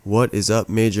What is up,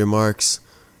 Major Marks?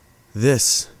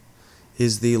 This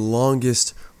is the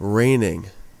longest reigning,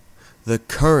 the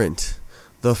current,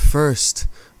 the first,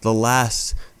 the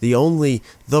last, the only,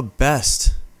 the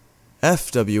best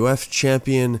FWF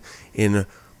champion in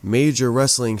Major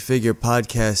Wrestling Figure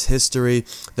Podcast history,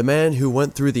 the man who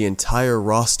went through the entire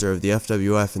roster of the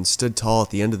FWF and stood tall at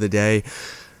the end of the day,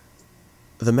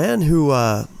 the man who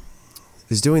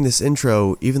is doing this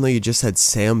intro even though you just had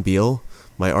Sam Beal,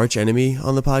 my arch enemy,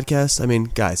 on the podcast. I mean,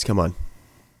 guys, come on.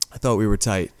 I thought we were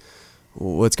tight.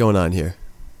 What's going on here?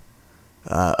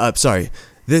 Sorry.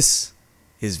 This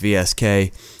is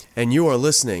VSK, and you are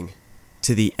listening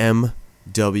to the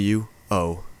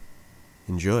MWO.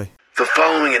 Enjoy. The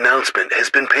following announcement has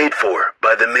been paid for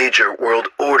by the Major World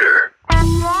Order.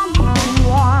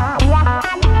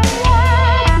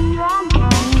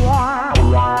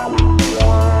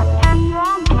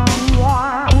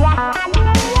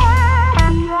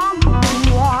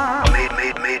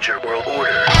 Major World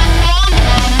Order.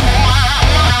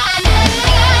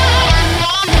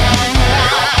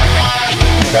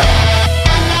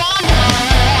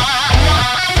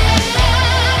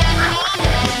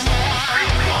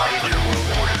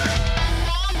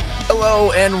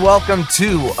 Hello and welcome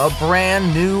to a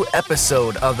brand new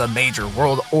episode of the Major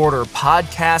World Order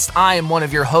podcast. I am one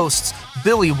of your hosts,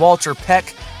 Billy Walter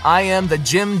Peck. I am the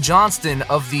Jim Johnston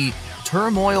of the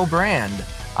Turmoil brand.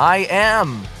 I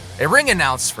am a ring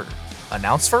announcer.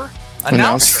 Announcer?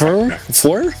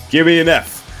 Four? Give me an F.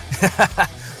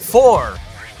 4.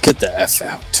 Get the F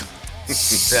out.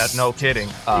 Yeah, no kidding.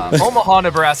 Omaha,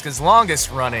 Nebraska's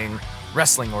longest running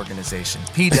wrestling organization,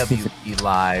 PWE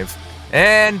Live.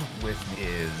 And with me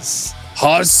is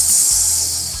Husvar,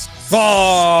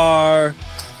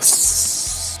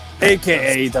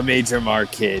 a.k.a. the Major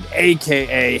Mark Kid,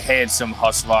 a.k.a. Handsome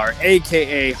Husvar,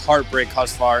 a.k.a. Heartbreak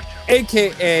Husvar,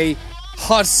 a.k.a.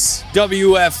 Hus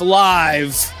WF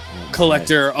Live,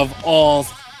 collector of all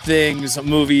things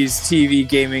movies, TV,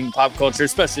 gaming, pop culture,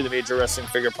 especially the Major Wrestling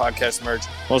Figure Podcast merch.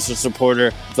 Also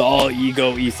supporter, the all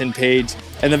ego Ethan Page,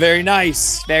 and the very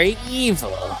nice, very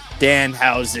evil Dan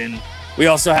Housen. We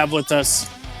also have with us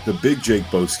the big Jake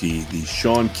Boski, the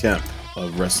Sean Kemp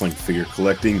of wrestling figure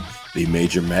collecting, the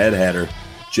Major Mad Hatter.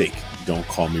 Jake, don't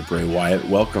call me Bray Wyatt.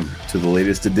 Welcome to the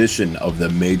latest edition of the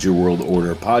Major World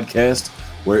Order podcast,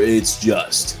 where it's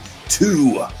just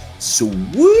too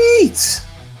sweet.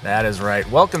 That is right.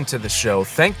 Welcome to the show.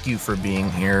 Thank you for being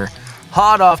here.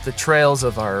 Hot off the trails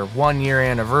of our 1-year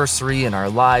anniversary and our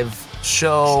live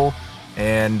show,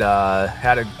 and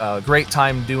had a great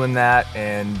time doing that.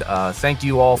 And thank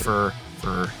you all for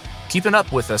keeping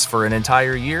up with us for an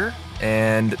entire year.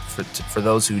 And for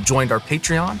those who joined our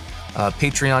Patreon,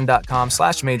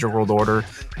 patreon.com/Major World Order.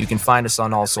 You can find us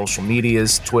on all social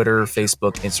medias, Twitter,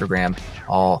 Facebook, Instagram,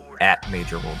 all at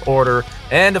Major World Order.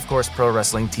 And of course,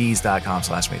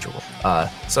 ProWrestlingTees.com/Major World.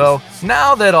 So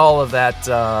now that all of that,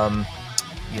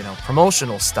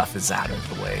 promotional stuff is out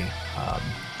of the way,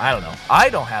 I don't know. I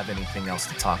don't have anything else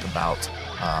to talk about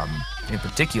in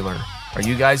particular. Are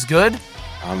you guys good?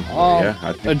 Yeah.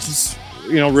 I think just,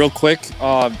 real quick.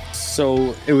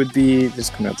 So it would be this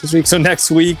coming out this week. So next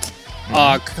week,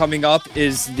 coming up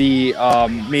is the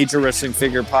Major Wrestling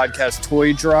Figure Podcast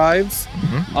Toy Drive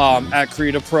at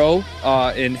Creative Pro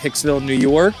in Hicksville, New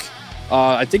York.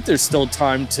 I think there's still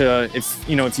time to, if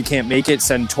you can't make it,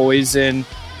 send toys in.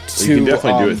 You can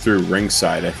definitely do it through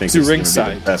Ringside. I think through it's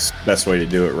Ringside. The best way to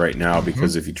do it right now,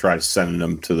 because if you try to send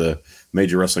them to the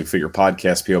Major Wrestling Figure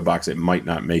Podcast PO box, it might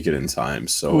not make it in time.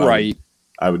 So right.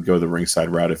 I would go the Ringside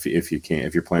route if you can,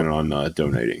 if you're planning on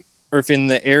donating. Or if in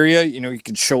the area, you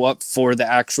can show up for the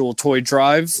actual toy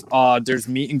drive. There's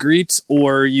meet and greets,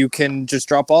 or you can just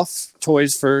drop off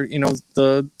toys for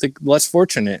the less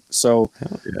fortunate. So,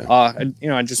 yeah.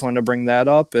 I just wanted to bring that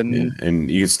up, and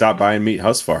you can stop by and meet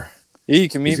Husvar. Yeah, you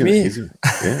can meet me.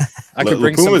 Yeah, I could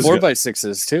bring some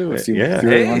 4x6s too if you're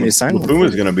on the assignment.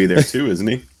 LaPuma's going to be there too, isn't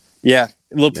he? Yeah,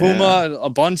 LaPuma, a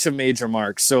bunch of Major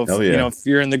Marks. So if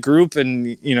you're in the group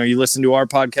and you listen to our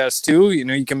podcast too,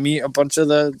 you can meet a bunch of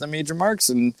the Major Marks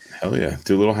and hell yeah,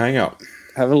 do a little hangout.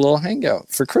 Have a little hangout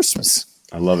for Christmas.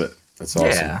 I love it. That's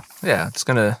awesome. Yeah, it's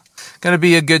gonna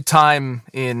be a good time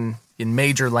in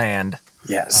Major Land.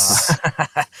 Yes.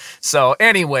 So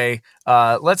anyway,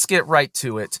 let's get right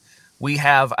to it. We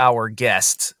have our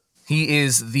guest. He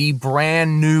is the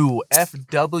brand new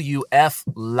FWF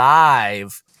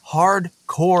Live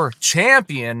Hardcore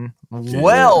Champion. Yeah.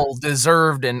 Well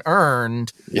deserved and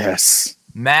earned. Yes.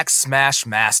 Max Smash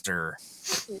Master.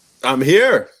 I'm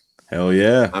here. Hell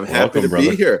yeah. I'm happy to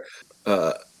be here.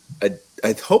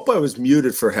 I hope I was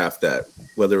muted for half that,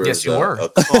 whether it was you were. a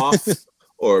cough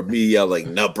or me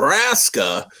yelling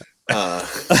Nebraska. I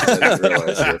didn't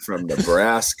realize you're from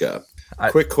Nebraska.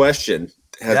 Quick question.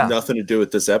 Has nothing to do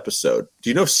with this episode. Do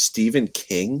you know Stephen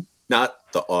King? Not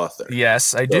the author.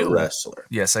 Yes, I do. The wrestler.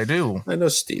 Yes, I do. I know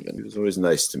Stephen. He was always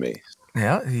nice to me.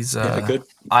 Yeah, he's good.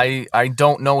 I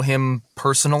don't know him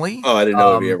personally. Oh, I didn't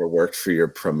know if he ever worked for your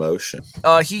promotion.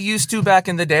 He used to back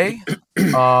in the day.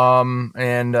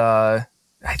 And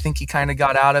I think he kind of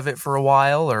got out of it for a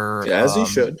while, or as he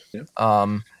should. Yeah.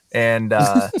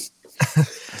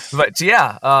 But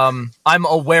yeah, I'm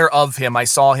aware of him. I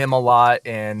saw him a lot,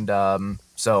 and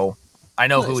so I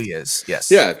know who he is.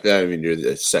 Yes. Yeah, I mean, you're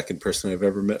the second person I've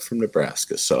ever met from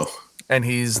Nebraska, so. And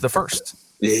he's the first.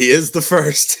 He is the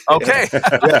first. Okay.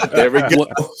 Yeah, there we go.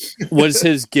 Was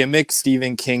his gimmick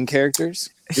Stephen King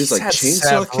characters? He's like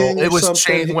Chainsaw King. It was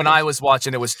when I was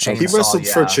watching. It was Chainsaw. He wrestled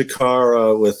for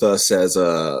Chikara with us as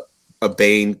a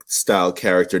Bane style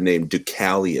character named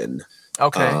Deucalion.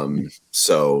 Okay.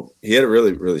 So he had a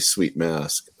really, really sweet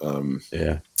mask.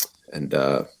 Yeah. And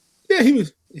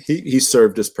he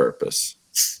served his purpose.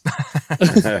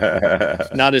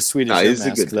 Not as sweet as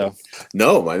your mask, though.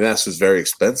 No, my mask was very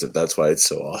expensive. That's why it's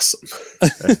so awesome.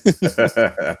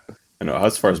 I know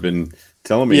Husfar's been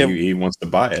telling me he wants to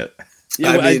buy it.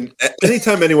 Yeah, I mean,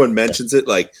 anytime anyone mentions it,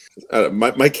 like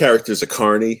my character's a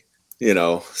carny,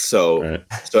 so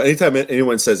anytime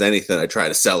anyone says anything, I try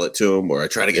to sell it to him or I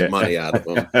try to get money out of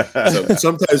him. So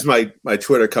sometimes my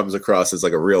Twitter comes across as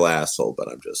like a real asshole,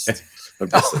 but I'm just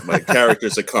my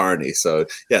character's a carny. So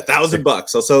yeah, $1,000.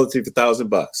 I'll sell it to you for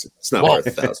 $1,000. It's not worth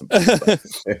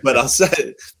 $1,000, but I'll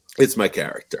say it's my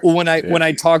character. When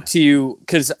I talk to you,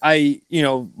 because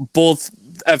both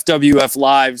FWF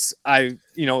lives, I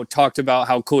talked about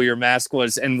how cool your mask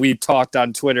was, and we talked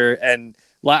on Twitter, and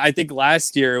I think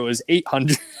last year it was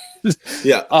 800.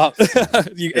 Yeah,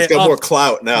 it's got more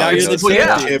clout now. Now you're the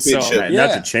championship. So,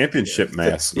 not the championship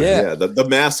mask. Yeah, the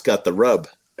mask got the rub.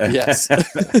 Yes,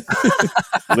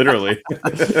 literally.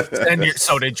 And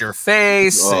so did your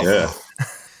face. Oh,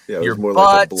 yeah, it your was more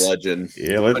butt. like a bludgeon.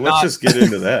 Yeah, let's just get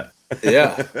into that.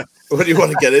 Yeah, what do you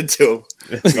want to get into?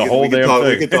 The whole damn thing.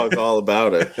 We can talk all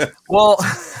about it. Well,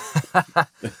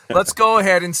 let's go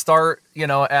ahead and start.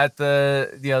 At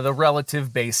the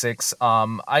relative basics.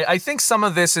 I think some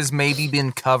of this has maybe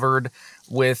been covered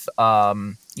with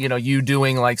you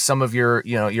doing like some of your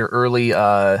early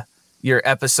your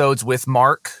episodes with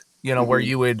Mark, where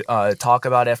you would talk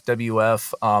about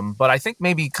FWF. But I think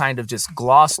maybe kind of just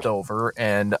glossed over.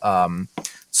 And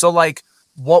so like,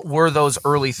 what were those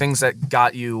early things that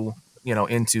got you,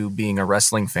 into being a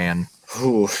wrestling fan?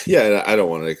 Ooh, yeah, I don't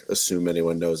want to assume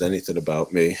anyone knows anything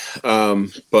about me.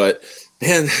 But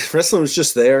man, wrestling was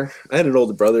just there. I had an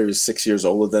older brother who was 6 years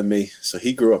older than me. So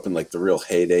he grew up in like the real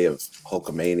heyday of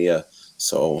Hulkamania.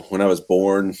 So when I was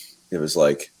born, it was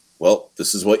like, well,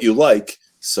 this is what you like.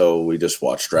 So we just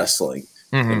watched wrestling.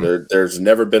 Mm-hmm. And there's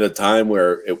never been a time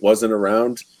where it wasn't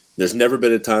around. There's never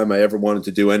been a time I ever wanted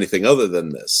to do anything other than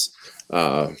this.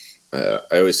 I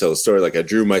always tell the story, like I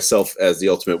drew myself as the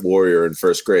Ultimate Warrior in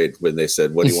first grade when they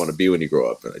said, what do you want to be when you grow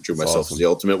up? And I drew myself as the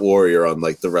Ultimate Warrior on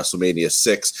like the WrestleMania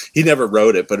 6. He never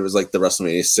wrote it, but it was like the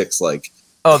WrestleMania 6, like,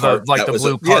 the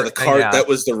blue cart. Yeah, the cart that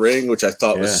was the ring, which I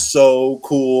thought was so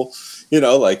cool.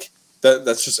 Like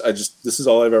that's just, this is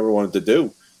all I've ever wanted to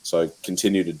do. So I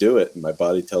continue to do it. And my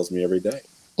body tells me every day.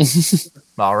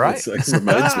 All right. It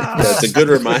reminds me. Yeah, it's a good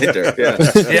reminder. Yeah.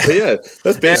 But yeah,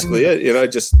 that's basically it. I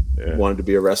just wanted to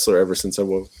be a wrestler ever since I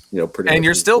was, pretty much. And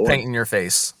you're still born. painting your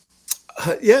face.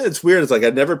 Yeah, it's weird. It's like I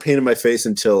never painted my face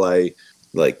until I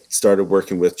started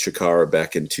working with Chikara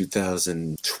back in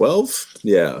 2012.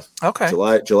 Yeah. Okay.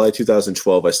 July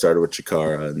 2012, I started with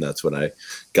Chikara, and that's when I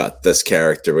got this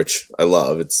character, which I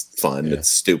love. It's fun. Yeah. It's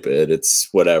stupid. It's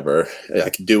whatever.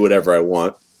 I can do whatever I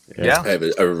want. Yeah. I have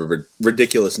a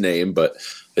ridiculous name, but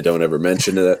I don't ever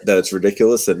mention that it's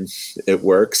ridiculous, and it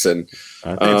works. And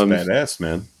I think it's badass,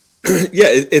 man. Yeah,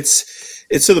 it's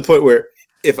to the point where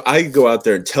if I go out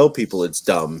there and tell people it's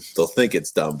dumb, they'll think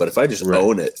it's dumb. But if I just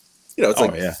own it,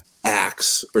 it's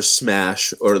Axe or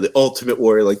Smash or the Ultimate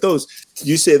Warrior, like those.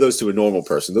 You say those to a normal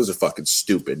person, those are fucking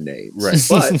stupid names. Right.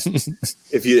 But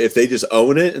if they just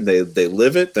own it and they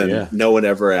live it, then no one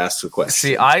ever asks a question.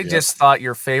 See, I just thought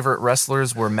your favorite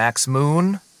wrestlers were Max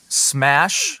Moon,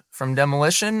 Smash from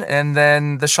Demolition, and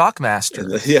then the Shockmaster.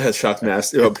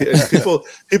 Shockmaster.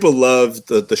 People love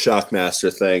the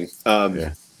Shockmaster thing.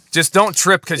 Just don't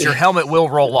trip because your helmet will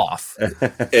roll off.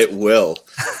 It will.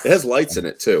 It has lights in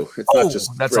it too. It's not just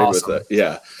that's awesome. With it.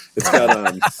 Yeah,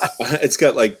 it's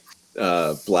got like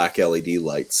black LED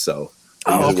lights, so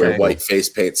you wear white face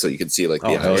paint so you can see like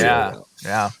the eyes.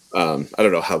 Yeah. I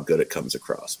don't know how good it comes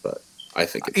across, but I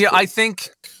think it's Yeah, cool. I think,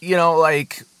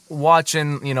 like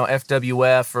watching,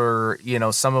 FWF or,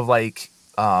 some of like,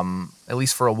 at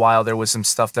least for a while, there was some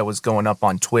stuff that was going up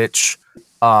on Twitch.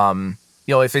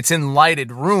 If it's in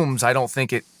lighted rooms, I don't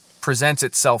think it presents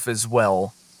itself as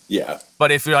well. Yeah.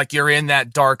 But if you're in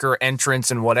that darker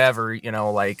entrance and whatever,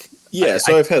 like. Yeah,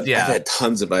 I've had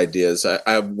tons of ideas.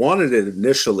 I wanted it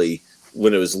initially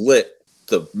when it was lit,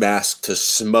 the mask to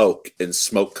smoke and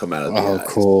smoke come out of the eyes.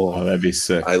 Cool. Oh, that'd be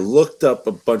sick. I looked up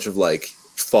a bunch of like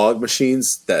fog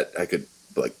machines that I could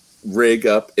like rig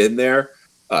up in there.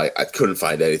 I couldn't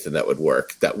find anything that would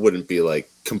work. That wouldn't be like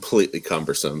completely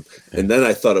cumbersome. And then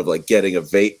I thought of like getting a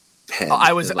vape pen.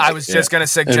 I was just gonna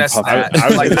suggest that.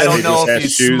 I don't know if you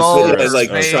smoke I or like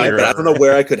vape. try, but I don't know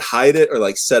where I could hide it or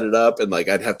like set it up, and like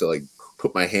I'd have to like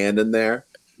put my hand in there.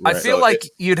 I feel like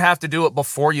you'd have to do it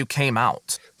before you came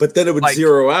out. But then it would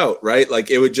zero out, right?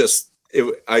 Like it would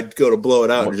I'd go to blow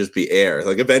it out and just be air.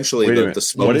 Like eventually the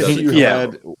smoke what if doesn't you come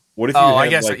out. had? What if you had I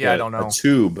guess like I don't know. a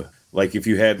tube? Like if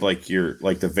you had like your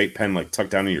the vape pen like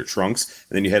tucked down in your trunks,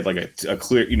 and then you had like a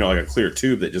clear like a clear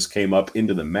tube that just came up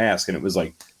into the mask, and it was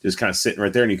like just kind of sitting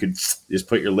right there, and you could just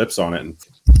put your lips on it, and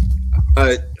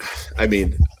I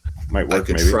mean, might work. I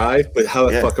could maybe try, but how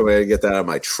the fuck am I gonna get that out of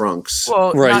my trunks?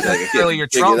 Well, Right. not necessarily your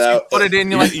Dig it trunks. You out. put it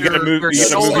in you gotta move your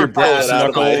shoulder brass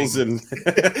pad. knuckles, and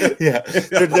Yeah,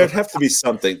 there'd have to be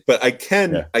something. But I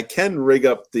can rig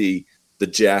up the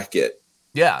jacket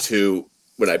Yeah. to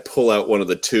when I pull out one of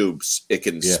the tubes, it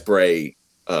can spray.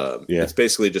 It's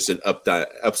basically just an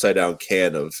upside down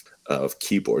can of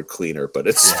keyboard cleaner, but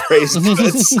it sprays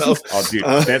itself. oh, dude,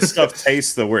 that stuff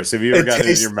tastes the worst. Have you ever gotten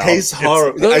it in your mouth? Tastes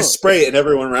horrible. I spray it, and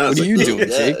everyone around. What is are you like, doing,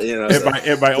 Jake?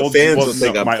 At my old fans will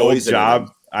think I'm my old poisoning job,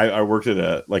 them. I worked at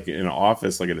in an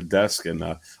office, like at a desk,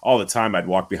 and all the time I'd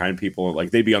walk behind people, like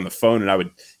they'd be on the phone, and I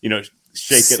would,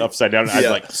 shake it upside down. And I'd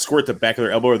like squirt the back of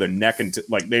their elbow or their neck, and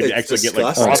they'd It's actually get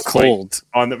like disgusting. It's cold.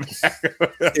 on the back.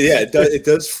 Yeah, it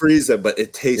does freeze them, but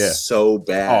it tastes so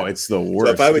bad. Oh, it's the worst.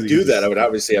 So if I would do that, I would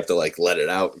obviously have to like let it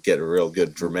out and get a real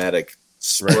good dramatic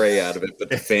spray out of it. But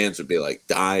the fans would be like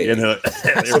dying. Some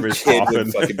everybody's kid coughing.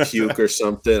 would fucking puke or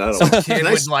something. I don't Some know. kid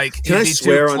would like. Can I he'd be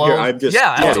swear too on here? close. I'm just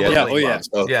Yeah, absolutely. Oh, yeah.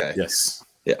 Okay. Yes.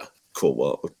 Yeah. Cool.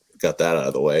 Well, got that out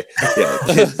of the way. Yeah.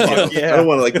 Kid, I don't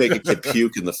want to like make a kid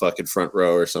puke in the fucking front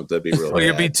row or something. That'd be really. Well,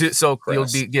 you'll be bad.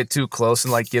 Gross. get too close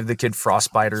and like give the kid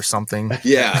frostbite or something.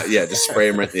 Yeah. Just spray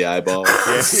him right in the eyeball.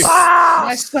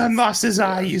 My son lost his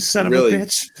eye. You son Really- of a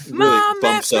bitch. Really Mom,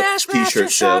 bumps that up Smash Master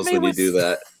t-shirt shot sales me when you with- do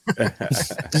that.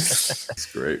 That's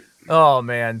great. Oh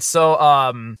man.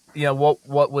 So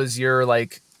what was your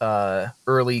like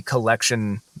early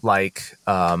collection like?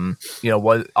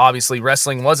 What obviously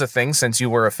wrestling was a thing since you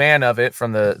were a fan of it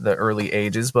from the early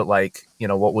ages, but like,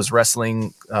 what was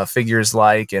wrestling figures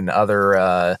like and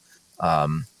other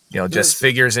just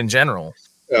figures in general?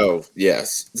 Oh,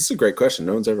 yes. This is a great question.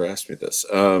 No one's ever asked me this.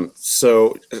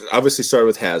 So obviously started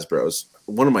with Hasbro's.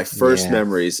 One of my first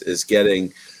memories is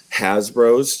getting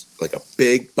Hasbro's, like a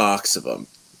big box of them.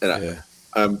 And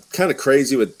I'm kind of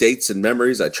crazy with dates and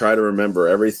memories. I try to remember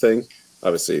everything.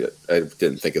 Obviously, I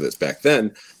didn't think of this back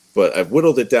then, but I've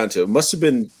whittled it down to, it must have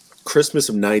been Christmas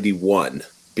of 91,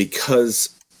 because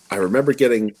I remember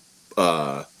getting,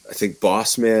 I think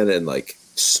Boss Man and like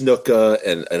Snuka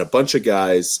and a bunch of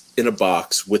guys in a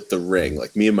box with the ring.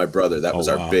 Like me and my brother, that was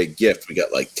our big gift. We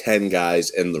got like 10 guys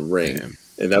in the ring. Damn.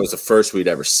 And that was the first we'd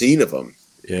ever seen of them.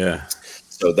 Yeah.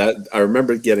 So that I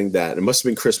remember getting that. It must have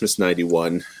been Christmas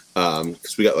 91,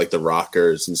 because we got like the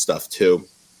rockers and stuff too.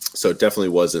 So it definitely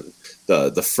wasn't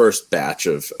the first batch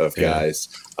of guys.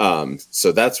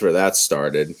 So that's where that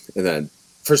started. And then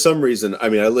for some reason, I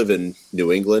mean, I live in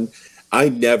New England. I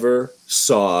never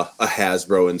saw a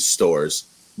Hasbro in stores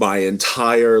my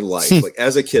entire life. Like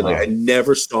as a kid, like I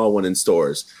never saw one in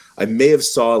stores. I may have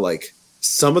saw like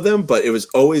some of them, but it was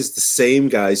always the same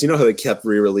guys. You know how they kept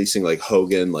re-releasing like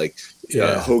Hogan, like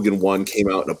Hogan 1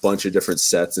 came out in a bunch of different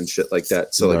sets and shit like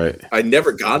that. So like I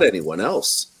never got anyone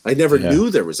else. I never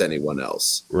knew there was anyone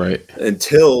else. Right.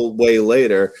 Until way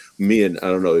later, me and I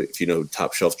don't know if you know who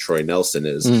Top Shelf Troy Nelson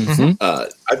is. Mm-hmm.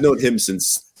 I've known him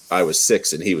since I was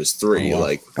 6 and he was 3. Oh, wow.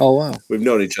 Like, oh wow, we've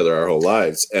known each other our whole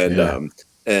lives,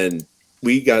 and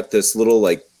we got this little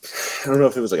like, I don't know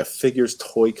if it was like a figures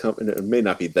toy company. It may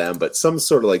not be them, but some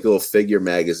sort of like little figure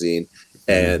magazine,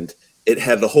 and it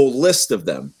had the whole list of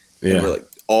them. Yeah. And we're like,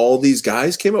 all these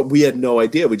guys came up. We had no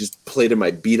idea. We just played in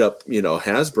my beat up,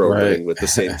 Hasbro ring with the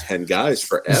same 10 guys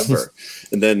forever.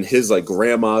 And then his like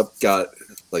grandma got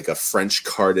like a French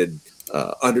carded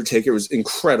Undertaker was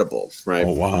incredible, right?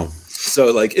 Oh wow.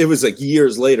 So like it was like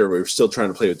years later we were still trying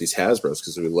to play with these Hasbros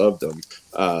because we loved them,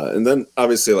 and then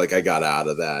obviously like I got out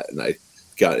of that and I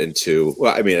got into,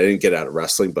 well, I mean I didn't get out of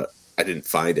wrestling, but I didn't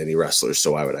find any wrestlers,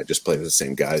 so why would I just play with the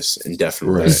same guys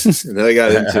indefinitely? Right. And then I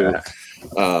got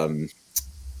into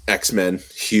X-Men,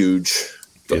 huge.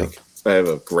 Like, I have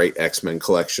a great X-Men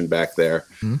collection back there,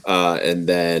 and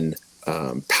then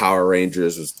Power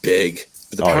Rangers was big,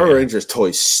 but the Power Rangers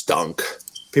toys stunk.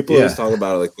 People always talk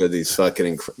about it like they're these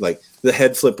fucking like the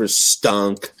head flippers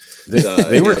stunk.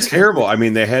 They were terrible. I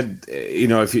mean, they had, you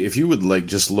know, if you would like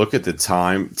just look at the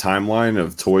timeline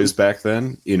of toys back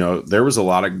then, you know, there was a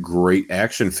lot of great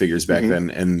action figures back then,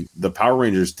 and the Power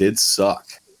Rangers did suck.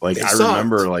 Like I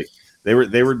remember, like they were.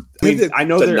 I mean, I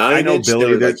know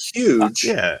Billy. They're like huge.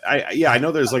 I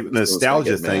know there's like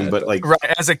nostalgia thing, but like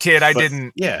as a kid, I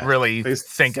didn't really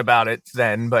think about it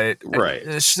then. But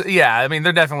I mean,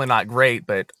 they're definitely not great.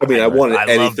 But I mean, I wanted loved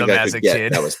anything them I as could a get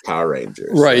kid. that was Power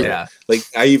Rangers, right? So, yeah, like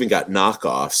I even got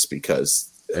knockoffs because.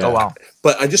 Oh wow!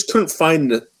 But I just couldn't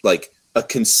find like a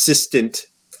consistent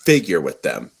figure with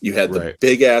them. You had the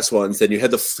big ass ones, then you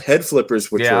had the head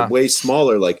flippers, which were way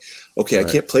smaller. Like, okay, I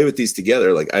can't play with these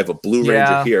together. Like, I have a Blue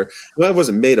Ranger here. Well, I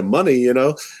wasn't made of money, you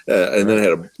know. And then I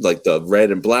had like the red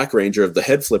and black Ranger of the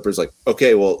head flippers. Like,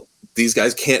 okay, well, these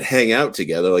guys can't hang out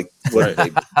together. Like, what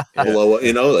they blow up,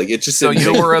 you know? Like, it just so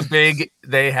you were a big.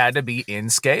 They had to be in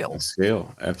scale.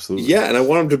 Absolutely. Yeah, and I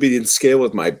want them to be in scale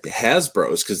with my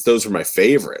Hasbros because those were my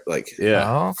favorite. Like,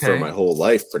 for my whole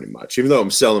life, pretty much. Even though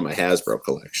I'm selling my Hasbro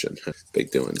collection,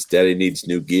 big doings. Daddy needs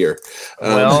new gear.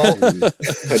 Well,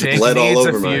 Jake bled all needs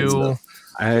over a mine. few. So.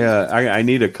 I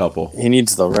need a couple. He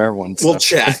needs the rare ones. We'll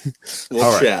chat.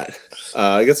 We'll chat.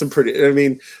 I got some pretty. I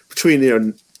mean,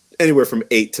 between anywhere from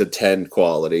 8 to 10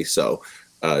 quality. So.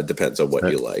 Depends on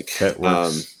what you like. That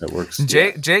works. That works.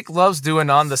 Jake loves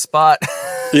doing on the spot.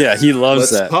 Yeah, he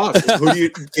loves Let's that. talk. Who do you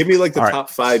give me like the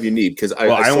top 5 you need? Because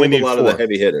I only need a lot 4. of the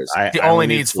heavy hitters. He only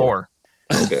needs 4.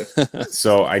 Okay.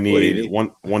 So I need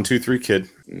 1, 2, 3 Kid.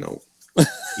 No.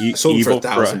 Sold for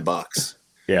 $1,000.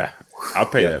 Yeah, I'll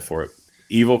pay that for it.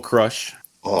 Evil Crush.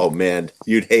 Oh man,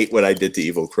 you'd hate what I did to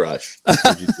Evil Crush.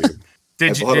 What'd you do?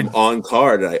 I bought them on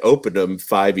card and I opened them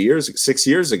 6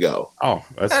 years ago. Oh,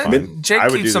 that's fine. Jake I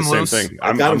would keeps do the them same loose. thing.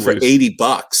 I got them for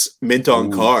 $80, mint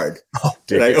on card. Oh,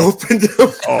 and I opened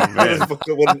them. Oh man,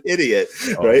 what an idiot!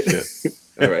 Right?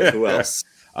 All right. Who else?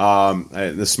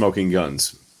 The Smoking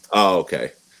Guns. Oh,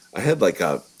 okay. I had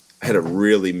a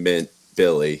really mint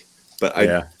Billy, but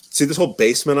I see this whole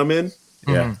basement I'm in.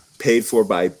 Yeah, paid for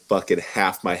by fucking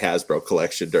half my Hasbro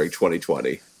collection during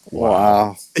 2020.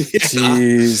 Wow.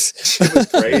 Jeez. It was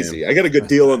crazy. I got a good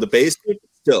deal on the basement.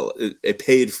 Still, it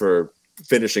paid for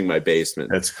finishing my basement.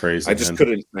 That's crazy. I just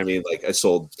couldn't. I mean, like I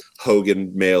sold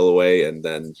Hogan mail away, and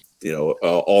then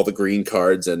all the green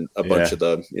cards and a bunch of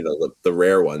the the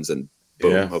rare ones, and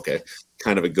boom. Okay,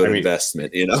 kind of a good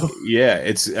investment, Yeah,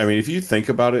 it's. I mean, if you think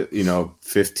about it,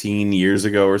 15 years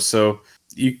ago or so.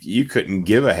 You couldn't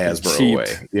give a Hasbro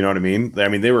away. You know what I mean? I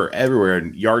mean, they were everywhere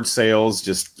in yard sales.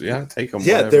 Just take them.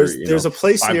 Yeah, whatever, there's a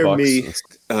place near $5. me.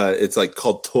 It's like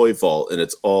called Toy Vault, and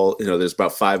it's all there's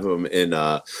about 5 of them in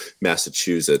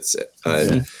Massachusetts.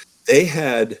 They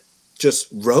had just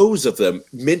rows of them,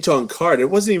 mint on card. It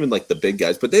wasn't even like the big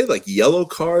guys, but they had like yellow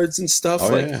cards and stuff.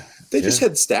 They just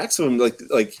had stacks of them, like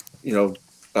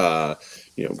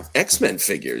X-Men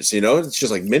figures, it's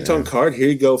just like mint on card. Here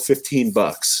you go,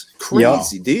 $15.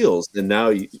 Crazy deals. And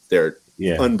now they're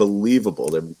unbelievable.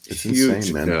 They're huge.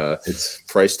 Insane, man. It's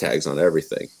price tags on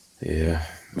everything. Yeah.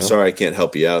 I'm sorry I can't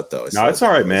help you out though. No, it's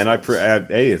all right, man.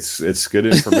 Hey, it's good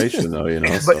information though,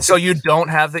 But so you don't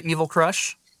have the Evil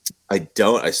Crush? I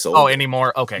don't. I sold. Oh,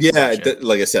 anymore? Okay. Yeah, gotcha.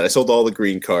 like I said, I sold all the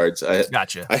green cards.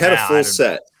 Gotcha. I had a full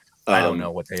set. I don't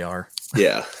know what they are.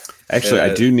 Yeah. Actually,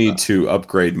 I do need to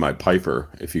upgrade my Piper.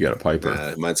 If you got a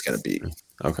Piper, mine's kind of beat.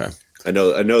 Okay. I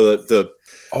know that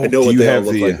I know what they all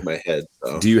look like in my head.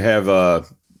 So. Do you have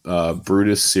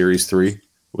Brutus Series 3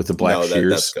 with the black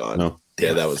shears? That's gone. No.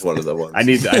 Yeah, that was one of the ones. I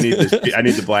need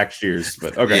the black shears,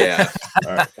 but okay. Yeah.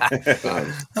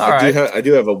 All right. I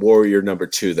do have a Warrior number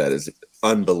 2 that is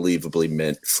unbelievably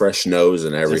mint, fresh nose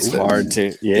and everything. It's hard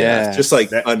to, just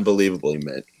like unbelievably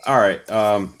mint. All right,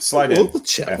 slide in. We'll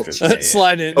chat.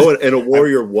 Slide in. Oh, and a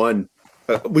Warrior 1.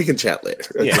 We can chat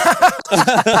later. Yeah.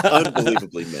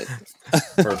 Unbelievably mint.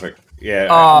 Perfect. Yeah,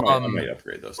 I might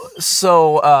upgrade those.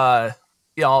 So,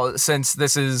 since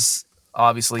this is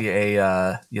obviously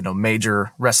a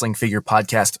major wrestling figure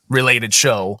podcast related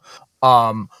show,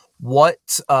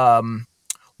 what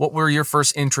what were your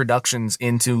first introductions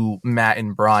into Matt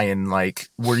and Brian? Like,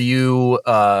 were you,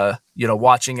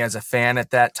 watching as a fan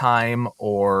at that time,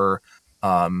 or,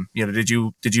 did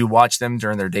you watch them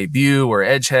during their debut or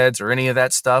Edgeheads or any of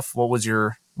that stuff? What was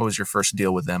your first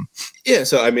deal with them? Yeah,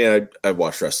 so I mean, I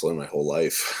watched wrestling my whole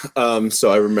life,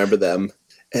 so I remember them,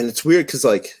 and it's weird because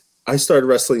like I started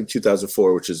wrestling in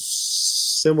 2004, which is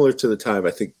similar to the time,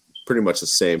 I think pretty much the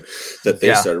same that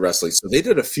they started wrestling. So they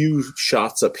did a few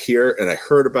shots up here, and I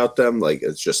heard about them like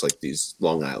it's just like these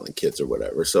Long Island kids or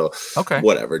whatever. So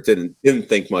whatever, didn't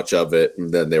think much of it,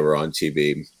 and then they were on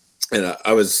TV, and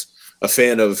I was a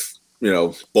fan of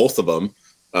both of them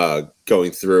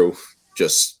going through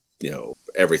just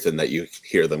everything that you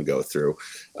hear them go through,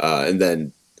 and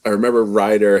then I remember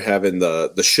Ryder having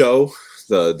the show,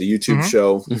 the YouTube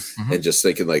show, and just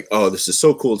thinking like, oh, this is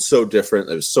so cool, it's so different,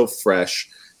 it was so fresh,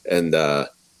 and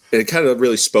it kind of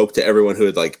really spoke to everyone who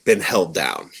had like been held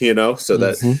down, so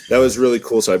that was really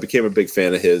cool. So I became a big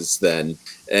fan of his then,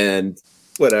 and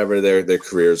whatever, their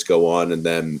careers go on. And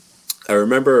then I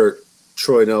remember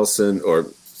Troy Nelson, or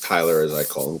Tyler as I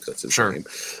call him because that's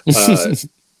his name,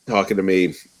 talking to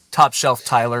me. Top Shelf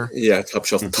Tyler. Yeah, Top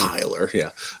Shelf Tyler.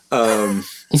 Yeah. Fun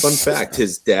fact: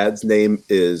 his dad's name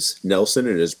is Nelson,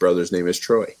 and his brother's name is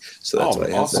Troy. So that's why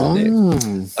he has that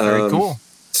name. Very cool.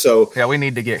 So yeah, we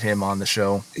need to get him on the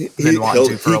show. Been wanting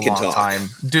to for a long time,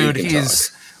 dude.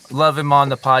 Love him on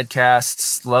the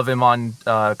podcasts. Love him on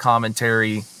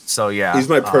commentary. So yeah, he's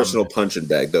my personal punching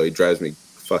bag, though. He drives me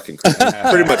fucking crazy.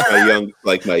 Pretty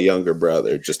much my younger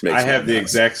brother. Just makes. I have the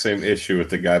exact same issue with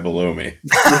the guy below me.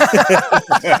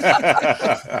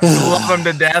 Love him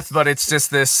to death, but it's just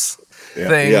this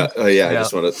thing. Yeah, I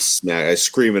just want to smack. I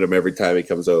scream at him every time he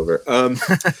comes over.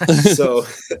 So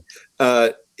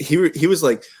he was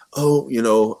like, oh,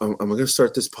 I'm going to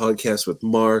start this podcast with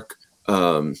Mark.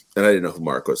 And I didn't know who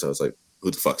Mark was. I was like,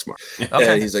 who the fuck's Mark?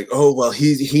 Okay. And he's like, oh, well,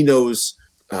 he knows.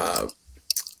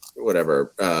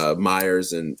 Whatever,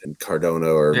 Myers and Cardona,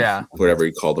 or whatever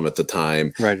you called them at the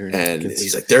time. Right. And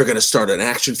he's like, they're going to start an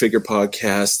action figure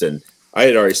podcast. And I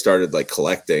had already started like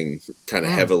collecting kind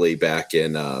of heavily back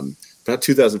in about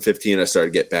 2015. I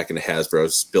started getting back into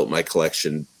Hasbro's, built my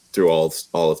collection through all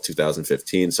of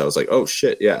 2015. So I was like, oh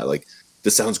shit. Yeah. Like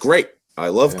this sounds great. I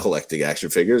love collecting action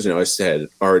figures. I had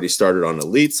already started on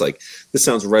Elites. Like this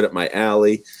sounds right up my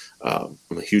alley. I'm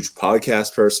a huge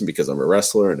podcast person because I'm a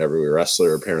wrestler, and every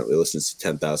wrestler apparently listens to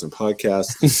 10,000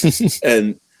 podcasts.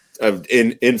 And I've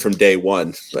in from day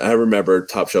one. But I remember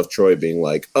Top Shelf Troy being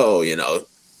like, "Oh,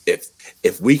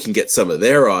 if we can get some of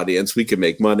their audience, we can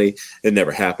make money." It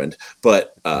never happened,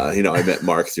 but I met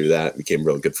Mark through that, became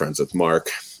real good friends with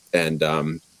Mark, and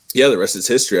the rest is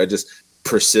history. I just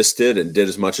persisted and did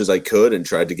as much as I could and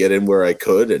tried to get in where I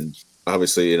could, and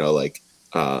obviously,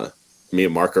 me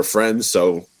and Mark are friends,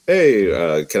 so.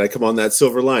 Hey, can I come on that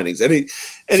Silver Linings? Any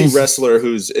wrestler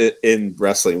who's in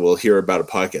wrestling will hear about a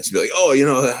podcast and be like,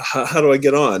 oh, how do I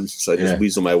get on? So I just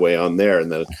weasel my way on there,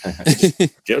 and then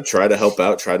try to help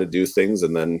out, try to do things,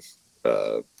 and then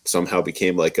somehow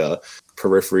became like a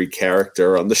periphery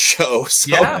character on the show. So,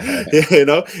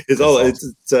 it's all it's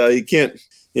you can't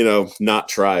not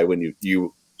try when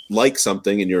you like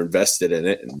something and you're invested in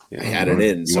it, and I had it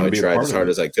in, so I tried as hard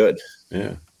as I could.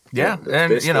 Yeah,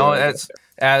 and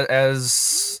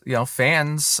as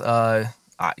fans,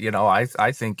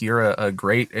 I think you're a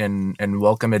great and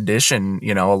welcome addition.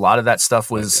 A lot of that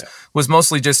stuff was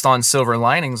mostly just on Silver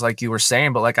Linings, like you were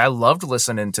saying, but like I loved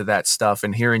listening to that stuff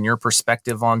and hearing your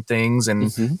perspective on things,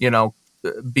 and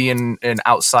being an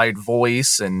outside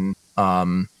voice, and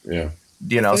I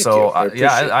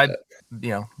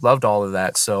loved all of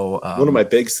that. So one of my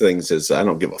big things is I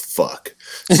don't give a fuck.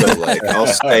 So like I'll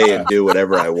stay and do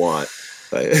whatever I want.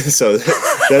 So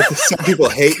some people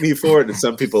hate me for it, and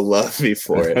some people love me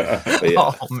for it. But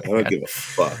I don't give a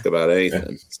fuck about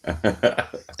anything.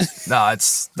 No,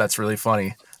 that's really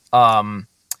funny.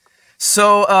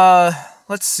 So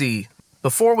let's see.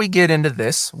 Before we get into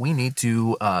this, we need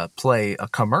to play a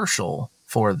commercial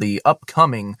for the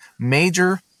upcoming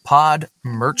Major Pod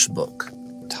merch book.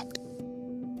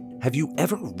 Have you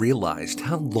ever realized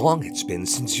how long it's been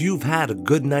since you've had a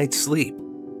good night's sleep?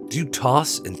 Do you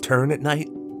toss and turn at night,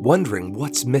 wondering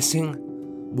what's missing?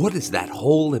 What is that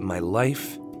hole in my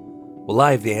life? Well,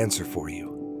 I have the answer for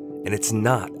you, and it's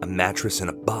not a mattress in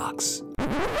a box.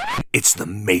 It's the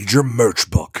Major Merch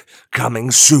Book,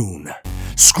 coming soon.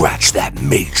 Scratch that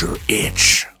major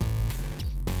itch.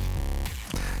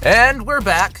 And we're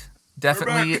back.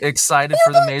 Definitely excited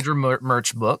for the Major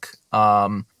Merch Book.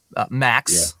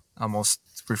 Max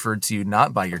almost referred to you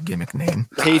not by your gimmick name,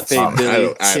 Kayfabe, Billy. I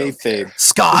don't Kayfabe.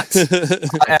 Scott,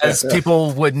 as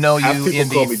people would know Half you people in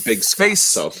call the me Big Scott,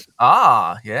 so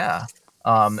yeah.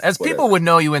 As people Whatever. would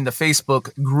know you in the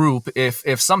Facebook group,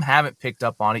 if some haven't picked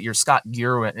up on it, you're Scott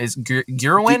Gerwin. Is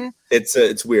Gerwin?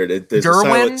 it's weird. There's a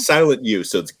Gerwin? silent U,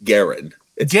 so it's Garen.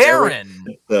 It's Garen.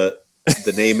 The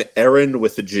name Aaron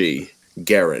with a G.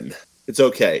 Garen. It's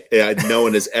okay. Yeah, no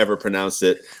one has ever pronounced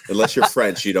it. Unless you're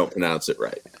French, you don't pronounce it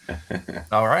right.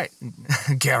 All right,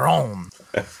 Garon.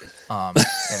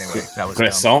 Anyway, that was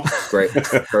dumb. Croissant. Great.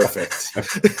 Perfect.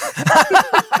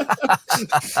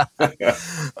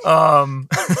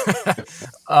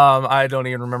 I don't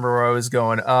even remember where I was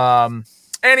going.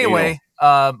 Anyway,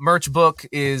 merch book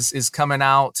is coming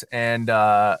out, and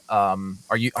are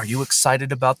you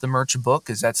excited about the merch book?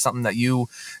 Is that something that you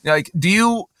like?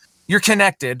 You're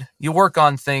connected. You work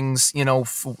on things,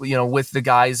 with the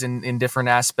guys in different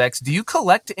aspects. Do you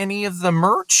collect any of the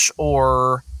merch,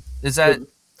 or is that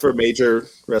For major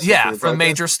wrestling? yeah for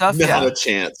major stuff? Not Yeah, a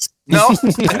chance. no.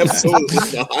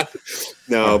 Absolutely not.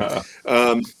 No.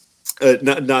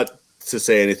 Not to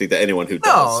say anything to anyone who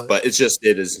does, No. but it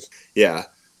is. Yeah.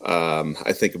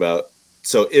 I think about,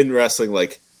 so in wrestling,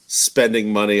 like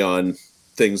spending money on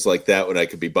things like that when I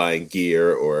could be buying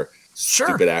gear or Sure.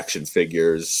 stupid action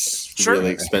figures, Sure.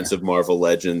 really expensive Marvel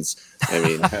Legends. I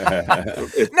mean, No,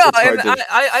 it's and hard to-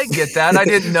 I get that. I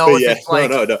didn't know if yeah, it's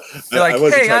like no. you're like, I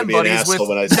wasn't hey, trying I'm to be an buddies with. asshole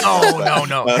when I said that,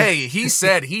 No. but, Hey, he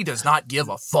said he does not give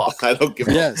a fuck. I don't give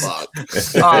Yes. a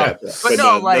fuck. But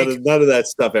no, like, none of that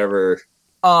stuff ever.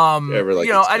 Ever, like,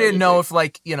 I didn't excited know me. if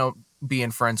like being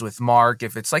friends with Mark,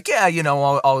 if it's like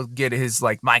I'll get his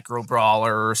like micro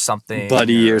brawler or something,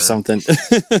 Buddy or something.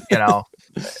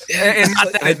 and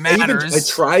not that it matters.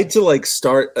 I tried to like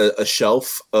start a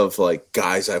shelf of like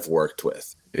guys I've worked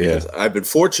with. Yeah. I've been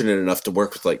fortunate enough to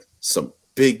work with like some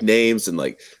big names, and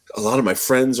like a lot of my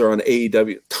friends are on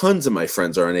AEW. Tons of my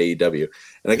friends are on AEW,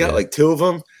 and I got like two of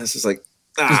them. It's just like,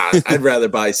 I'd rather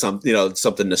buy something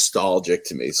nostalgic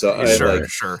to me. So I had, like,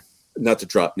 Sure. not to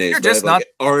drop names, You're but I just had, like,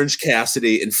 Orange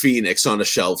Cassidy and Phoenix on a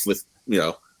shelf with,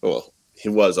 well, he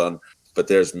was on, but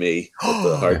there's me with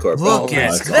the hardcore. Look belt.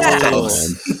 at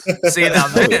that. See, now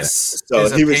this So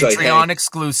is a he was like, Patreon hey.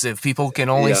 exclusive. People can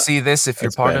only Yeah. see this if you're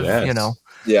That's part badass. of,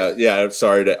 Yeah. I'm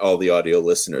sorry to all the audio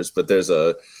listeners, but this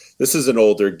is an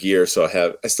older gear,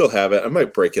 so I still have it. I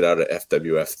might break it out at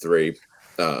FWF3.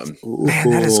 Man,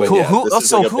 that is But cool. yeah, Who this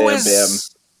is like a who Bam is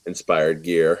Bam inspired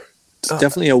gear. It's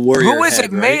definitely a warrior. who is head,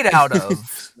 it made right? out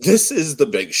of? This is the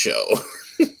Big Show.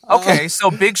 Okay, so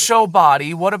Big Show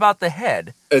body. What about the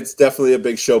head? It's definitely a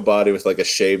Big Show body with like a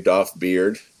shaved off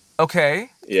beard. Okay.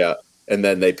 Yeah, and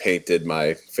then they painted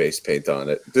my face paint on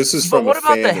it. This is But from what a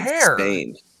about fan the in hair?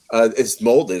 Spain. It's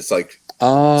molded. It's like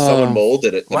someone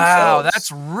molded it. Wow, themselves.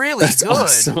 that's really That's good.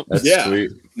 awesome. That's Yeah.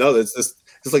 sweet. No,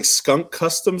 it's like Skunk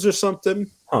Customs or something.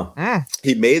 Huh.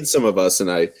 He made some of us, and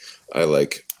I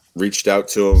like reached out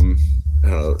to him. I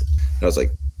don't know. I was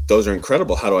like, "Those are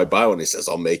incredible. How do I buy one?" He says,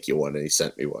 "I'll make you one," and he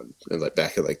sent me one. And like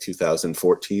back in like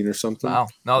 2014 or something. Wow.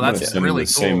 No, I'm gonna that's send him really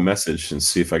the cool. same message and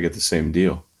see if I get the same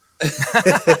deal. And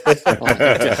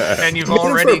you've He made them for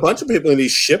already a bunch of people, and he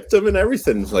shipped them and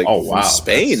everything. Like, Oh, wow. from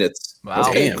Spain. It's Wow.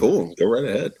 okay, Damn. cool. Go right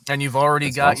ahead. got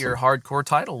awesome. your hardcore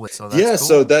title with. So that's Yeah. cool.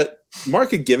 So that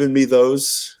Mark had given me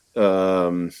those.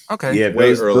 Okay. Yeah, way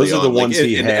those early are the on, like, ones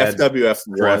he in had FWF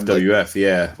for FWF.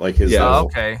 Yeah, like his. Yeah. Oh, little-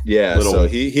 okay. Yeah, little so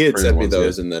he had free sent me ones,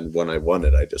 those, and then when I won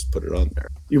it, I just put it on there.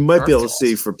 You might be able to Perfect.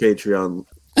 see for Patreon.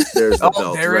 There's the Oh,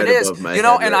 belt there right it is. above my And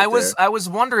head I right was there. I was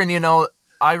wondering,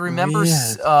 I remember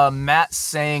Yeah. Matt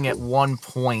saying at one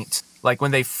point, like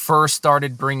when they first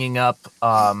started bringing up,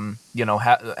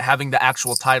 having the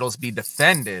actual titles be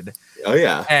defended, Oh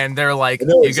yeah, and they're like, I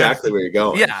know "You exactly where you're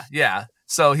going. yeah.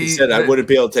 So He said I wouldn't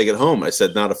be able to take it home. I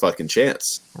said, not a fucking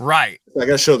chance. right, I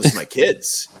got to show this to my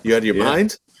kids. You out of your Yeah.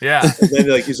 mind? yeah, And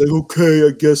then he's like, okay,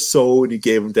 I guess so. And he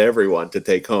gave them to everyone to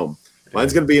take home.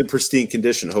 Mine's going to be in pristine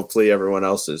condition. Hopefully everyone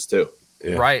else is too.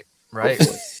 Yeah. right.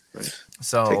 Hopefully. Right.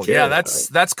 So Take care yeah, of it,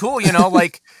 that's cool. You should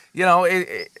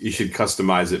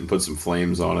customize it and put some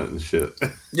flames on it and shit.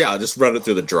 Yeah, I'll just run it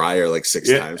through the dryer like 6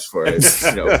 Yeah. times before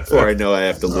I know I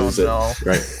have to lose it. no.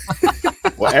 Right.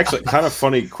 Well, actually, kind of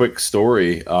funny, quick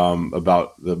story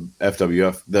about the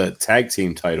FWF, the tag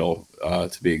team title,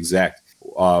 to be exact.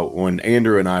 When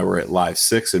Andrew and I were at Live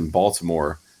 6 in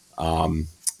Baltimore,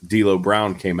 D'Lo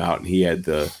Brown came out and he had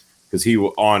because he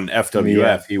on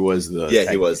FWF, he was the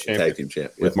He was the champion tag team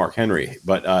champ. with Mark Henry.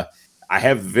 But I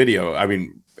have video. I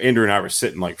mean, Andrew and I were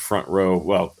sitting like front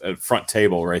row, at front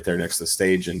table right there next to the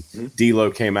stage, and D'Lo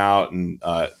came out and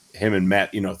him and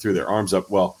Matt, threw their arms up.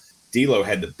 Well, D'Lo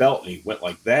had the belt and he went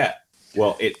like that,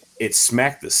 Well, it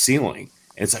smacked the ceiling.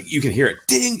 And it's like you can hear it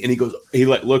ding, and he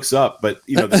looks up, but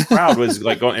the crowd was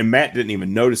like going, and Matt didn't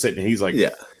even notice it, and he's like, you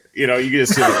can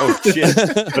just see like, oh shit.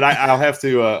 But I'll have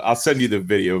to I'll send you the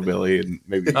video, Billy, and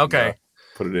maybe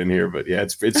put it in here. But yeah,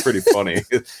 it's pretty funny.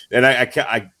 And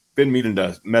I've been meaning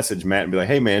to message Matt and be like,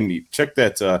 hey man, you check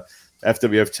that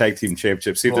FWF Tag Team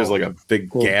Championship, see if there's like a big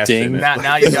gash in it.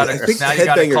 Now you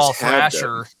gotta call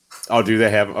Thrasher. Oh, do they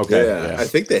have? Okay, yeah. I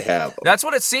think they have. That's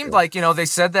what it seemed like. They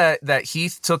said that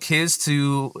Heath took his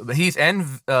to Heath and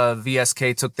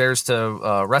VSK took theirs to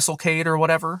WrestleCade or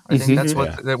whatever. I think that's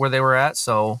where they were at.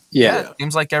 So it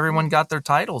seems like everyone got their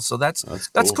titles. So that's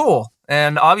cool.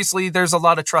 And obviously, there's a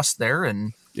lot of trust there.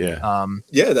 And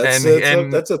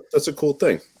that's a cool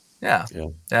thing. Yeah,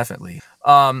 definitely.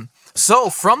 So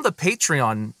from the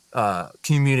Patreon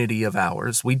community of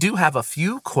ours, we do have a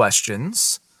few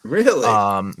questions. Really?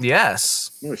 Yes.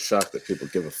 I'm shocked that people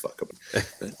give a fuck about it.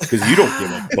 Because you don't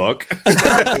give a fuck.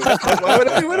 Why would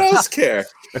anyone else care?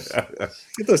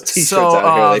 Get those t-shirts out of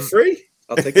here. Are they free?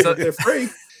 I'll take it if they're free.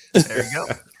 There you go.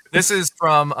 This is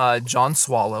from John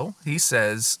Swallow. He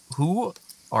says, who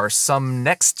are some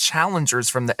next challengers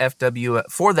from the FWF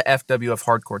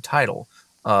Hardcore title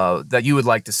that you would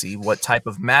like to see? What type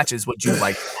of matches would you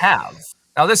like to have?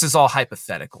 Now, this is all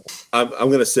hypothetical. I'm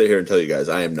going to sit here and tell you guys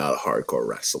I am not a hardcore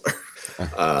wrestler.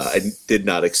 I did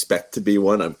not expect to be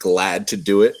one. I'm glad to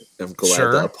do it. I'm glad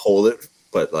to uphold it.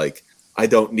 But, I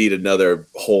don't need another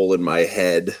hole in my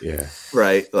head. Yeah.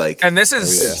 Right? And this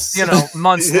is,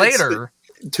 months later.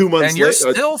 2 months later. And you're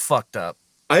still fucked up.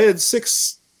 I had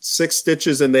six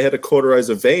stitches and they had to cauterize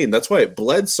a vein. That's why it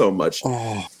bled so much.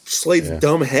 Oh. Slade's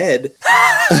dumb head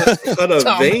cut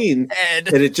a vein. And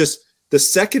it just... The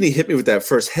second he hit me with that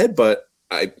first headbutt,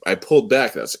 I pulled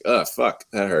back and I was like, oh, fuck,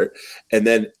 that hurt. And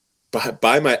then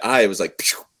by my eye, it was like,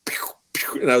 pew, pew,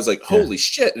 pew, and I was like, holy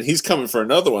shit. And he's coming for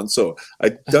another one. So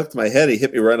I ducked my head. He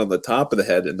hit me right on the top of the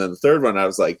head. And then the third one, I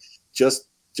was like, just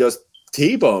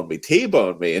T-bone me.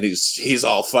 And he's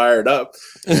all fired up.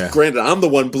 Yeah. Granted, I'm the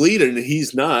one bleeding and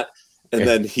he's not. And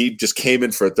then he just came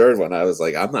in for a third one. I was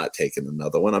like, I'm not taking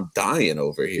another one. I'm dying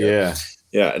over here. Yeah.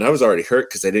 Yeah, and I was already hurt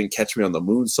because they didn't catch me on the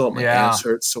moonsault. My ass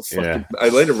hurt so fucking. I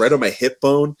landed right on my hip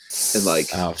bone, and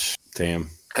ouch, damn.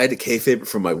 I had to kayfabe it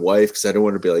from my wife because I didn't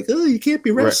want to be like, oh, you can't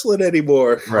be wrestling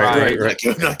anymore. Right.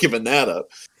 I'm not giving that up.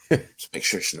 Just make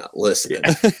sure she's not listening. I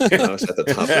was at the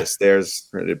top of the stairs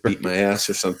ready to beat my ass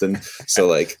or something.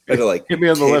 So I had to hit me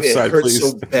on the left side, it hurt please.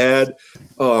 so bad.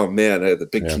 Oh man, I had the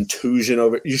big contusion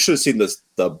over it. You should have seen this.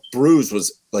 The bruise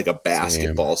was like a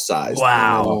basketball size.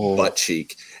 Wow. Butt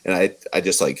cheek. And I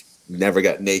just never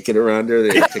got naked around her.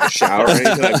 They didn't take a shower or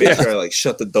anything. I made sure I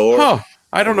shut the door. Huh.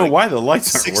 I don't know why the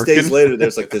lights aren't 6 working. days later,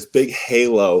 there's this big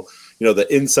halo. The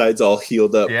inside's all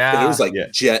healed up. Yeah. And it was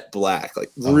jet black,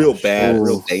 real bad,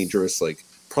 real dangerous.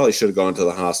 Probably should have gone to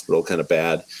the hospital, kind of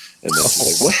bad. And then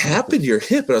she's like, what happened to your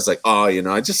hip? And I was like,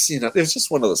 I just, it was just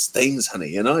one of those things,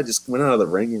 honey. I just went out of the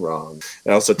ring wrong.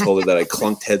 I also told her that I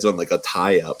clunked heads on a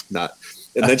tie up, not.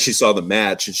 And then she saw the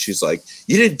match and she's like,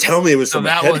 you didn't tell me it was from a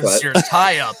headbutt. So that was your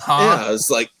tie-up, huh? I was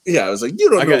like, you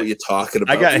don't know what you're talking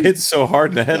about. I got hit so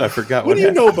hard in the head, I forgot what do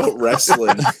you know about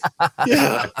wrestling?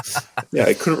 Yeah,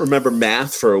 I couldn't remember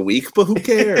math for a week, but who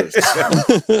cares?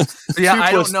 I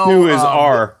don't know. 2 is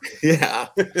R. Yeah.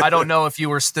 I don't know if you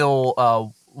were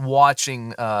still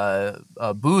watching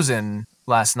Boozin'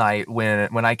 last night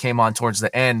when I came on towards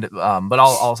the end, but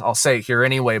I'll say it here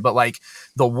anyway. But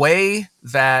the way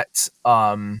that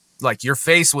your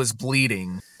face was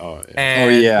bleeding,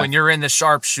 when you're in the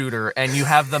sharpshooter and you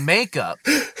have the makeup,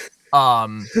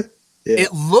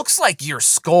 it looks like your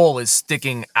skull is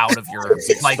sticking out of your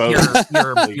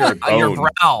your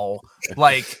brow.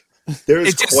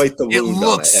 There's quite the wound. It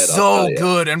looks on my head, so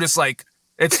good. I'm just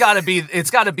it's gotta be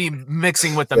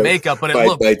mixing with the makeup, but it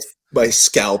looks. My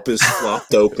scalp is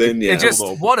flopped open. Yeah,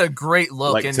 what a great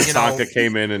look! And Tatanka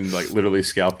came in and literally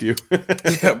scalped you.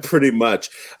 Yeah, pretty much.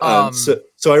 So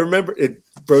I remember it.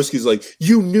 Broski's like,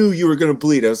 you knew you were going to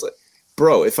bleed. I was like,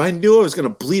 bro, if I knew I was going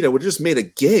to bleed, I would have just made a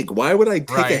gig. Why would I take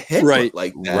a headbutt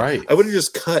like that? Right. I would have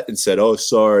just cut and said, oh,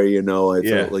 sorry. I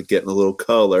felt like getting a little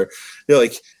color.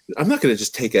 I'm not going to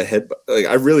just take a headbutt.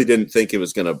 I really didn't think it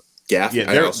was going to gaff.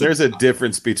 Yeah, there's a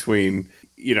difference between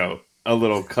a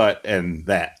little cut and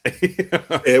that.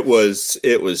 It was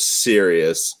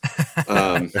serious.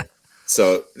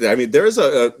 So there is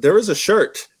a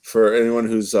shirt for anyone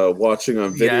who's watching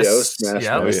on video.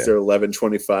 Smashmaster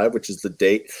 1125, which is the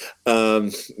date.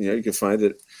 You can find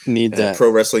it. Need that.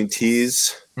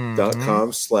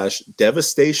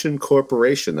 ProWrestlingTees.com/Devastation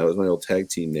Corporation. That was my old tag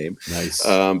team name. Nice.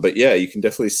 But yeah, you can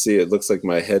definitely see it. Looks like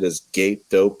my head is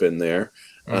gaped open there.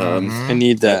 I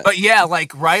need that. But yeah,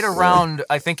 like right around,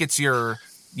 I think it's your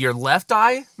left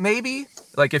eye, maybe.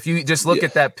 Like if you just look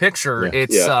at that picture,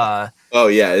 it's oh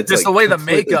yeah, it's just like the way the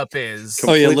completely- makeup is.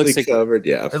 Oh, yeah, it completely looks like- covered.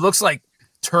 Yeah, It looks like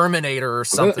Terminator or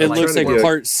something. It like looks that. like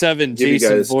Part 7, give you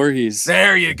Jason guys- Voorhees.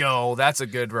 There you go. That's a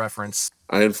good reference.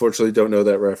 I unfortunately don't know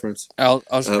that reference. I'll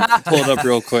pull it up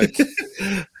real quick.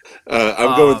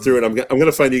 I'm going through it. I'm going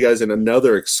to find you guys in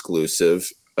another exclusive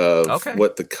of Okay.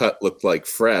 what the cut looked like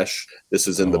fresh. This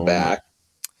is in the Oh. back.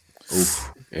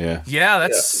 Oof. Yeah. Yeah,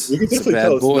 that's You can It's a definitely bad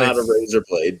tell it's boy. not a razor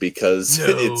blade because No.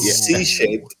 it's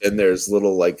C-shaped and there's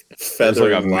little like There's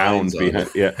feather like a mound lines on behind.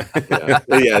 it. Yeah.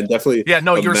 Yeah, definitely. yeah.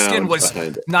 No, a your skin mound was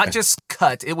behind it. not just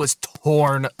cut; it was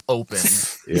torn open.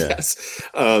 Yeah. Yes.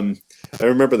 I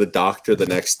remember the doctor the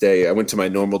next day. I went to my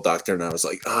normal doctor and I was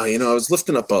like, I was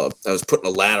lifting up I was putting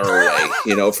a ladder away,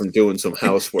 from doing some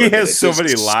housework. He and has it so just-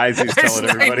 many lies he's telling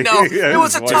everybody. No, Yeah, it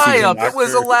was his a wife is tie-up. It was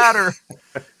a doctor. ladder.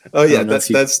 Oh yeah, don't know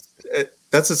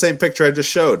that's the same picture I just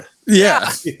showed.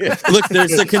 Yeah. Yeah. Look,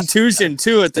 there's the contusion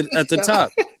too at the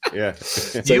top. Yeah.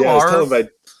 So, You I was are-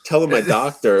 telling my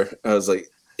doctor, I was like,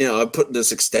 I'm putting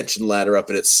this extension ladder up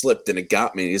and it slipped and it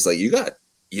got me. And he's like, you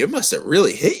must have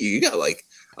really hit you. You got like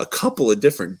a couple of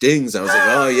different dings. I was like,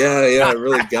 oh yeah, it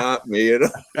really got me.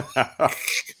 Look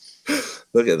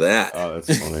at that. Oh,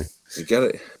 that's funny. You got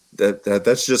it.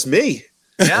 That's just me.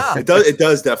 Yeah. It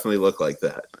does definitely look like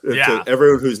that. Yeah. To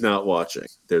everyone who's not watching,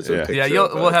 there's a Yeah. picture. Yeah,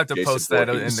 of, we'll have to Jason post that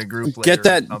Voorhees. in the group. Later Get or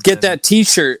that something.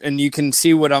 T-shirt and you can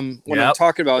see what I'm Yep.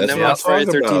 talking about. And That's then what watch I'm Friday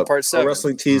talking 13 about. Part 7.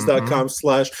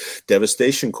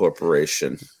 WrestlingTees.com/Devastation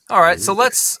Corporation. All right, so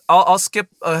I'll skip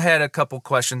ahead a couple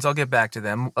questions. I'll get back to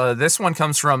them. This one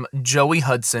comes from Joey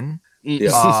Hudson.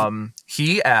 Yeah.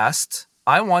 He asked,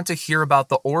 I want to hear about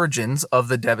the origins of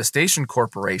the Devastation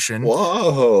Corporation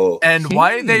Whoa. and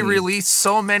why they released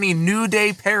so many New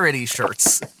Day parody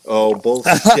shirts. Oh,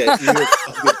 bullshit. You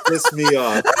pissed me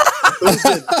off.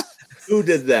 Who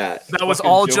did that? That was Fucking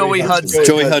all Joey Joey Hudson. Hudson.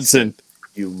 Joey Hudson.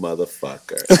 You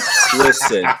motherfucker.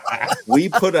 Listen, we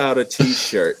put out a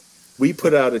t-shirt.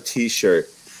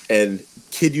 And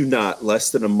kid you not, less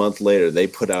than a month later, they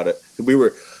put out it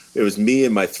was me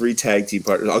and my 3 tag team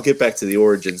partners. I'll get back to the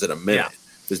origins in a minute. Yeah.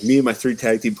 It was me and my 3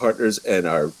 tag team partners and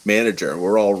our manager, and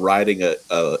we're all riding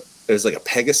there's like a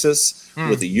Pegasus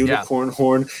with a unicorn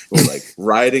horn. We're like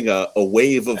riding a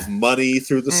wave of money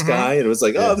through the sky, and it was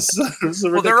like, this is a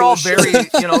Well, they're all ridiculous very,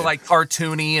 shirt. like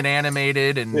cartoony and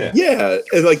animated, and Yeah,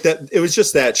 and like that. It was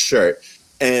just that shirt,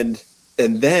 and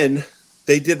then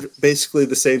they did basically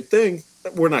the same thing.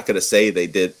 We're not going to say they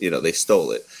did. They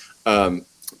stole it,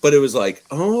 but it was like,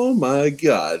 oh my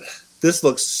god, this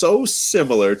looks so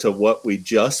similar to what we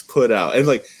just put out, and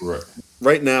like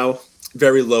right now,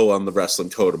 very low on the wrestling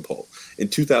totem pole. In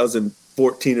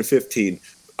 2014 and 15,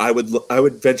 I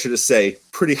would venture to say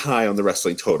pretty high on the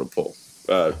wrestling totem pole.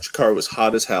 Chikara was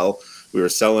hot as hell. We were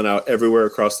selling out everywhere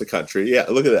across the country. Yeah,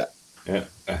 look at that. Yeah.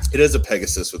 It is a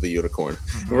Pegasus with a unicorn.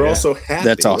 And we're also happy.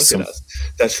 That's Look at awesome. us.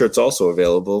 That shirt's also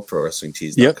available,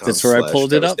 ProWrestlingTees.com. Yep, that's where I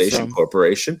pulled it up Devastation from.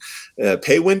 Corporation.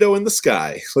 Pay window in the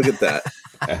sky. Look at that.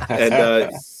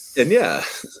 And yeah,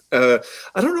 I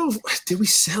don't know. Did we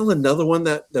sell another one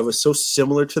that was so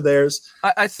similar to theirs?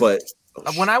 But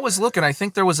when I was looking, I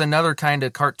think there was another kind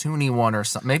of cartoony one or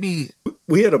something. Maybe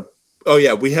we had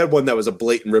we had one that was a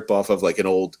blatant ripoff of like an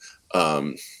old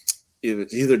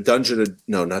either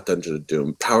not Dungeon of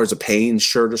Doom, Powers of Pain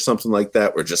shirt or something like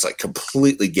that. We're just like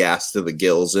completely gassed to the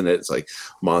gills in it. It's like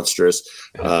monstrous.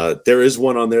 There is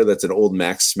one on there that's an old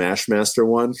Max Smashmaster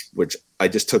one, which I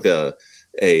just took a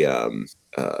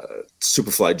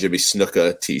Superfly Jimmy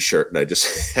Snuka t-shirt and I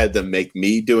just had them make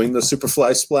me doing the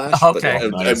Superfly splash.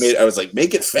 Okay. But I was like,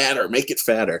 make it fatter.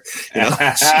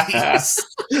 Jeez.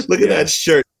 Look at that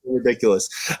shirt. Ridiculous.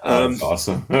 That's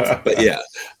awesome. But yeah.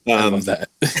 I love that.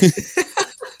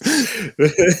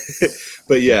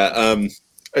 But yeah,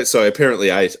 so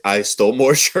apparently I stole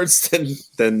more shirts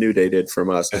than New Day did from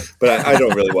us, but I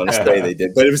don't really want to say they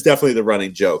did, but it was definitely the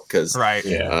running joke because right.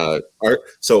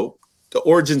 so the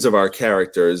origins of our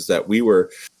characters that we were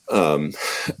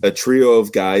a trio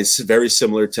of guys very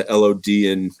similar to LOD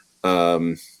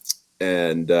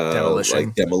and Demolition.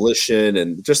 like Demolition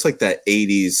and just like that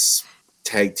 80s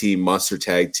tag team, monster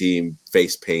tag team,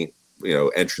 face paint,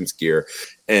 entrance gear.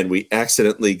 And we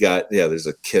accidentally got, there's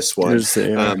a Kiss one.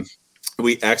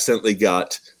 We accidentally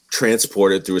got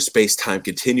transported through a space-time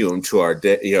continuum to our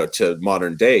day, to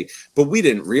modern day, but we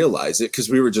didn't realize it because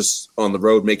we were just on the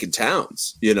road making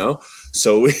towns,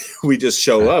 So we just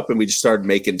show up and we just started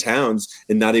making towns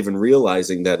and not even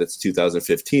realizing that it's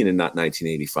 2015 and not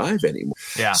 1985 anymore.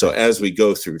 Yeah. So as we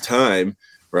go through time,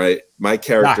 right, my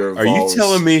character Are you evolves.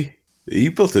 telling me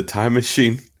You built a time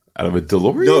machine out of a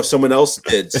DeLorean? No, someone else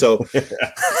did. So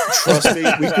trust me,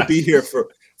 we could be here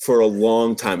for a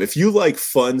long time. If you like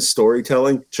fun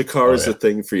storytelling, Chikara is the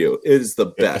thing for you. It is the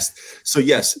best. So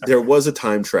yes, there was a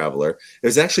time traveler. It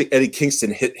was actually Eddie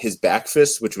Kingston hit his back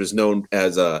fist, which was known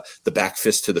as the back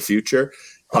fist to the future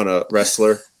on a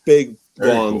wrestler. Big,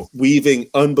 long,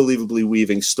 unbelievably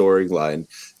weaving storyline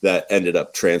that ended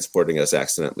up transporting us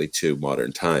accidentally to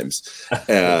modern times.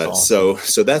 Awesome.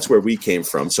 So that's where we came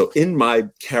from. So in my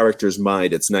character's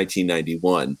mind, it's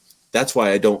 1991. That's why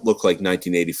I don't look like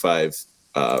 1985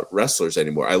 wrestlers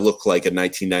anymore. I look like a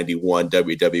 1991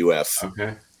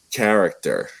 WWF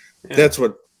character. Yeah. That's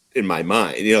what in my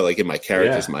mind, like in my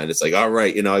character's mind, it's like, all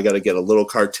right, I got to get a little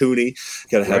cartoony,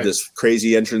 got to have this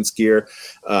crazy entrance gear.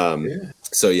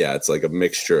 So yeah, it's like a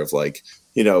mixture of like,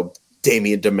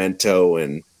 Damien Demento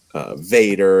and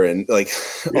Vader and like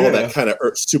all that kind of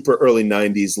super early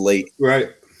 90s, late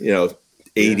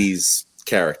 80s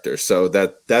characters. So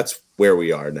that's where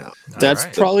we are now. That's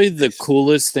probably the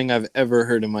coolest thing I've ever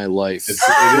heard in my life.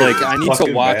 Like I need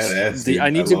to watch I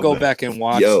need to go back and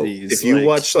watch these. If you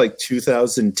watch like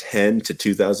 2010 to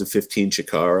 2015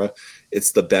 Chikara,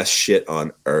 it's the best shit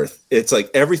on earth. It's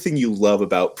like everything you love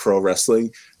about pro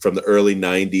wrestling from the early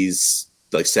 90s,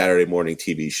 like Saturday morning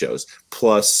TV shows,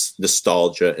 plus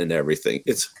nostalgia and everything.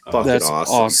 It's fucking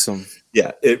awesome.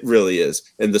 Yeah, it really is.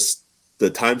 And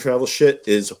the time travel shit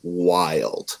is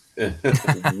wild.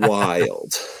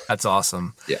 Wild. That's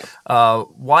awesome. Yeah.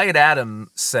 Wyatt Adam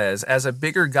says, as a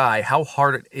bigger guy, how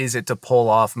hard is it to pull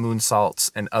off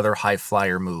moonsaults and other high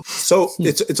flyer moves? So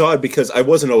it's odd because I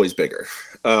wasn't always bigger.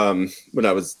 When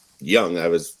I was young, I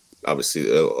was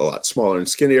obviously a lot smaller and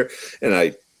skinnier, and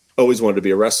I always wanted to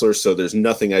be a wrestler. So there's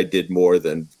nothing I did more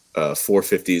than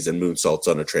 450s and moonsaults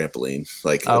on a trampoline.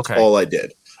 Like that's all I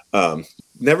did.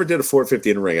 Never did a 450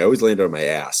 in a ring. I always landed on my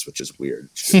ass, which is weird.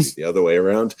 It should be the other way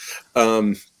around.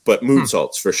 But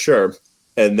moonsaults for sure.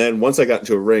 And then once I got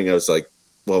into a ring, I was like,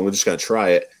 well, I'm just going to try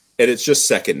it. And it's just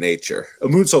second nature. A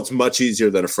moonsault's much easier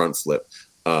than a front flip.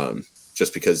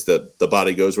 Just because the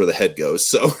body goes where the head goes.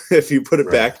 So if you put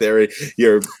it back there,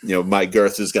 my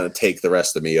girth is going to take the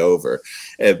rest of me over.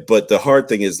 But the hard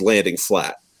thing is landing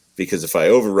flat, because if I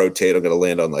over rotate, I'm going to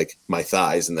land on like my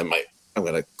thighs, and then I'm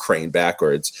going to crane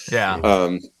backwards.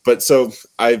 Yeah. But so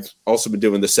I've also been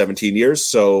doing this 17 years,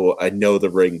 so I know the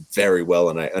ring very well,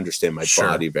 and I understand my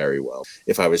body very well.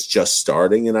 If I was just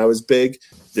starting and I was big,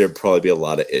 there'd probably be a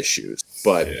lot of issues.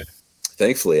 But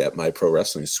thankfully, at my pro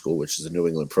wrestling school, which is the New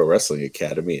England Pro Wrestling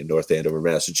Academy in North Andover,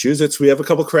 Massachusetts, we have a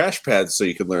couple crash pads so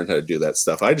you can learn how to do that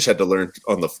stuff. I just had to learn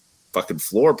on the fucking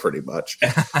floor pretty much, or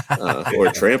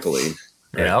a trampoline.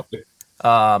 Yep.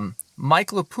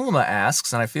 Mike LaPuma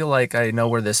asks, and I feel like I know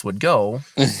where this would go,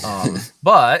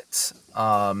 but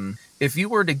if you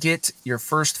were to get your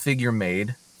first figure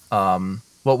made,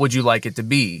 what would you like it to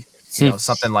be?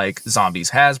 Something like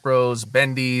Zombies, Hasbro's,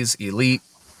 Bendy's, Elite,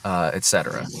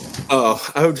 etc.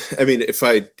 If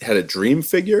I had a dream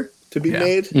figure to be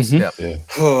made,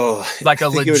 like a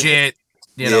legit,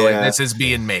 this is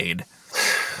being made.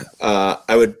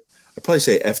 I'd probably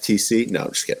say FTC. No,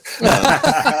 I'm just kidding.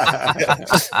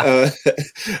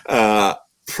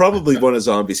 Probably one of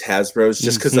Zombies Hasbro's,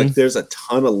 just because like there's a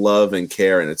ton of love and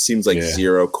care, and it seems like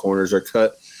zero corners are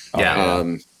cut.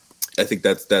 Yeah. I think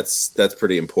that's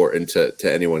pretty important to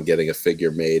anyone getting a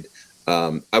figure made.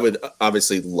 I would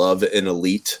obviously love an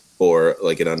Elite or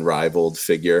like an Unrivaled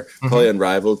figure. Probably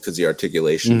Unrivaled because the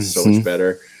articulation is so much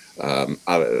better.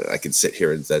 I could sit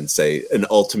here and then say an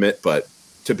Ultimate, but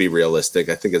to be realistic,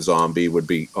 I think a Zombie would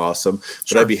be awesome.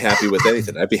 But I'd be happy with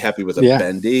anything. I'd be happy with a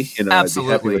Bendy.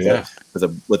 Absolutely. I'd be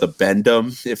happy with a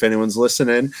Bendum if anyone's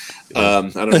listening. I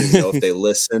don't even know if they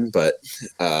listen, but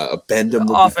a Bendum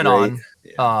would off be and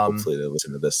great. on. Hopefully they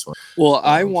listen to this one. Well,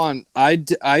 I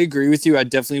agree with you. I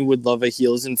definitely would love a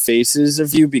heels and faces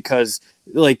of you, because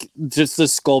like just the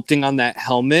sculpting on that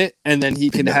helmet, and then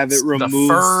he can have it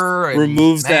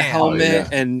removes the helmet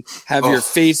and have your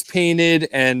face painted,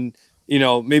 and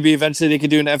maybe eventually they could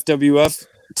do an FWF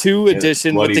 2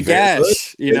 edition with the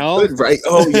gash, right?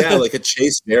 Oh yeah, like a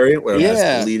Chase variant where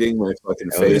I'm bleeding my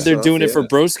fucking face. They're doing it for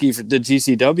Broski for the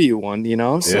GCW one,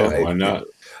 So why not?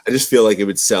 I just feel like it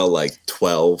would sell like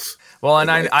 12. Well,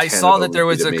 and I saw that there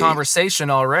was a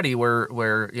conversation already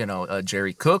where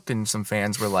Jerry Cook and some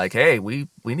fans were like, "Hey, we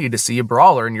need to see a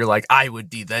brawler," and you're like, "I would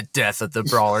be the death of the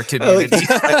brawler community."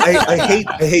 I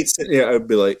hate. I'd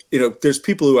be like, there's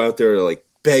people who out there are like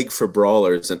beg for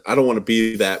brawlers, and I don't want to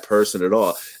be that person at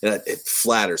all. And it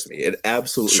flatters me. It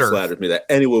absolutely flatters me that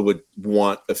anyone would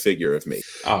want a figure of me.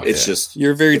 It's just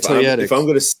you're very toyetic. If I'm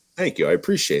going to Thank you. I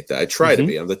appreciate that. I try to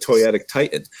be. I'm the toyetic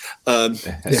titan.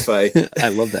 If I, I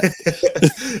love that.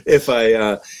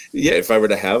 if I were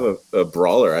to have a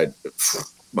brawler,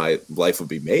 my life would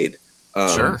be made.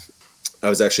 Sure. I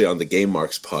was actually on the Game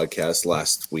Marks podcast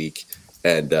last week,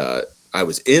 and I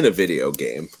was in a video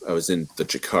game. I was in the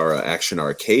Chikara Action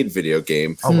Arcade video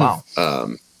game. Oh, wow.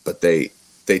 But they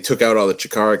took out all the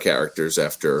Chikara characters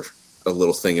after a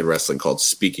little thing in wrestling called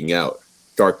Speaking Out,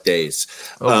 Dark Days.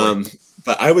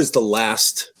 But I was the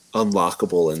last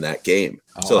unlockable in that game.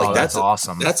 So like that's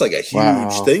awesome. That's like a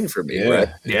huge thing for me, right?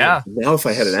 Yeah. Now if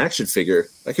I had an action figure,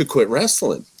 I could quit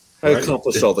wrestling. I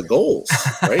accomplished all the goals,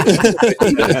 right?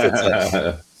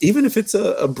 even if it's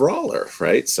a brawler,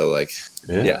 right? So like,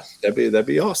 yeah, that'd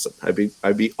be awesome.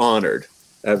 I'd be honored,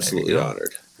 absolutely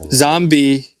honored.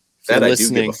 Zombie, that I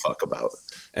listening. do give a fuck about.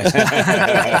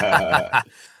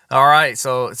 All right,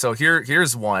 so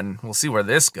here's one. We'll see where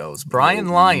this goes. Brian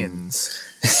Lyons.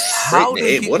 Great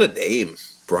name. What a name.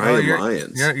 Brian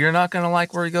Lyons. You're not gonna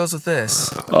like where he goes with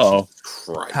this. Oh,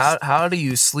 Christ. How do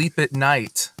you sleep at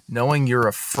night knowing you're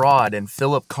a fraud and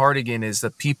Philip Cardigan is the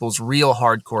people's real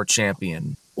hardcore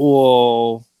champion?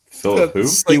 Whoa. Philip who?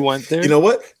 It's He went there? You know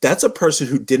what? That's a person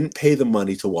who didn't pay the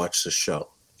money to watch the show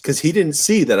because he didn't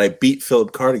see that I beat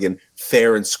Philip Cardigan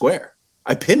fair and square.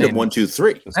 I pinned him 1, 2,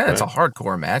 3. That's a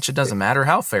hardcore match. It doesn't matter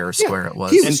how fair or square it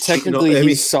was. he And was technically,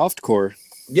 he's softcore.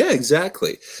 Yeah,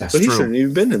 exactly. That's But he true. shouldn't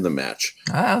even been in the match.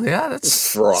 Yeah,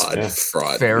 that's Fraud. Yeah.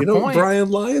 Fraud. Fair you know, point. Brian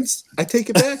Lyons, I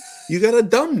take it back. You got a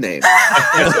dumb name.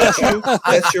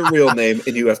 That's your real name,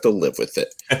 and you have to live with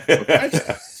it.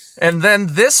 Okay? And then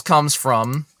this comes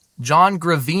from John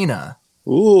Gravina.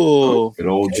 Ooh. Good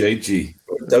old JG.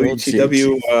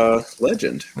 WTW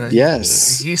legend.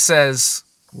 Yes. He says,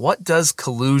 "What does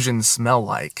collusion smell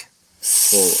like?"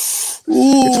 Well,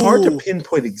 it's hard to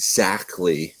pinpoint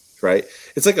exactly, right?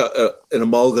 It's like an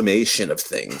amalgamation of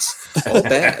things. All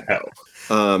bad, though.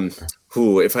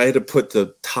 If I had to put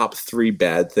the top 3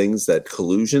 bad things that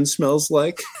collusion smells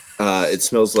like, it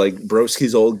smells like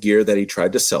Broski's old gear that he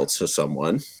tried to sell to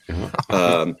someone.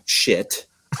 Shit.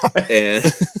 And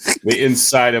The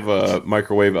inside of a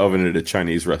microwave oven at a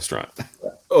Chinese restaurant.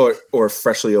 or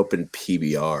freshly opened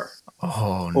PBR.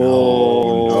 Oh no!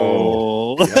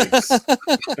 Oh. Yikes.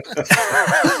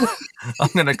 I'm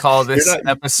gonna call this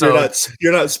episode.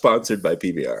 You're not sponsored by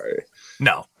PBR. Are you?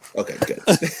 No, Okay, good.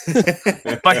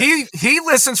 but he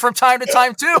listens from time to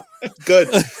time too. Good.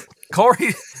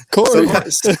 Corey.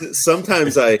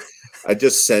 Sometimes I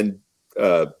just send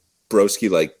Broski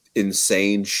like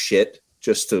insane shit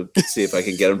just to see if I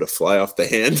can get him to fly off the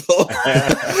handle.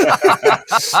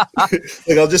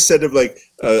 Like I'll just send him like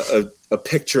a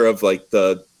picture of like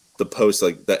the post,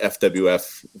 like the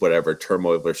FWF whatever,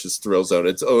 Turmoil versus Thrill Zone.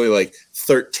 It's only like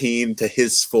 13 to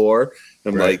his 4.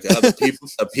 I'm like,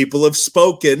 the people have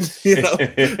spoken, you know,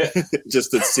 just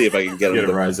to see if I can get him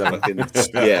to rise up.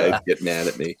 get mad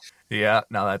at me. Yeah,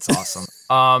 no, that's awesome.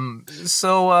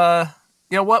 So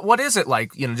you know, what is it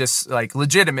like? You know, just like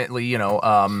legitimately, you know,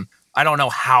 I don't know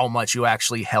how much you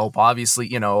actually help. Obviously,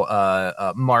 you know,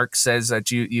 Mark says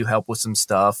that you help with some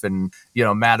stuff, and you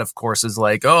know, Matt, of course, is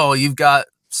like, oh, you've got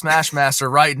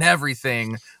Smashmaster writing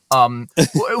everything.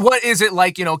 What is it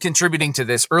like, you know, contributing to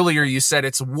this? Earlier, you said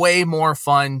it's way more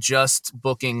fun just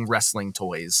booking wrestling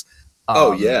toys.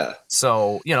 Oh yeah.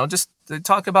 So you know, just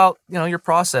talk about your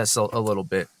process a little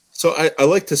bit. So I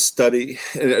like to study,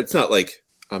 and it's not like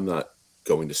I'm not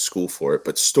going to school for it,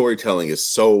 but storytelling is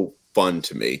so fun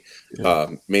to me,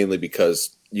 mainly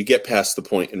because you get past the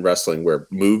point in wrestling where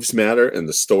moves matter and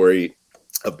the story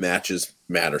of matches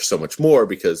matter so much more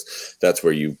because that's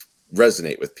where you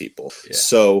resonate with people. Yeah.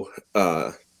 So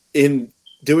in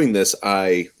doing this,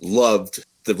 I loved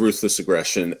the Ruthless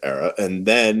Aggression era, and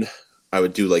then I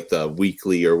would do like the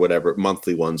weekly or whatever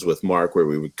monthly ones with Mark where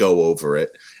we would go over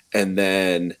it, and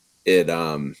then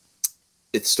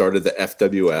it started the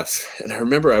FWF, and I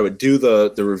remember I would do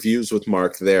the reviews with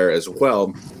Mark there as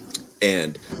well.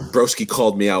 And Broski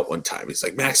called me out one time. He's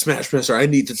like, "Max Smashmaster, I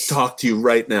need to talk to you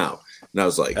right now." And I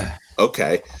was like,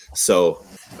 "Okay." So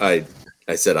I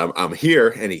said, "I'm here,"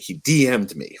 and he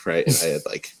DM'd me, right? And I had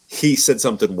like he said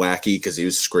something wacky because he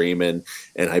was screaming,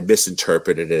 and I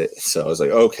misinterpreted it. So I was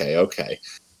like, "Okay."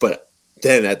 But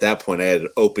then at that point, I had an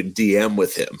open DM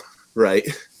with him, right?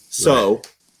 So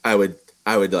I would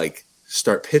like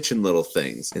start pitching little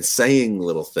things and saying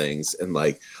little things and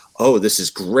like, "Oh, this is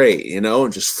great,"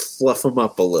 and just fluff them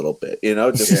up a little bit,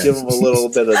 just give them a little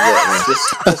bit of that, just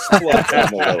fluff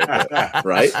them a little bit,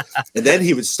 right? And then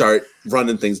he would start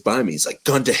running things by me. He's like,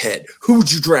 "Gun to head, who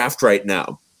would you draft right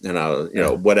now?" And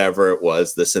I, whatever it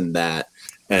was, this and that.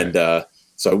 And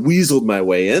so I weaseled my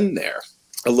way in there.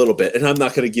 A little bit, and I'm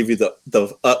not going to give you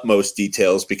the utmost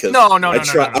details because No. I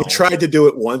tried to do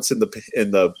it once in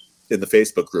the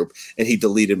Facebook group, and he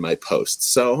deleted my post.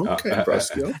 So okay,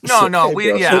 Brosky.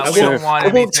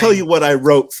 I won't tell you what I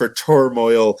wrote for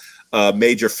Turmoil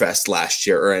Major Fest last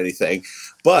year or anything,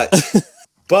 but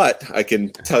I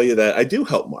can tell you that I do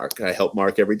help Mark. I help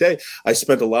Mark every day. I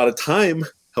spent a lot of time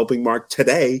helping Mark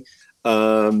today,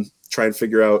 trying to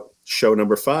figure out show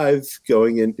number 5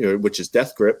 going in, which is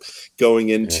Death Grip, going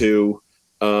into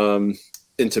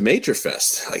Major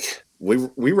Fest. Like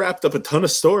we wrapped up a ton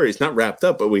of stories, not wrapped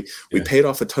up, but we paid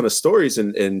off a ton of stories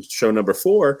in show number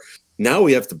 4. Now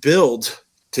we have to build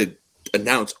to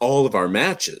announce all of our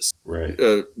matches. Right.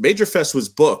 Major Fest was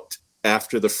booked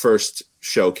after the first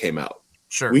show came out.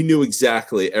 Sure. We knew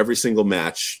exactly every single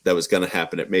match that was going to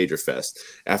happen at Major Fest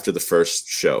after the first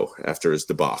show, after his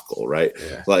debacle, right?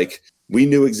 Yeah. Like, we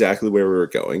knew exactly where we were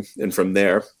going. And from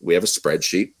there, we have a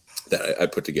spreadsheet that I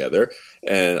put together,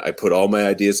 and I put all my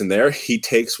ideas in there. He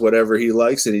takes whatever he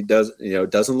likes and he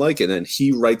doesn't like it. And then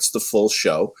he writes the full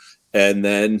show. And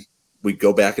then we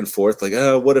go back and forth like,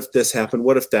 oh, what if this happened?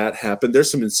 What if that happened?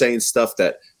 There's some insane stuff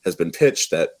that has been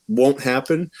pitched that won't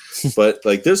happen, but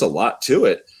like, there's a lot to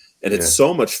it. And it's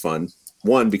so much fun.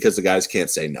 1, because the guys can't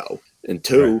say no. And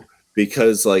 2,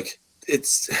 because like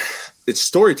it's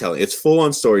storytelling. It's full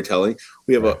on storytelling.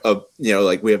 We have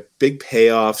we have big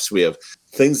payoffs. We have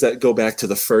things that go back to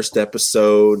the first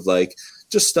episode, like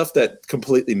just stuff that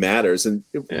completely matters. And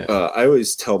I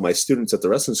always tell my students at the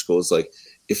wrestling school is like,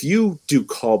 if you do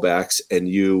callbacks and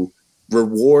you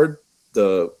reward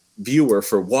the viewer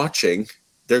for watching,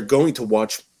 they're going to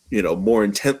watch more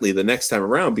intently the next time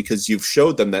around because you've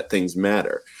showed them that things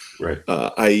matter. Right.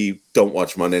 I don't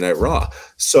watch Monday Night Raw.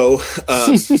 So,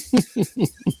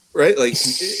 right. Like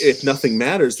if nothing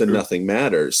matters, then nothing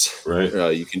matters.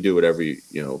 Right. You can do whatever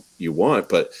you want,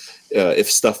 but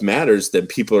if stuff matters, then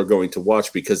people are going to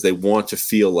watch because they want to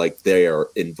feel like they are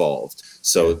involved.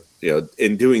 So,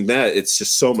 in doing that, it's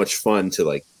just so much fun to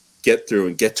like get through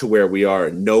and get to where we are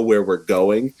and know where we're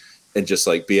going and just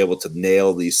like be able to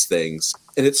nail these things.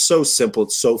 And it's so simple.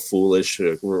 It's so foolish.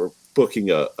 We're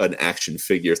booking an action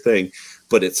figure thing,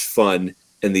 but it's fun.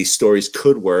 And these stories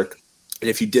could work. And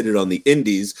if you did it on the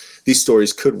indies, these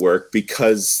stories could work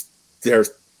because they're,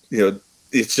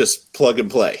 it's just plug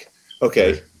and play.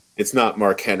 Okay. Right. It's not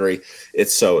Mark Henry.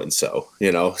 It's so-and-so,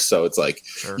 so it's like,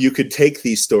 you could take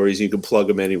these stories, you can plug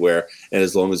them anywhere. And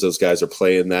as long as those guys are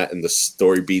playing that and the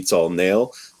story beats all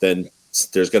nail, then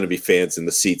there's going to be fans in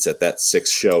the seats at that 6th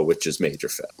show, which is Major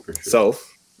Fest. Sure. So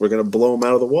we're going to blow them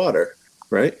out of the water,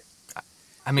 right?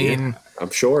 I mean, I'm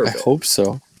sure of it. I hope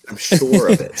so. I'm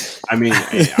sure of it. I mean,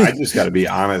 I just got to be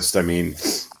honest. I mean,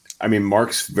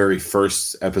 Mark's very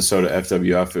first episode of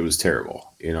FWF, it was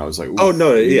terrible. I was like, oh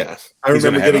no, yeah. I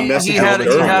remember getting messages. He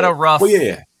had a rough. Well,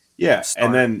 yeah.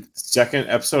 And then second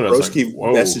episode, I was Broski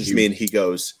messaged me and he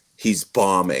goes, he's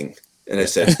bombing, and I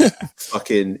said,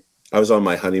 fucking. I was on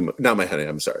my honeymoon, not my honeymoon,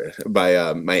 I'm sorry,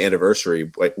 by my anniversary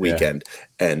weekend.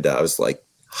 Yeah. And I was like,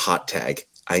 hot tag,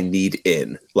 I need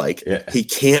in. Like, he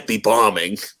can't be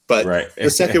bombing. But the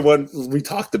second one, we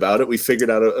talked about it. We figured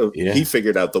out, he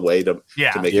figured out the way to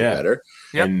make it better.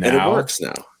 Yep. And it works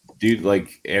now. Dude,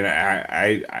 like, and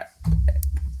I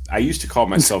used to call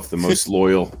myself the most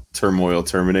loyal Turmoil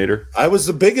Terminator. I was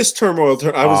the biggest Turmoil.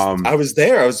 I was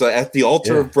there. I was at the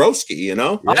altar of Broski,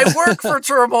 I work for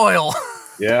Turmoil.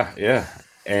 Yeah.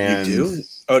 And you do?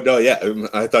 Oh no, yeah.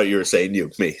 I thought you were saying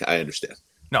me. I understand.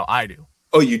 No, I do.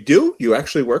 Oh, you do? You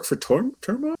actually work for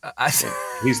Turmoil?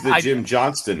 He's the Jim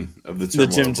Johnston of the Turmoil.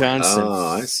 The Jim Johnston. Oh,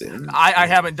 I see. I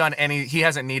haven't done any. He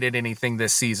hasn't needed anything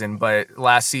this season, but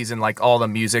last season, like all the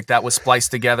music that was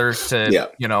spliced together to,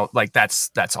 like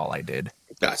that's all I did.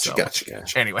 Gotcha.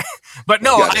 Anyway, but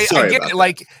no, I get it.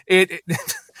 Like it,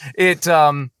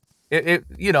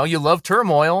 you love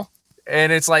Turmoil,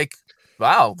 and it's like,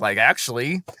 wow, like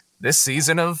actually this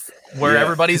season of where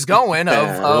everybody's going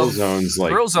of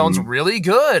Thrill Zone's really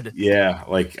good. Yeah.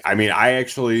 Like, I mean, I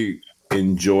actually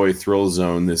enjoy Thrill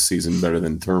Zone this season better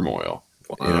than Turmoil.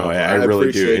 Wow. I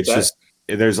really do. It's just,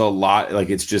 there's a lot,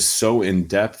 like, it's just so in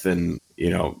depth, and,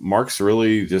 Mark's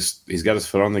really he's got his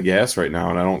foot on the gas right now,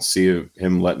 and I don't see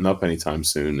him letting up anytime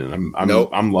soon. And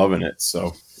I'm loving it.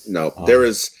 So there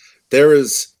is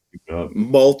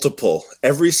multiple,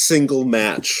 every single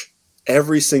match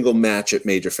at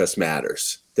Major Fest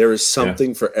matters. There is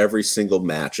something for every single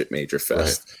match at Major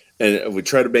Fest. Right. And we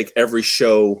try to make every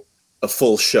show a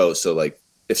full show. So like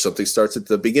if something starts at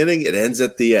the beginning, it ends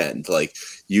at the end. Like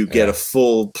you get a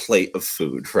full plate of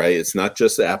food, right? It's not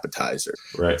just the appetizer.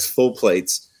 Right. It's full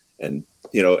plates. And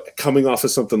coming off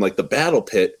of something like the Battle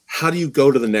Pit, how do you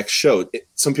go to the next show?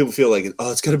 Some people feel like,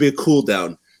 oh, it's going to be a cool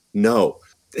down. No,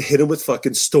 hit them with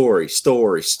fucking story,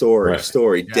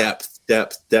 Right. depth.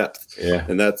 Yeah.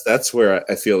 And that's where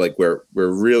I feel like we're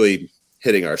really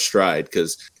hitting our stride,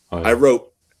 because I wrote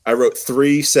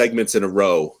 3 segments in a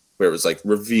row where it was like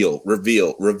reveal,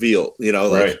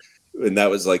 Right. and that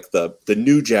was like the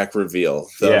New Jack reveal,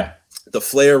 Yeah. the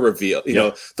Flair reveal,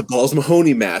 the Balls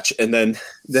Mahoney match, and then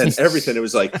everything. It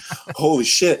was like, holy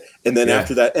shit! And then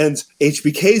after that ends,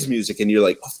 HBK's music, and you're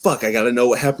like, oh fuck, I got to know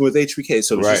what happened with HBK.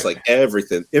 So it was just like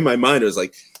everything in my mind. It was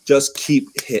like, just keep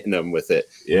hitting them with it.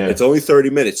 Yeah. It's only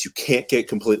 30 minutes. You can't get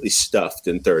completely stuffed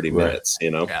in 30 minutes.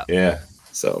 Yeah.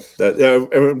 So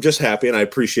I'm just happy, and I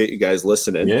appreciate you guys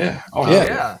listening. Yeah. Oh,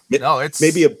 Yeah. No, it's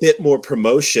Maybe a bit more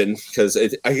promotion, because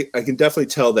I can definitely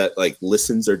tell that like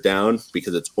listens are down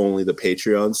because it's only the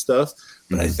Patreon stuff.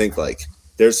 But I think like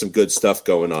there's some good stuff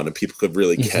going on, and people could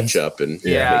really catch up and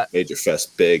make Major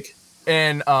Fest big.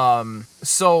 And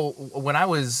so when I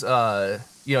was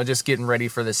just getting ready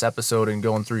for this episode and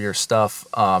going through your stuff,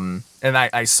 and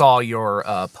I saw your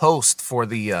post for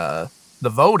the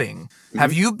voting.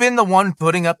 Have you been the one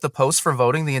putting up the post for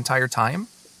voting the entire time?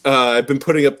 I've been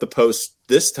putting up the post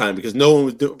this time because no one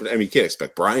would do it. I mean, you can't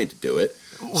expect Brian to do it.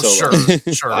 Well, So,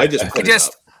 sure. I just put it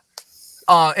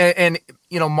up. And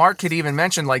Mark had even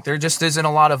mentioned like there just isn't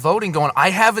a lot of voting going. I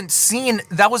haven't seen.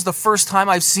 That was the first time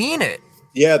I've seen it.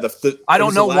 Yeah, I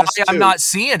don't know why I'm not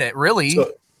seeing it. Really,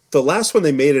 So the last one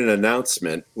they made an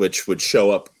announcement which would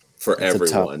show up for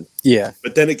everyone. Yeah.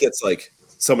 But then it gets like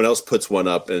someone else puts one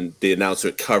up and the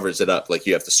announcement covers it up. Like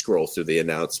you have to scroll through the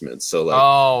announcements. So like,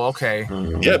 oh, okay.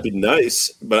 yeah, it'd be nice,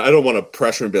 but I don't want to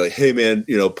pressure and be like, hey man,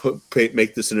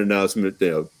 make this an announcement,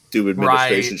 do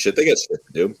administration shit. They got shit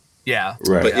to do. Yeah.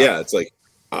 Right. But yeah, it's like,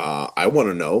 I want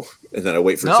to know. And then I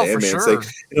wait for Zan Man. sure.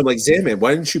 And I'm like, Zan Man,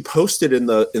 why didn't you post it in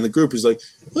the group? He's like,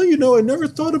 well, I never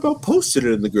thought about posting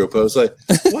it in the group. I was like,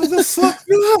 why the fuck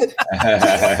not?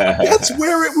 That's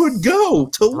where it would go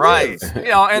to Right.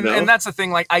 live. And that's the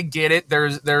thing. Like, I get it.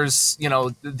 There's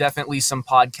definitely some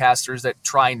podcasters that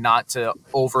try not to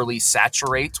overly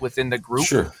saturate within the group.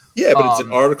 Sure. Yeah, but it's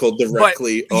an article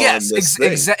directly on this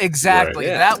thing. Exactly.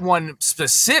 Right. That one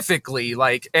specifically,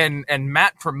 like, and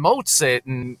Matt promotes it,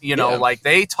 and Yeah. like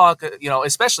they talk,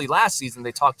 especially last season,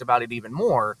 they talked about it even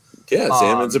more. Yeah,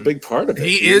 Zaman's a big part of it.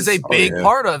 He is a big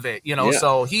part of it, Yeah.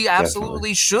 so he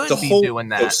absolutely should the be whole doing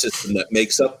that. system that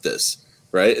makes up this,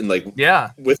 right? And like,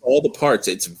 Yeah. with all the parts,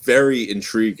 it's very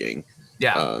intriguing.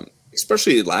 Yeah.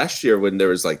 Especially last year when there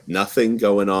was like nothing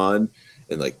going on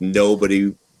and like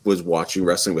nobody was watching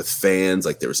wrestling with fans.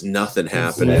 Like there was nothing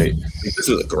happening. Right. Like, this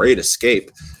was a great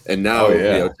escape. And now,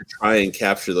 to try and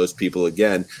capture those people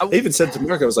again, I even said to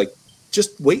Mark, I was like,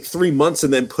 just wait 3 months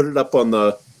and then put it up on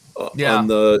the on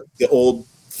the old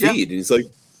feed. And he's like,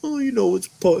 oh, it's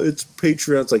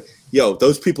Patreon. It's like, yo,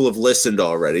 those people have listened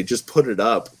already. Just put it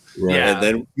up. Right. Yeah. And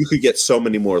then you could get so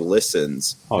many more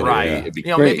listens. Oh, Right. yeah. It'd be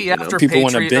Maybe great, after People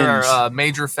wanna Patreon or binge.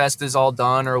 Major Fest is all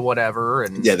done or whatever,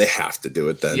 and Yeah, they have to do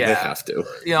it then. They Yeah. have to.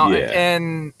 Yeah.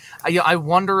 and I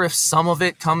wonder if some of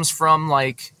it comes from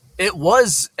like it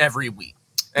was every week,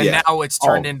 and Yeah. now it's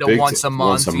turned into once a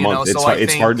month. It's So I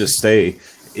it's think, hard to stay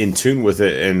in tune with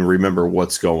it and remember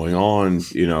what's going on,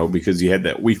 because you had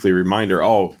that weekly reminder.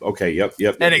 Oh, okay, yep.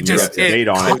 and it you're just up to date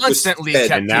on it. constantly Fed-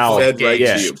 kept and now- people Fed right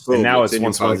engaged. to you. Boom, And now it's in your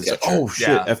once a month. It's like, podcatcher. oh shit,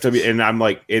 Yeah. FW, and I'm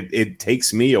like, it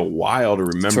takes me a while to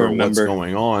remember what's remember.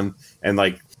 going on, and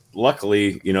like,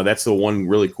 luckily, that's the one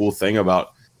really cool thing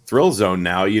about Thrill Zone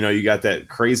now. You got that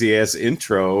crazy ass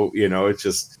intro. It's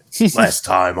just last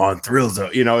time on Thrill Zone.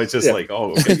 It's just Yeah. like,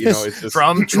 oh, okay, it's just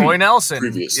From Troy Nelson,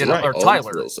 Previously, or on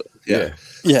Tyler. Thrill Zone. Yeah.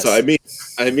 Yes. So I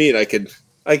mean, I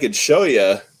could show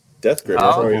you Death Grip.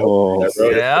 Oh. I wrote it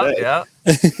today. Yeah.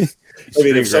 I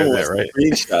mean, if Screen someone grab that,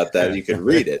 wants to screenshot that, you can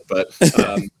read it. But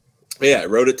yeah, I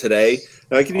wrote it today.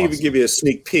 And I can even give you a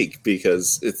sneak peek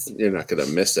because you're not going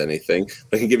to miss anything.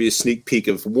 I can give you a sneak peek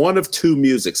of one of 2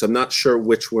 musics. I'm not sure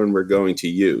which one we're going to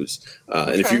use.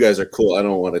 And if you guys are cool, I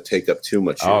don't want to take up too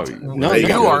much of your time. No, You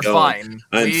got me are going. fine.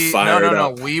 I'm fired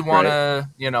no. up, We want to,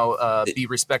 be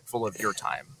respectful of your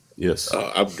time. yes.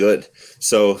 I'm good.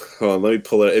 So hold on, let me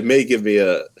pull it. It may give me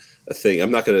a thing.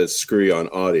 I'm not going to screw you on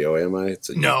audio, am I? It's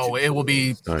a No, YouTube. it will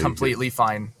be No, you completely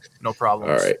fine. No problem.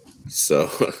 All right. So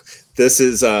this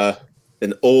is an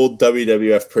old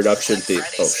WWF production theme.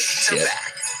 Oh shit!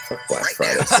 Fuck Black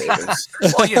Friday savings.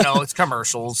 Well, it's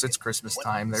commercials. It's Christmas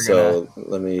time. They're So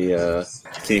let me.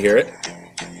 Can you hear it?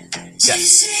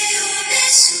 Yes.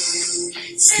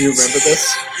 Do you remember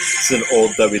this? It's an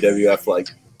old WWF. Like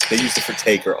they used it for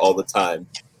Taker all the time.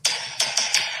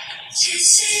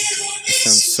 Sounds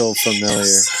so familiar.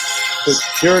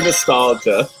 It's pure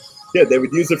nostalgia. Yeah, they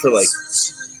would use it for like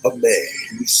a man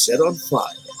who set on fire,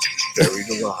 buried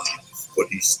alive, but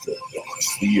he still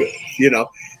walks the earth. You know.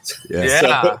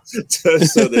 Yeah.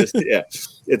 So there's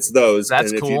it's those.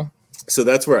 That's and cool. So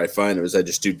that's where I find it. I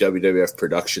just do WWF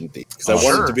production themes because I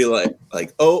want it to be like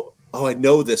oh I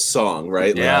know this song,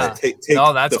 right? Yeah. Like, take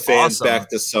that's the fans awesome. back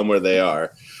to somewhere they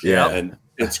are. Yeah. And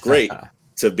it's great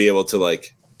to be able to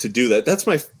to do that. That's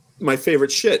my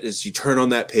favorite shit is you turn on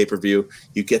that pay-per-view,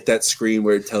 you get that screen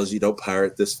where it tells you don't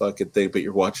pirate this fucking thing, but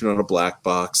you're watching on a black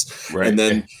box. Right. And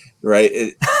then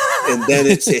and then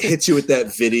it hits you with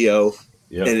that video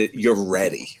and you're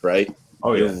ready, right?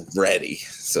 Oh, you're ready.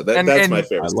 So that's my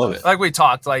favorite. I love it. Like we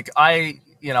talked, like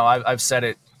I've said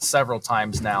it several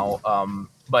times now,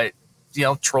 but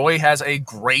Troy has a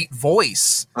great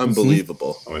voice.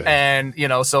 Unbelievable. Oh, yeah. And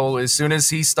so as soon as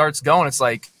he starts going, it's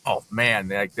like, oh man,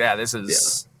 like this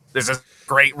is a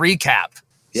great recap.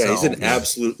 Yeah, So, he's an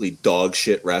absolutely dog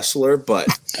shit wrestler, but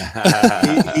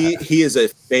he is a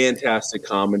fantastic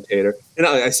commentator. And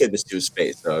I say this to his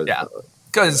face. So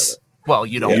because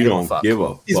you don't You give a don't fuck. give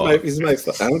a fuck. he's my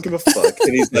I don't give a fuck,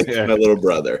 and he's like my little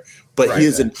brother. But he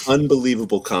is an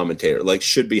unbelievable commentator. Like,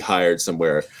 should be hired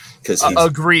somewhere because he's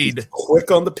Agreed.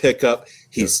 quick on the pickup.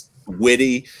 He's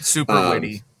witty, Super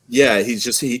witty. Yeah, he's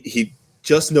just he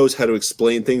just knows how to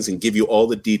explain things and give you all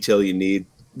the detail you need.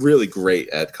 Really great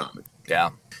at comment.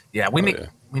 Yeah. We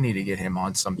need to get him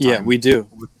on sometime. Yeah, we do.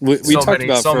 We talked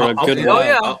about for a good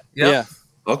while. Yeah.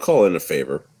 I'll call in a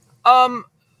favor.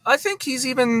 I think he's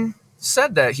even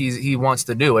said that he wants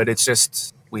to do it. It's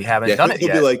just we haven't done it he'll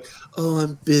yet. Be like, oh,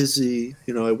 I'm busy.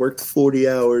 I worked 40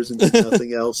 hours and did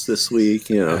nothing else this week.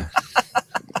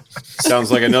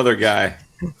 Sounds like another guy.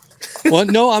 Well,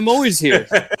 no, I'm always here.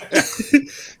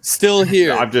 Still here.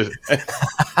 No, I'm just.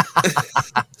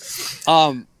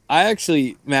 I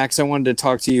actually, Max, I wanted to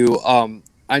talk to you.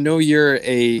 I know you're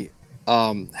a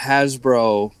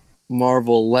Hasbro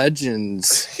Marvel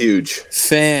Legends huge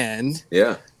fan.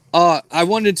 Yeah. I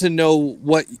wanted to know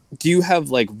do you have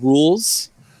like rules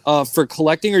for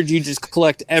collecting, or do you just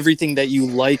collect everything that you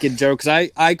like in general? Because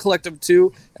I collect them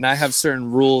too, and I have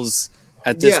certain rules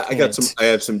at this point. I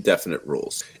have some definite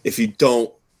rules. If you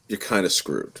don't, you're kind of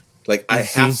screwed. Like, I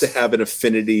have to have an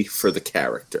affinity for the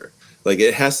character. Like,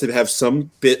 it has to have some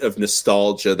bit of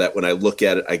nostalgia that when I look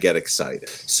at it, I get excited.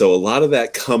 So a lot of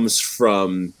that comes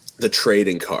from the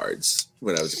trading cards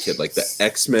when I was a kid, like the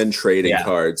X-Men trading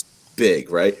cards.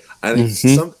 Big, right? I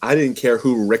didn't care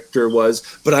who Richter was,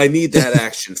 but I need that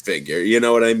action figure. You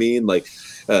know what I mean? Like,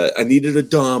 I needed a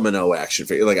Domino action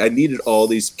figure. Like, I needed all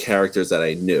these characters that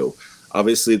I knew.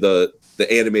 Obviously, the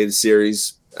animated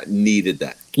series needed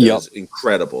that. It was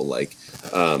incredible. Like,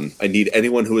 I need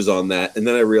anyone who was on that. And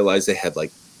then I realized they had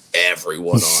like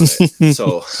everyone on it.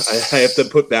 So I have to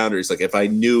put boundaries. Like, if I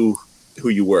knew who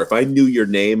you were, if I knew your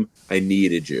name, I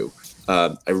needed you.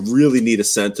 I really need a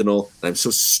Sentinel. And I'm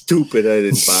so stupid I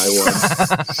didn't buy one.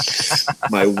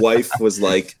 My wife was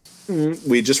like,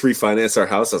 we just refinanced our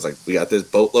house. I was like, we got this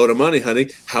boatload of money,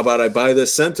 honey. How about I buy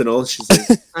this Sentinel? And she's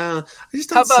like, I just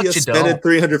don't see us spending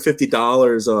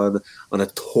 $350 on a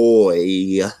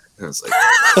toy. And I was like,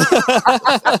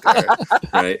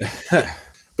 right.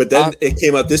 But then it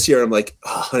came out this year. I'm like,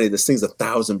 oh, honey, this thing's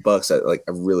 $1,000.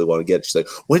 I really want to get it. She's like,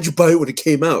 when did you buy it when it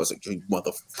came out? I was like, you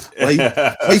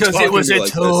motherfucker. Because it was a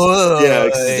toy. Yeah,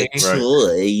 it's a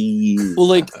toy. Well,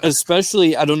 like,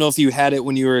 especially, I don't know if you had it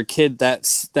when you were a kid.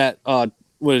 That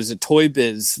what is it, Toy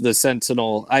Biz, the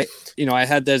Sentinel. I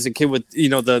had that as a kid with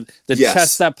the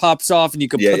chest that pops off and you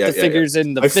could put the figures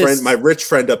in the fist. My rich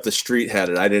friend up the street had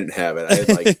it. I didn't have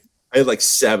it. I had like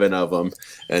 7 of them,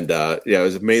 and it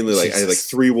was mainly like I had like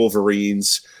 3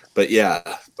 Wolverines. But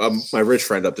my rich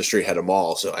friend up the street had them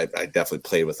all, so I definitely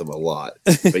played with them a lot.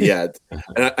 But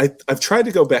and I've tried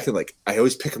to go back and like I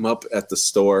always pick them up at the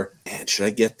store. Man, should I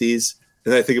get these?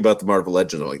 And I think about the Marvel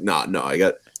Legends. I'm like, no, I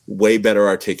got way better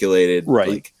articulated,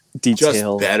 like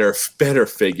detail, just better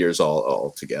figures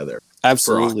all together.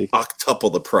 Absolutely, for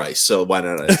octuple the price. So why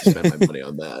not I spend my money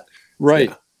on that?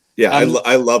 Right. Yeah,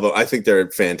 I love them. I think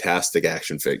they're fantastic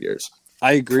action figures.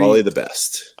 I agree. Probably the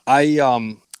best.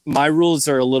 My rules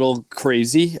are a little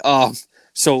crazy.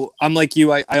 So I'm like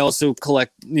you. I also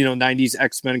collect 90s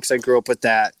X-Men because I grew up with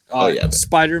that.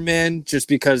 Spider-Man, just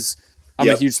because I'm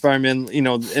a huge Spider-Man.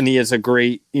 And he is a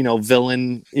great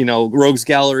villain. Rogues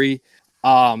Gallery.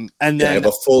 And then I have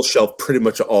a full shelf, pretty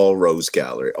much all Rogues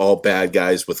Gallery, all bad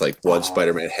guys with like one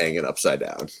Spider-Man hanging upside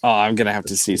down. Oh, I'm gonna have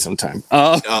to see sometime.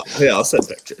 I'll send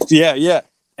pictures. Yeah.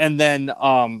 And then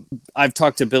I've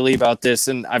talked to Billy about this,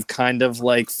 and I've kind of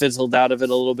like fizzled out of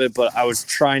it a little bit. But I was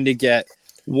trying to get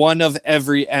one of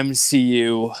every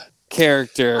MCU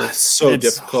character. So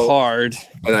it's difficult. hard.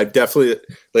 And I've definitely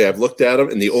I've looked at them,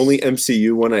 and the only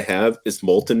MCU one I have is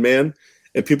Molten Man.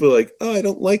 And people are like, "Oh, I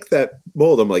don't like that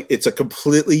mold." I'm like, "It's a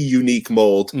completely unique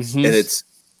mold, and it's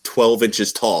 12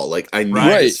 inches tall. Like, I need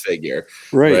this figure,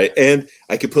 right? And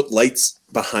I could put lights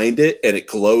behind it, and it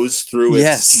glows through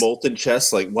its molten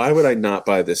chest. Like, why would I not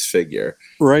buy this figure?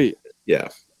 Right? Yeah,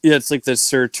 yeah. It's like the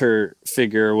Surtur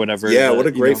figure or whatever. Yeah, what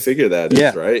a great figure that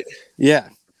is, right? Yeah.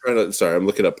 Sorry, I'm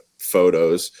looking up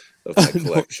photos of my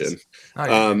collection.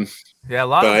 Yeah, a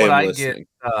lot of what I get.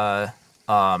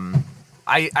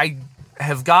 I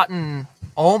have gotten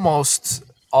almost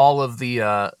all of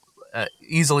the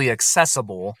easily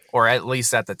accessible, or at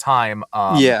least at the time,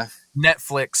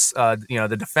 Netflix,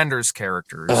 the Defenders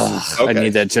characters. I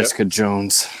need that Jessica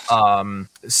Jones.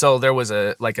 So there was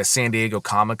a San Diego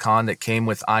Comic-Con that came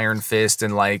with Iron Fist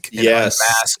and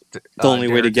unmasked. The only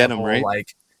way to get him, right?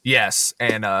 Yes,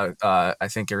 and I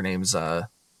think her name's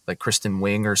Kristen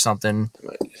Wiig or something.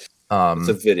 It's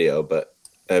a video, but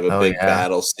I have a big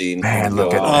battle scene. Man,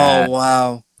 look at that. Oh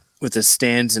wow. With the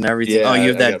stands and everything. Yeah, you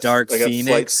have that Dark Phoenix.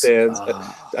 Flight stands.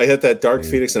 I have that Dark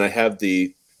Phoenix, and I have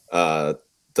the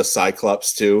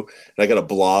Cyclops too. And I got a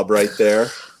Blob right there.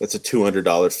 That's a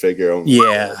 $200 figure.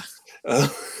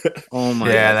 Oh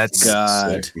my God.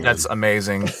 That's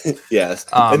amazing. Yes.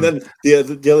 And then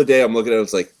the other day I'm looking at it, I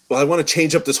was like, well, I want to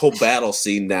change up this whole battle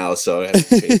scene now, so I have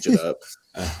to change it up.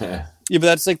 Yeah, but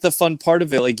that's like the fun part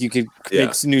of it. Like you could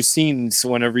make new scenes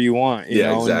whenever you want. You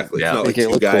know? Exactly. It's not like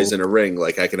two guys in a ring.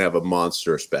 Like I can have a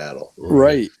monstrous battle.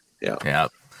 Right. Yeah. I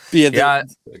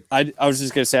was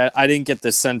just gonna say I didn't get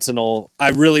the Sentinel. I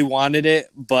really wanted it,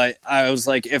 but I was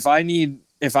like, if I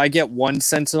get one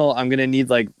Sentinel, I'm gonna need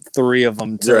like 3 of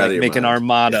them to make an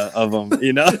armada of them.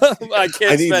 You know, I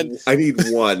need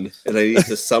one, and I need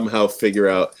to somehow figure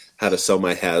out how to sell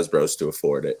my Hasbros to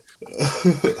afford it.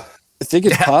 I think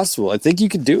it's possible. I think you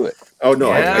could do it. Oh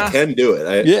no, I can do it.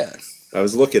 I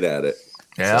was looking at it.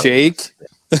 Yeah, Jake.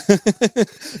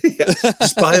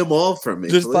 Just buy them all from me.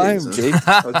 Just please. buy them, Jake.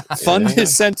 Fund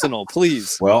his Sentinel,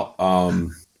 please. Well,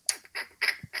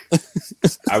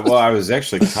 I was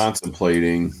actually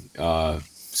contemplating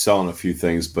selling a few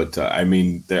things, but I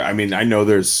know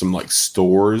there's some like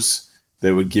stores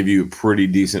that would give you a pretty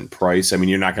decent price. I mean,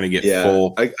 you're not going to get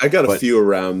full. I got a few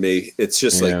around me. It's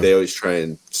just like they always try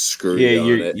and screw you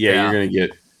on it. Yeah, you're going to get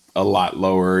a lot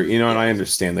lower, and I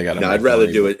understand they got to. I'd rather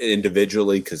do it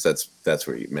individually because that's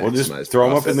where you maximize. Well, just throw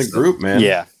them up in the group, man.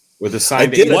 Yeah, with a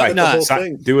signed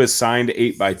 8x10. Do a signed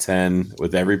 8x10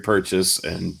 with every purchase,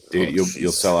 and dude,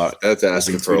 you'll sell out. That's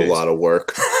asking for a lot of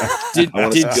work. I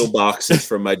want to steal boxes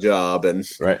from my job, and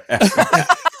right.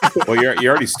 Well, you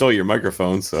already stole your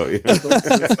microphone, so don't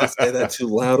say that too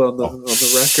loud on the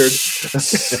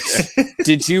record.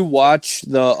 Did you watch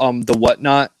the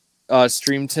Whatnot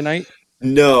stream tonight?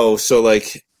 No, so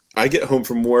like I get home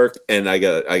from work and I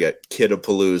got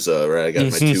Kidapalooza, right? I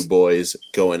got my 2 boys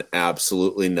going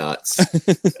absolutely nuts,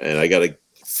 and I got to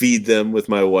feed them with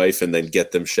my wife and then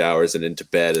get them showers and into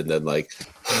bed and then like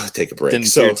take a break.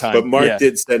 But Mark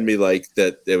did send me like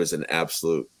that. There was an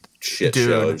absolute shit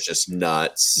show. It was just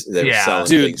nuts. They were selling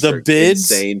things the for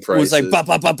bids insane prices. was like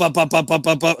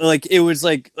like it was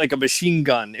like a machine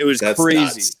gun. It was That's crazy.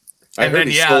 Nuts. I heard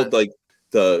he sold like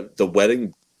the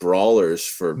wedding brawlers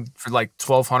for like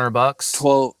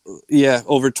 $1,200.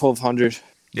 Over 1,200.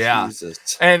 Yeah,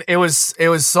 Jesus. And it was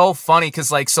so funny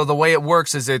because so the way it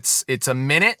works is it's a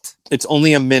minute. It's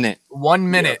only a minute. 1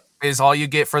 minute is all you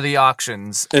get for the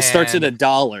auctions. It starts at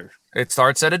 $1. It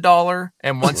starts at $1,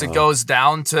 and once it goes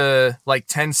down to like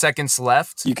 10 seconds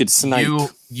left, you could snipe.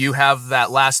 You have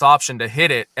that last option to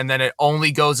hit it, and then it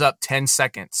only goes up 10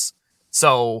 seconds.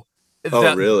 So.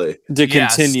 Really? To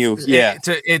continue, You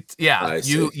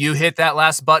hit that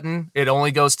last button. It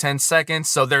only goes 10 seconds.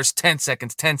 So there's 10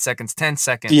 seconds, 10 seconds, 10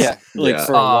 seconds. Yeah,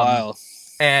 for a while.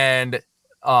 And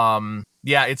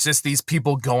it's just these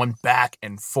people going back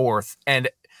and forth, and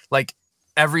like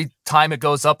every time it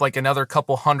goes up like another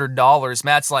couple $100,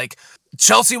 Matt's like,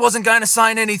 Chelsea wasn't going to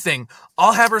sign anything.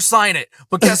 I'll have her sign it.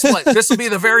 But guess what? This will be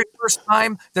the very first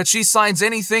time that she signs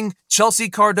anything. Chelsea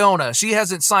Cardona. She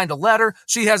hasn't signed a letter.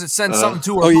 She hasn't sent something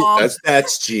to her mom.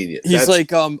 That's genius. He's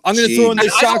like, I'm going to throw in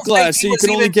this shot glass so you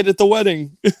can only get at the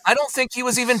wedding. I don't think he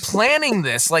was even planning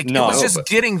this. Like, it was just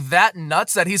getting that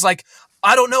nuts that he's like,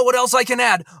 I don't know what else I can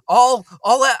add. I'll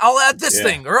add this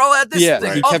thing, or I'll add this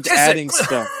thing. He kept adding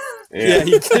stuff. Yeah,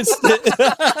 he kissed it.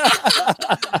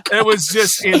 It was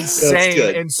just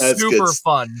insane and super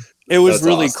fun. It was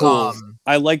really cool.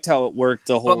 I liked how it worked.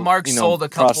 The whole. But Mark sold a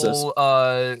couple.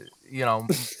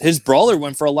 His brawler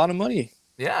went for a lot of money.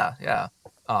 Yeah.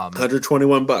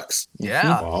 $121.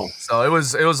 Yeah. Wow. So it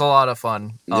was a lot of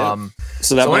fun. Yeah.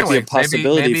 So that might be a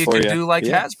possibility maybe for you you. could do like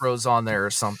Yeah. Hasbro's on there or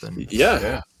something.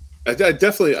 Yeah. I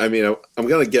definitely, I mean, I'm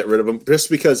going to get rid of them just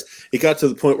because it got to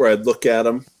the point where I'd look at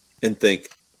them and think,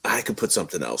 I could put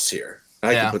something else here.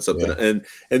 I Yeah. can put something, and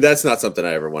that's not something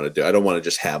I ever want to do. I don't want to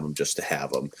just have them just to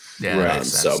have them. Yeah. Right. That makes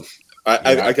sense. So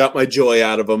I got my joy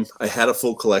out of them. I had a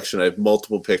full collection. I have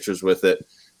multiple pictures with it.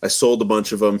 I sold a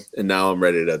bunch of them, and now I'm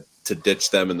ready to ditch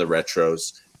them in the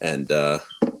retros, and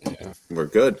we're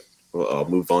good. Well, I'll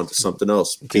move on to something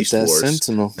else. Get Beast that Wars.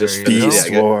 Sentinel. There you Beast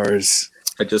go. Yeah, Wars.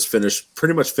 I just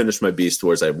pretty much finished my Beast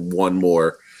Wars. I have one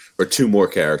more or two more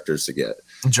characters to get.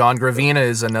 John Gravina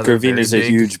is another. Gravina's very a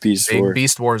huge Beast big War.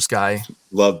 Beast Wars guy.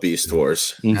 Love Beast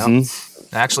Wars.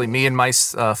 Actually, me and my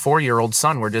 4-year-old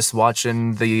son were just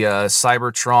watching the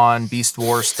Cybertron Beast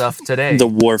Wars stuff today. The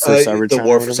War for Cybertron. The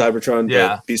War or for whatever. Cybertron.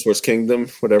 Yeah. The Beast Wars Kingdom,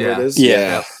 whatever Yeah. it is.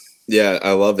 Yeah. Yeah.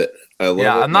 I love it. I love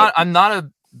it. I'm not a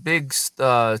big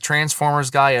Transformers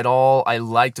guy at all. I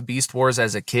liked Beast Wars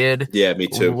as a kid. Yeah, me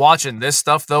too. Watching this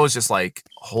stuff though is just like,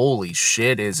 holy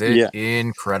shit, is it Yeah.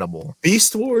 incredible?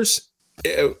 Beast Wars.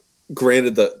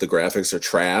 Granted, the graphics are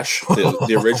trash.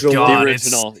 The original God, one, The it's-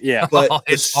 original. Yeah. but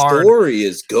the it's hard. story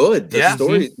is good. The Yeah.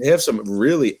 story, they have some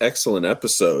really excellent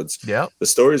episodes. Yep. The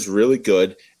story is really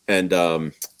good, and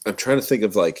I'm trying to think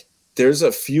of like there's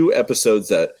a few episodes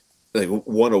that like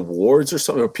won awards or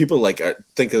something, or people like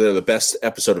think they're the best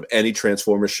episode of any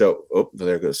Transformers show. Oh,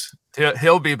 there it goes.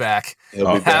 He'll be back.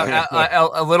 He'll be back.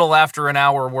 A little after an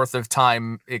hour worth of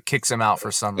time, it kicks him out for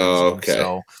some reason. Oh, okay.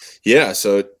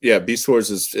 So Yeah, Beast Wars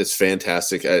is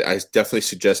fantastic. I definitely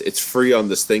suggest it's free on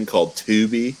this thing called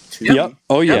Tubi. Yep.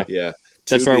 Oh yeah. Yeah,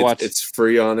 That's where I Tubi, watch. It's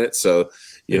free on it, so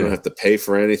you don't have to pay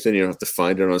for anything. You don't have to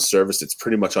find it on service. It's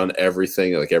pretty much on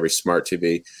everything, like every smart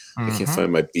TV. I can't Mhm.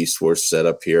 find my Beast Wars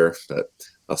setup here, but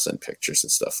I'll send pictures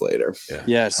and stuff later.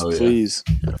 Yes, Oh, yeah. please.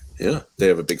 Yeah, they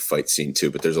have a big fight scene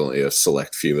too, but there's only a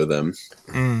select few of them.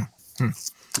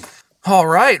 All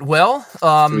right. Well,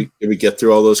 Did we get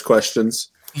through all those questions?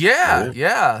 yeah.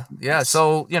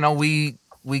 So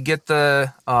we get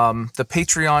the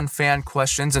Patreon fan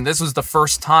questions, and this was the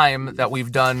first time that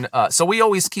we've done. So we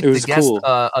always keep It the was guest cool.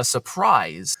 a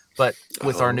surprise, but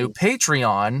with our new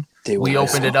Patreon, we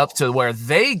opened it up to where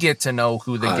they get to know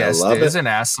who the I guest love is it. and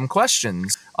ask some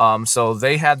questions. So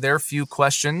they had their few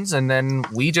questions, and then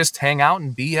we just hang out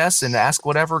and BS and ask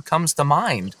whatever comes to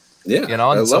mind. Yeah, And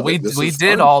I so love we it. This we is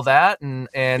did fun. all that, and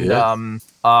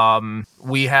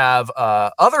we have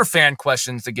other fan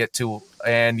questions to get to,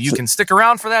 and you can stick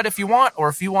around for that if you want, or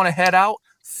if you want to head out,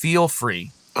 feel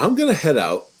free. I'm gonna head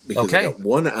out because I Okay. got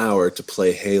 1 hour to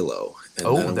play Halo. And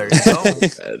Oh, then I'm there gonna you go. go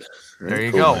to bed. There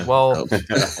you Cool, go. man. Well,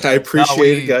 I appreciate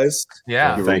we- it, guys.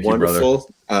 yeah. You were Thank you, brother. wonderful.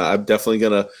 I'm definitely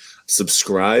gonna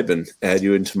subscribe and add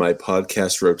you into my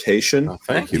podcast rotation. Oh,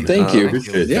 thank you. Thank you.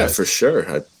 Appreciate Yeah, that. for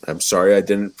sure. I'm sorry I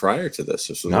didn't prior to this.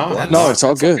 This was a No, blast. No, it's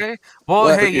all good. Okay. Well,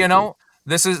 Well, hey,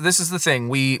 this is the thing.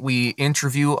 We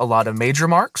interview a lot of major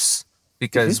marks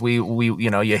because we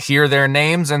you hear their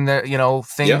names and the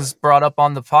things brought up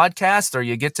on the podcast, or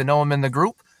you get to know them in the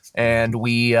group, and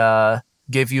we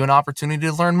give you an opportunity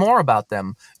to learn more about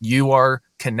them. You are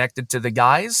connected to the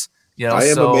guys. I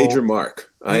am a major mark.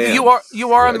 I am.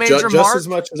 You are a major just mark. as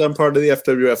much as I'm part of the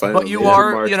FWF. I am But a you major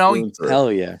are, mark you know, through and through.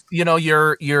 Hell yeah.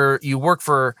 You work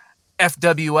for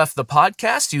FWF the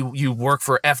podcast. You work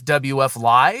for FWF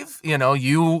Live.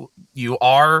 You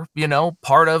are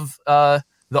part of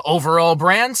the overall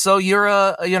brand. So you're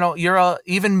a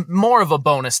even more of a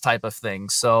bonus type of thing.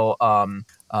 So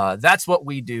that's what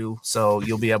we do. So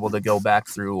you'll be able to go back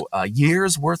through a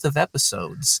year's worth of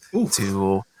episodes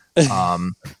to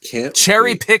Can't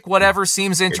cherry wait. pick whatever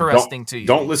seems interesting to you.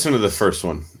 Don't listen to the first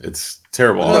one. It's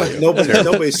terrible No, audio.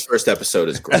 nobody's first episode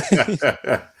is great.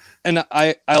 And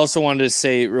I also wanted to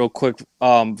say real quick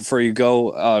before you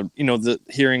go,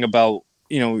 hearing about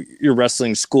your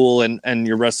wrestling school and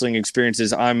your wrestling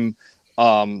experiences. I'm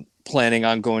planning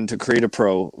on going to Create a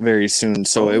Pro very soon,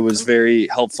 so it was very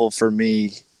helpful for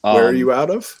me. Where are you out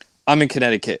of? I'm in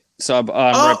Connecticut, so I'm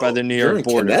right by the New You're York in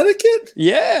border. Connecticut?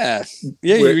 Yeah.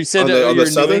 Where- You said on you're the in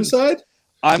southern New side.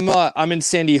 I'm in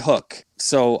Sandy Hook,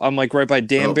 so I'm like right by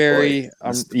Danbury.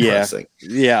 That's yeah, depressing.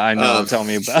 I know. Tell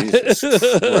me about Jesus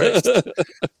it.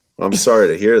 I'm sorry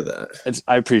to hear that.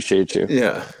 I appreciate you.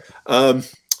 Yeah.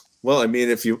 Well, I mean,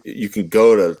 if you can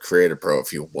go to Create a Pro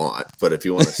if you want, but if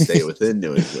you want to stay within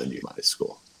New England, you might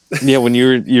school. Yeah, when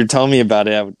you're telling me about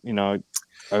it, I Yeah.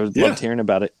 loved hearing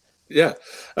about it. Yeah.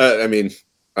 I mean,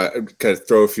 kind of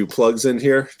throw a few plugs in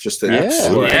here just to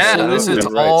This is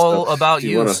all about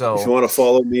you. So if you want to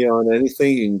follow me on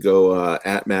anything, you can go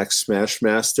at Max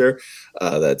Smashmaster.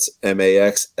 That's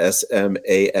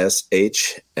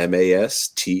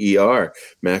MaxSmashmaster.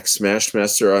 Max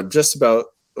Smashmaster on just about,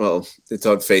 well, it's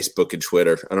on Facebook and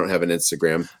Twitter. I don't have an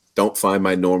Instagram. Don't find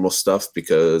my normal stuff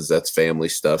because that's family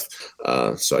stuff.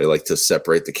 So I like to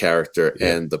separate the character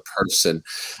and the person.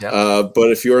 Yep.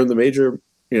 But if you're in the major,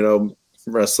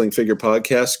 wrestling figure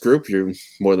podcast group, you're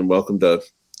more than welcome to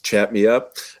chat me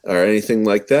up or anything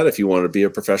like that. If you want to be a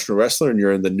professional wrestler and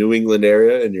you're in the New England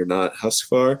area and you're not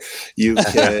Husqvarna, you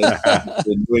can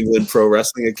the New England Pro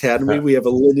Wrestling Academy. We have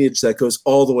a lineage that goes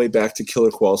all the way back to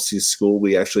Killer Kowalski's school.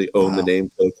 We actually own the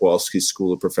name Killer Kowalski's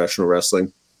School of Professional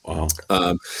Wrestling. Wow.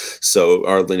 So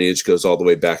our lineage goes all the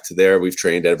way back to there. We've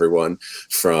trained everyone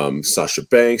from Sasha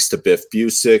Banks to Biff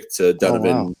Busick to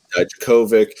Donovan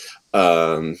Dijakovic,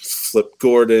 Flip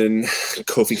Gordon,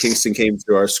 Kofi Kingston came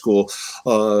through our school.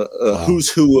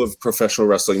 Who's who of professional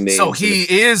wrestling names. So he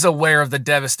is aware of the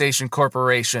Devastation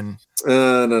Corporation.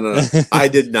 No. I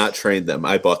did not train them.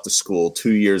 I bought the school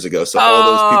 2 years ago. So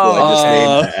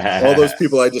all those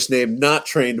people I just named, not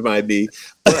trained by me,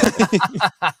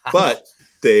 but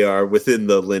they are within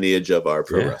the lineage of our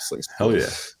pro wrestling. Hell yeah.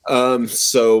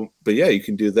 But yeah, you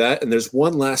can do that. And there's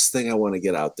one last thing I want to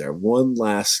get out there. One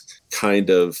last kind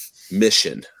of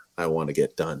mission I want to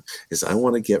get done is I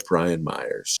want to get Brian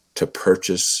Myers to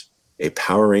purchase a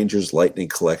Power Rangers Lightning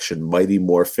Collection Mighty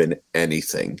Morphin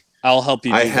anything. I'll help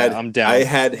you. I'm down. I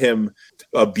had him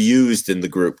abused in the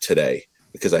group today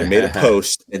because I made a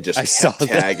post and just kept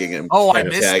tagging him. Oh, I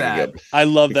missed that. I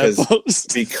love that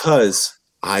post. Because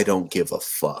I don't give a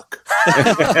fuck.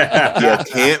 You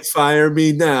can't fire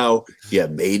me now. You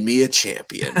made me a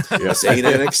champion. This ain't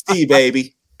NXT,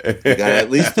 baby. You gotta at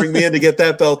least bring me in to get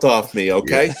that belt off me,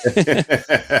 okay?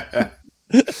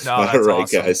 All right,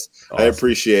 awesome. Guys. Awesome. I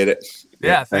appreciate it.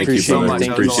 Yeah, thank you so much.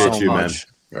 Appreciate you, man.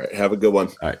 All right, have a good one.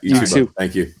 All right, you too.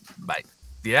 Thank you. Bye.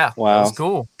 Yeah, wow, that was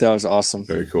cool. That was awesome.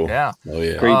 Very cool. Yeah. Oh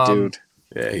yeah, great dude.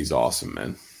 Yeah, he's awesome,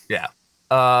 man. Yeah.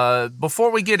 Before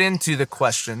we get into the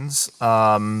questions,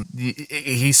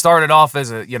 he started off as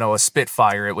a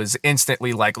Spitfire. It was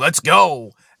instantly like, let's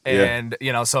go. And,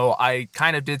 so I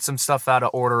kind of did some stuff out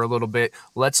of order a little bit.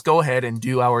 Let's go ahead and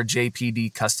do our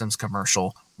JPD Customs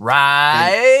commercial. Right.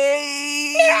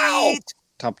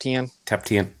 Top 10. Top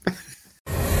 10.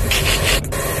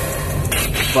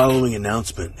 Following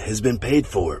announcement has been paid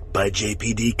for by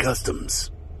JPD Customs.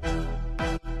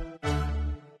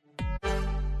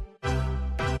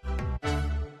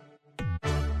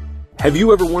 Have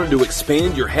you ever wanted to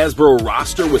expand your Hasbro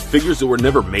roster with figures that were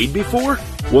never made before?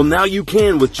 Well, now you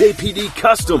can with JPD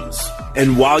Customs.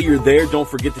 And while you're there, don't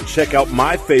forget to check out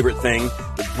my favorite thing,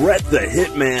 the Bret the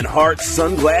Hitman Hart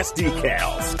sunglass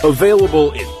decals.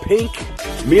 Available in pink,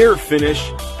 mirror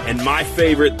finish, and my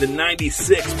favorite, the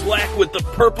 96 black with the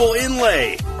purple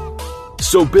inlay.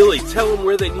 So Billy, tell them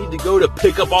where they need to go to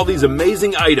pick up all these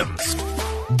amazing items.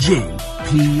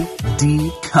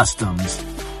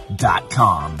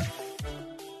 JPDcustoms.com.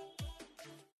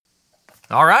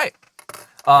 All right.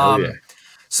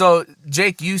 So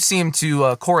Jake, you seem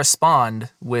to correspond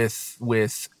with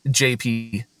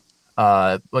JP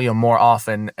more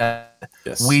often.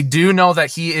 Yes. We do know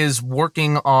that he is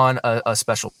working on a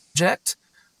special project,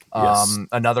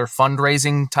 another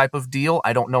fundraising type of deal.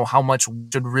 I don't know how much we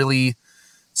should really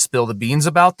spill the beans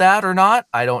about that or not.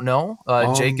 I don't know.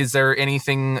 Jake, is there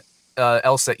anything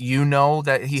else that you know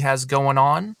that he has going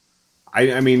on?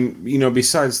 I mean,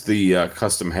 besides the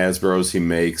custom Hasbros he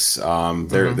makes,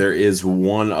 there is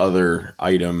one other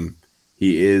item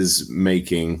he is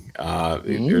making. But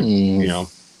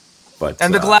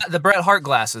and the Bret Hart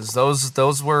glasses,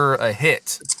 those were a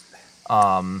hit.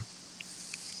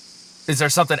 Is there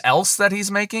something else that he's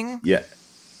making? Yeah.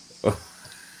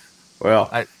 Well,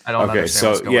 I don't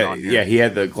understand what's going on here. he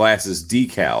had the glasses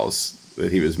decals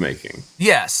that he was making.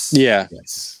 Yes. Yeah.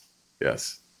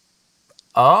 Yes.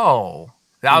 Oh.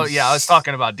 I was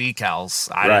talking about decals.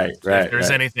 If there's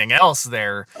anything else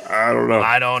there,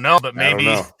 I don't know. But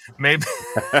maybe maybe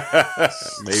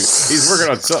he's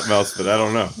working on something else, but I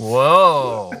don't know.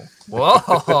 Whoa.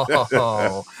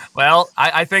 Well,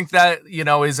 I think that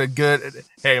is a good.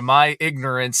 Hey, my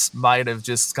ignorance might have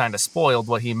just kind of spoiled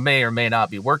what he may or may not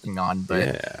be working on.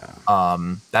 But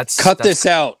that's this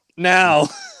out now.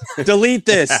 Delete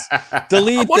this. What are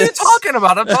you talking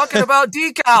about? I'm talking about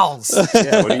decals.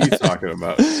 Yeah, what are you talking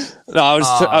about? No,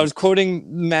 I was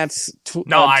quoting Matt's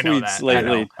tweets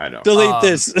lately. I know. Delete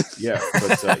this. Yeah,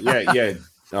 but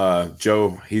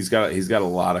Joe, he's got a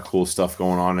lot of cool stuff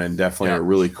going on, and definitely a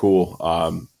really cool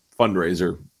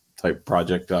fundraiser type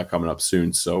project coming up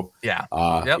soon. So Yeah.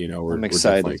 you know, we're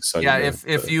excited. definitely excited. Yeah,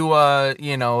 if you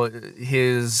you know,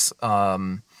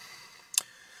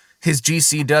 his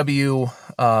GCW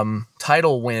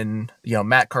title win, you know,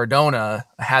 Matt Cardona,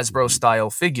 Hasbro style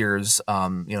figures,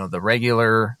 you know, the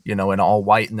regular, you know, in all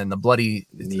white, and then the bloody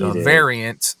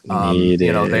variant,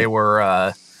 you know, they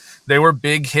were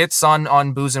big hits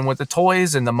on Boozing with the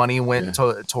Toys, and the money went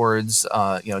towards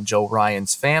you know, Joe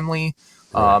Ryan's family,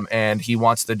 and he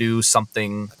wants to do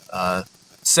something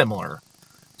similar.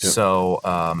 Yep. So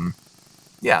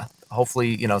yeah,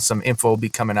 hopefully, you know, some info will be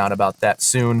coming out about that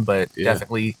soon, but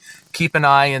definitely keep an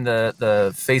eye in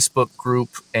the Facebook group,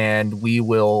 and we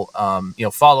will, you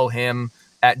know, follow him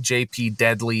at JP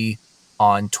Deadly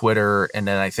on Twitter. And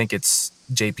then I think it's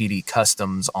JPD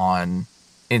Customs on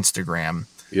Instagram.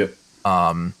 Yep.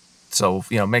 So,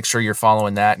 you know, make sure you're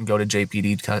following that, and go to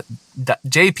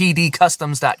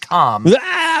jpdcustoms.com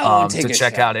to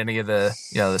check out any of the,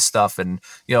 you know, the stuff, and,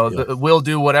 you know, we'll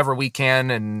do whatever we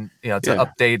can, and, you know, to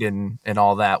update and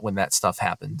all that when that stuff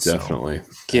happens. Definitely. So.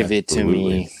 Give it to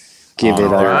me. Give it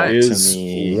all there to is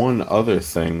me. one other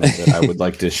thing that I would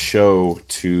like to show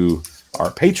to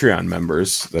our Patreon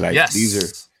members that these are.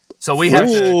 So we have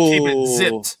to keep it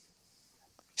zipped.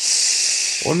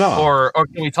 Well, no. Or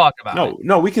can we talk about it?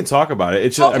 No, we can talk about it.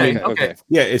 It's just, Okay, I mean, okay.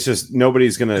 yeah, it's just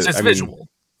nobody's gonna. It's just I visual. mean,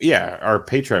 yeah, our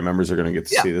Patreon members are gonna get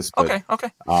to see this. But, Okay.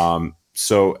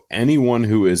 so anyone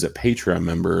who is a Patreon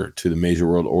member to the Major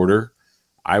World Order,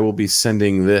 I will be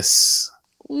sending this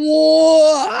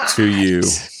to you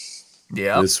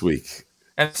this week.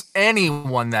 And it's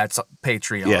anyone that's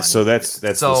Patreon. Yeah, so that's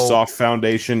the Soft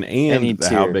Foundation and the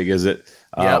How Big Is It?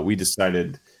 We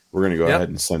decided we're gonna go ahead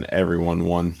and send everyone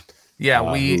one.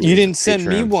 Yeah, you didn't send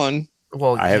me one.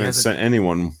 Well, I haven't sent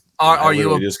anyone. Are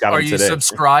you just got them today.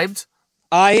 subscribed?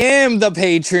 I am the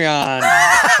Patreon.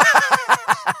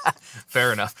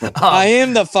 Fair enough. I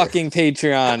am the fucking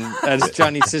Patreon, as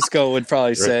Johnny Cisco would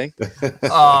probably say.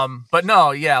 But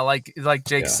no, yeah, like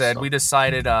Jake said, we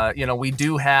decided, you know, we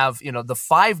do have, you know, the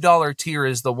 $5 tier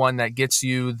is the one that gets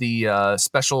you the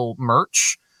special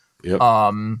merch. Yep.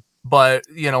 But,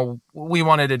 you know, we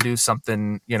wanted to do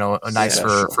something, you know, nice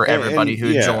for everybody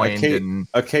who joined. And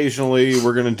occasionally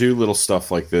we're going to do little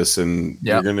stuff like this, and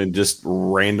you're going to just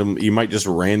you might just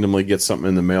randomly get something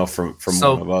in the mail from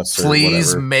one of us.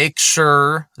 Please make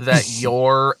sure that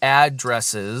your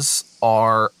addresses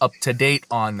are up to date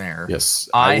on there. Yes.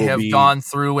 I have gone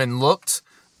through and looked.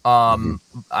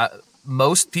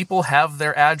 Most people have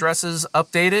their addresses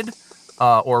updated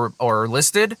or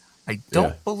listed. I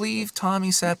don't believe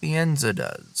Tommy Sapienza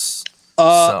does.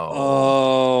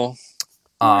 Obviously.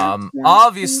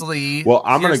 Well,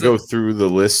 I'm going to go through the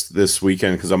list this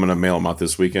weekend because I'm going to mail them out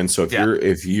this weekend. So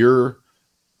if your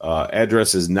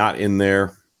address is not in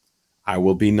there, I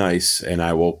will be nice and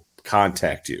I will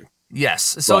contact you.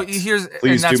 Yes. So please do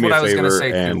me a favor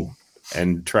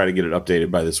and try to get it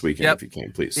updated by this weekend if you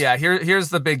can, please. Yeah. Here's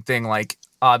the big thing. Like,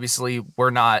 obviously, we're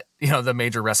not, you know, the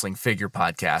Major Wrestling Figure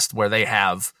Podcast where they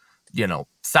have, you know,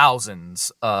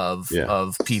 thousands of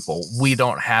people. We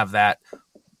don't have that.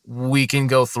 We can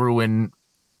go through and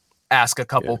ask a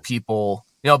couple people,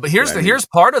 you know, but here's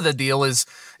part of the deal is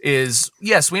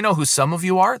yes, we know who some of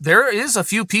you are. There is a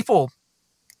few people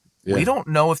we don't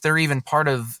know if they're even part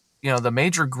of, you know, the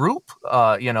major group,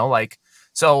 you know, like,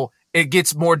 so it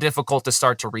gets more difficult to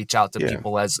start to reach out to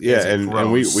people as it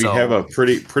grows. we have a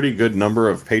pretty good number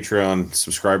of Patreon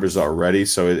subscribers already,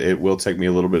 so it will take me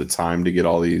a little bit of time to get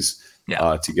all these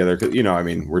together. 'Cause, you know, I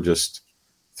mean, we're just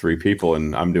 3 people,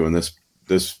 and I'm doing this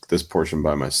portion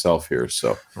by myself here.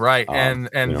 So and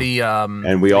and we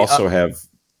also have.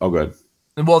 Oh, good.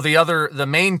 Well, the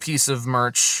main piece of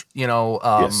merch, you know,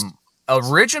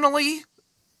 originally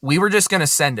we were just going to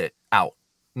send it out.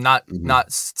 Not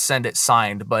send it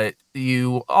signed, but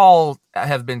you all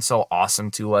have been so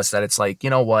awesome to us that it's like, you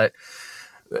know what,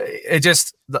 it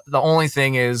just the only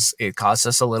thing is it costs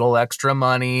us a little extra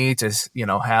money to, you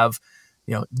know, have,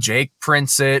 you know, Jake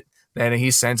prints it, then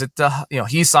he sends it to, you know,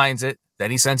 he signs it,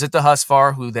 then he sends it to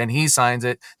Husfar, who then he signs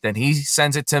it, then he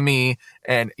sends it to me,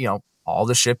 and, you know, all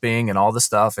the shipping and all the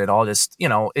stuff, it all just, you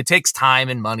know, it takes time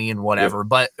and money and whatever.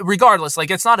 But regardless,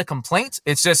 like, it's not a complaint,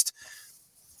 it's just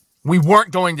we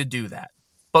weren't going to do that.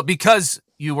 But because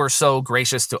you were so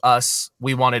gracious to us,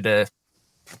 we wanted to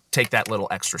take that little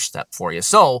extra step for you.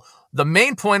 So the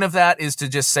main point of that is to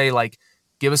just say, like,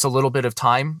 give us a little bit of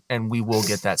time and we will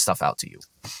get that stuff out to you.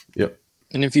 Yep.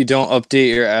 And if you don't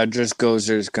update your address,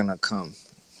 Gozer's going to come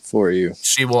for you.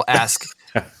 She will ask,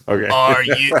 okay. Are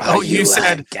you? Oh, you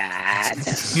said, God.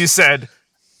 You said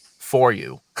for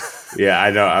you. Yeah,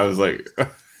 I know. I was like,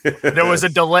 There was a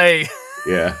delay.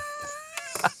 Yeah.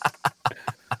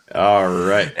 All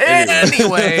right.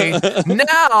 Anyway,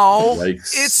 now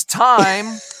Yikes. it's time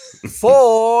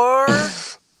for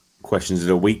Questions of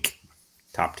the week.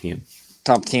 Top 10.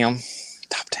 Top 10.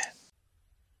 Top 10.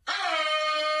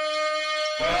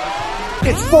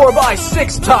 it's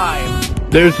 4x6 time.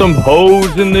 There's some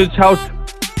hoes in this house.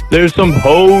 There's some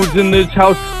hoes in this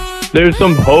house. There's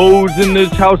some hoes in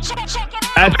this house.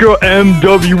 Ask Girl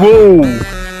MWO.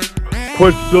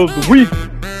 Questions of the week.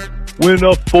 Win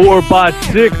a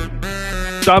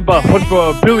 4x6. Signed by Hunt for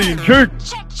a Billy and Jerk.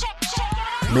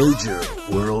 Major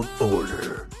World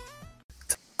Order.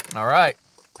 All right.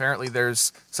 Apparently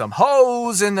there's some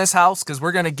hoes in this house because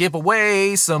we're going to give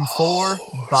away some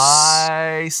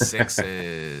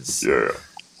 4x6s. Yeah.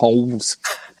 Holes.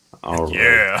 All right.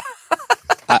 Yeah.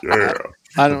 Yeah.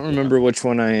 I don't remember which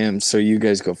one I am, so you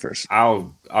guys go first.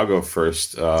 I'll go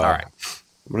first. All right.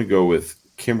 I'm going to go with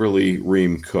Kimberly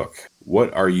Ream Cook.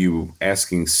 What are you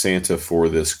asking Santa for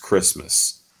this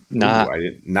Christmas? Not.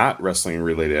 Ooh, not wrestling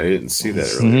related. I didn't see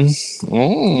that earlier.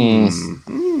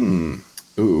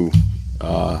 Ooh.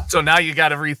 So now you got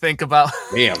to rethink about.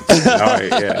 Damn. All right,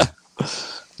 yeah.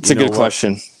 It's a good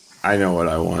question. I know what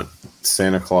I want.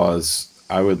 Santa Claus,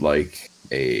 I would like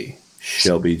a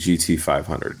Shelby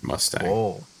GT500 Mustang.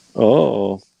 Oh.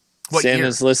 Oh. What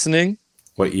Santa's listening?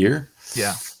 What year?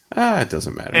 Yeah. It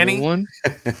doesn't matter. Any One?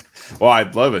 Well,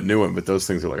 I'd love a new one, but those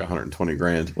things are like 120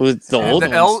 grand. With the old The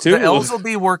ones, too. the elves will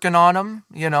be working on them.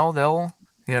 They'll.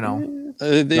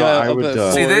 I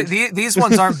would, See, these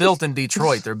ones aren't built in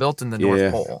Detroit. They're built in the North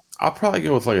Yeah. Pole. I'll probably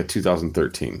go with like a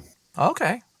 2013. Okay.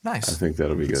 I Nice. think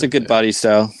that'll be good. It's a good body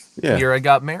style. Yeah. Year I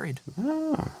got married.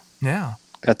 Ah. Yeah.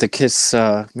 At the Kiss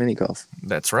mini golf.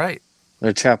 That's right.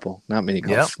 Or chapel, not mini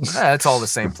Yep. golf. It's all the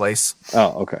same place.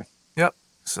 Oh, okay. Yep.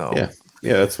 So Yeah.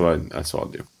 Yeah, that's what I'll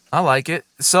do. I like it.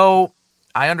 So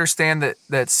I understand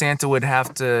that Santa would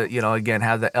have to, again,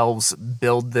 have the elves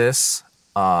build this.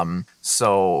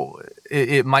 So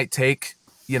it might take,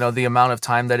 the amount of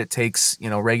time that it takes,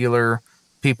 regular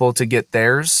people to get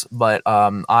theirs. But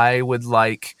I would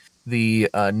like the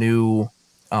new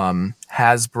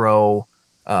Hasbro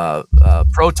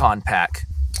Proton pack.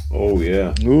 Oh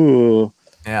yeah. Ooh.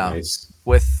 Yeah. Nice.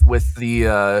 With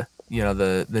the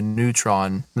the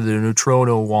neutron, the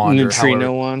neutrino wand, or Neutrino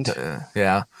however- wand.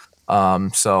 Yeah.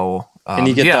 So And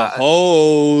you get the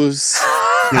hose.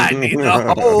 I need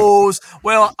the hose.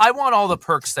 Well, I want all the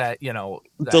perks that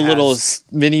The little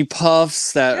mini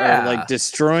puffs that are like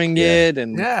destroying it,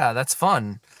 and Yeah, that's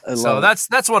fun. I So love it.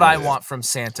 that's what I want from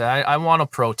Santa. I want a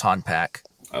proton pack.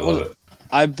 I love it.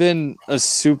 I've been a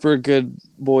super good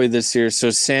boy this year,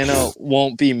 so Santa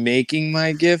won't be making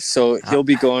my gift, so he'll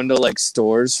be going to like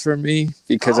stores for me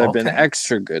because I've been okay.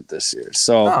 extra good this year.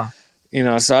 So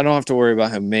Huh. so I don't have to worry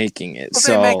about him making it. Well,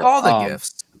 so they make all the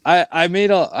gifts. I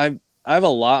have a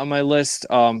lot on my list.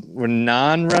 We're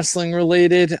non-wrestling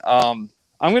related. I'm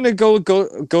gonna go with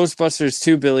Ghostbusters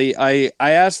too, Billy. I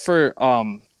asked for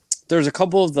there's a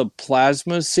couple of the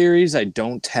plasma series I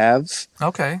don't have.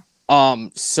 Okay.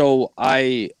 So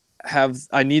I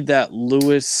need that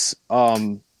Lewis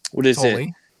what is Tully. it?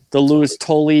 The Lewis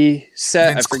Tully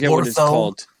set. Vince I forget what it's Clortho.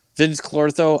 called. Vince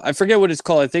Clortho. I forget what it's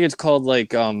called. I think it's called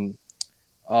like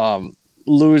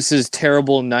Lewis's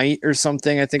Terrible Night or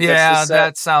something. I think Yeah, that's the set.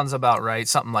 that sounds about right.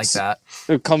 Something like that.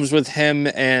 It comes with him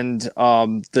and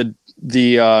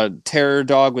the terror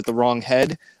dog with the wrong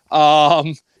head.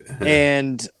 And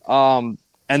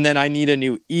then I need a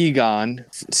new Egon,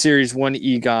 Series 1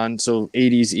 Egon, so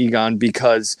 80s Egon,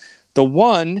 because the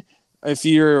one, if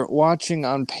you're watching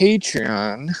on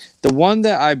Patreon, the one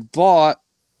that I bought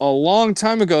a long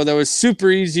time ago that was super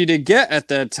easy to get at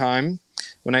that time,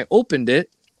 when I opened it,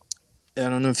 I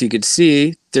don't know if you could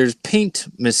see, there's paint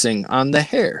missing on the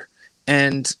hair.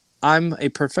 And I'm a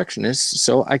perfectionist,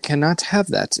 so I cannot have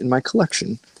that in my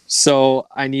collection. So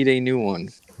I need a new one.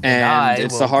 And I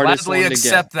it's will the hardest gladly one to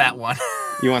accept get. that one.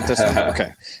 You want this one?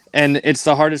 Okay. And it's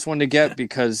the hardest one to get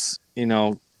because,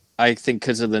 I think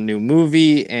because of the new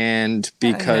movie and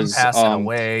because him passing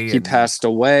away he and- passed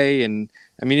away. And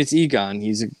I mean, it's Egon.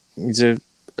 He's a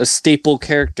staple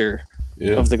character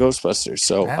Yeah. of the Ghostbusters.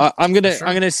 So Yeah, I'm gonna sure.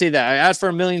 I'm gonna say that I asked for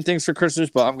a million things for Christmas,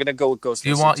 but I'm gonna go with Ghostbusters.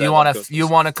 You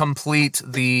want to complete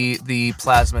the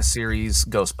plasma series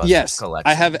Ghostbusters Yes,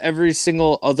 collection. I have every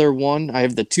single other one. I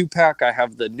have the 2-pack. I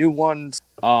have the new ones.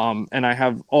 And I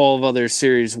have all of other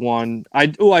series 1. I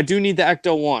do need the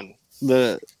Ecto 1.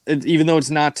 Even though it's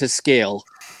not to scale,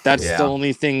 that's Yeah. the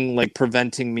only thing like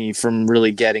preventing me from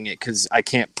really getting it because I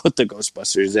can't put the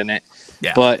Ghostbusters in it.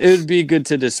 Yeah. But it would be good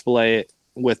to display it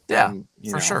with them.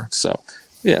 for sure. So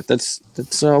Yeah, that's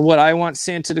what I want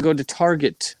Santa to go to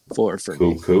Target for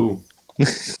me. Cool.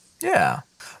 Yeah.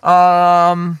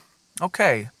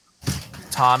 Okay.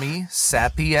 Tommy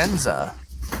Sapienza.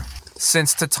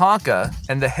 Since Tatanka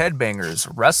and the Headbangers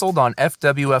wrestled on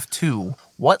FWF 2,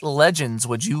 what legends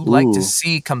would you like to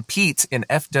see compete in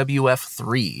FWF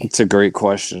 3? It's a great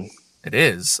question. It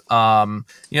is. So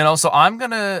I'm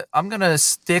gonna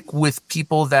stick with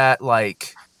people that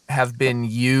like have been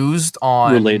used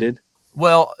on Related.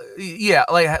 Well, yeah,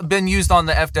 like have been used on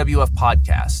the FWF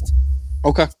podcast.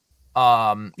 Okay.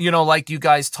 Like you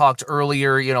guys talked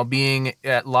earlier, being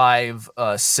at Live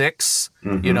 6,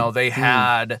 they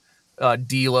had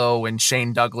D'Lo and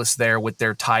Shane Douglas there with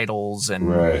their titles, and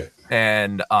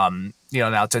now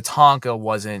Tatanka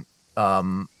wasn't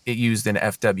used in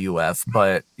FWF,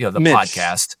 but the Mitch.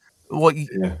 Podcast. Well,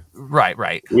 right.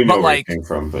 We know but where it came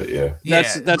from, but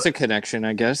that's a connection,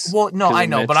 I guess. Well, no, I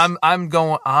know, Mitch. but I'm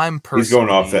personally he's going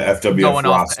off the FWF roster.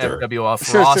 Off the FWF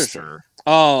Sure. roster.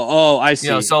 Oh, I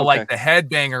see. So like the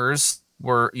Headbangers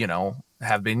were,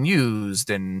 have been used,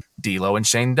 and D'Lo and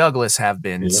Shane Douglas have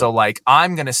been. So like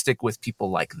I'm gonna stick with people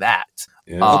like that.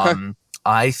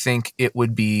 I think it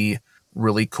would be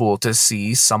really cool to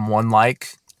see someone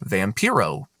like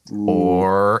Vampiro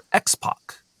or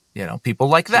X-Pac. People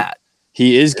like that.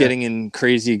 He is getting in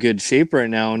crazy good shape right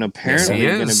now, and apparently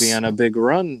going to be on a big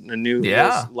run, a new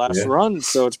last run.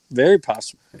 So it's very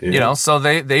possible. So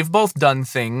they've both done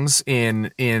things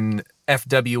in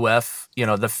FWF.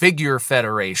 The Figure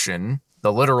Federation,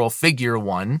 the literal figure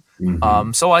one.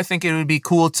 So I think it would be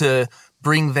cool to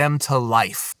bring them to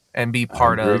life and be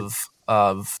part of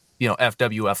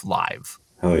FWF Live.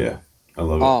 Hell yeah, I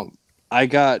love it. I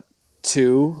got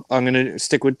 2. I'm gonna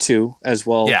stick with 2 as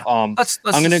well. Yeah. Let's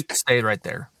I'm gonna stay right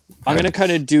there. I'm gonna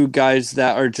kind of do guys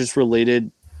that are just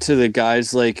related to the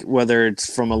guys, like whether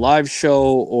it's from a live show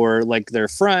or like their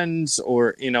friends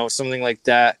or something like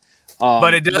that.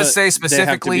 But it does say specifically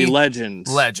they have to be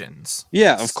legends. Legends.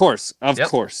 Yeah, of course,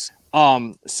 course.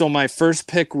 So my first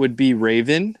pick would be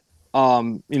Raven.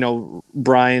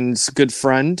 Brian's good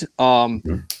friend.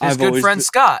 His good friend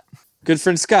Scott. Good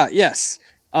friend Scott. Yes.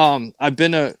 I've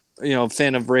been a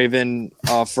fan of Raven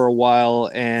for a while,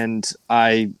 and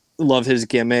I love his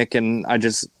gimmick, and I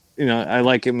just I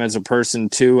like him as a person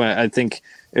too. I think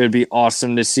it would be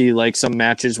awesome to see like some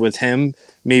matches with him.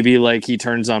 Maybe like he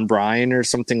turns on Brian or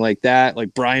something like that,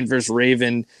 like Brian versus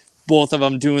Raven, both of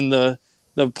them doing the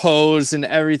pose and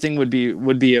everything would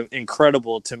be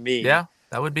incredible to me. Yeah,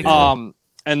 that would be cool.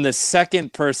 And the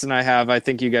second person I have, I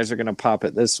think you guys are gonna pop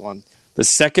at this one. The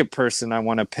second person I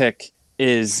want to pick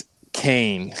is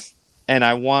Kane, and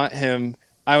I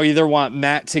either want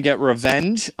Matt to get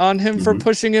revenge on him for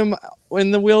pushing him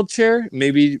in the wheelchair,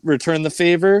 maybe return the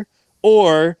favor,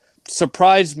 or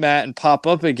surprise Matt and pop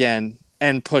up again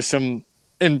and push him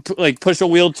and like push a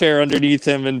wheelchair underneath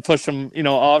him and push him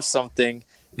off something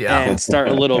and start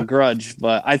a little grudge.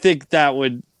 But I think I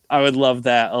would love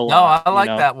that a lot. No, I like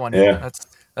that one. Yeah,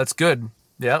 that's good.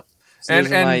 Yep. So and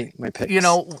my picks.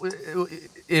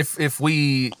 If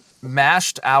we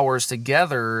mashed ours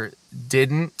together,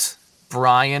 didn't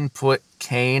Brian put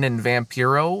Kane and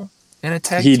Vampiro in a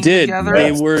tag team together?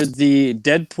 They were the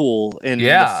Deadpool in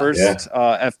the first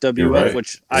FWF,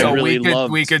 which I really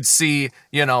loved. We could see,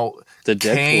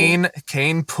 the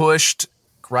Kane pushed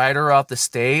Ryder off the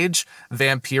stage.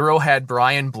 Vampiro had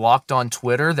Brian blocked on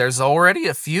Twitter. There's already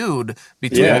a feud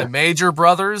between the Major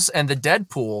Brothers and the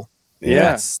Deadpool.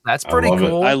 Yes, that's pretty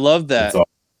cool. I love that.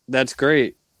 That's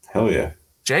great. Hell yeah.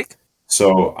 Jake?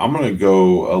 So I'm going to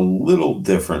go a little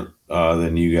different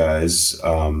than you guys.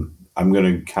 I'm going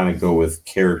to kind of go with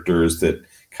characters that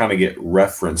kind of get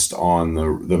referenced on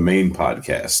the main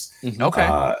podcast.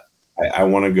 Okay. I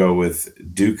want to go with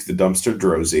Duke the Dumpster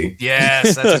Drozy.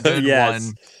 Yes, that's a good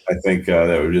one. I think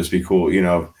that would just be cool.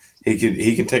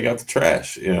 He can take out the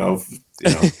trash.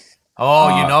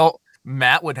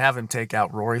 Matt would have him take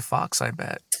out Rory Fox, I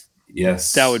bet.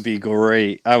 Yes. That would be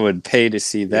great. I would pay to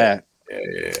see that.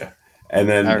 Yeah. And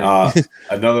then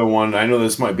another one, I know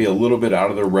this might be a little bit out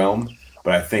of the realm,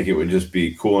 but I think it would just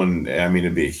be cool. And I mean,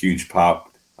 it'd be a huge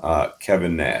pop.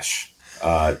 Kevin Nash.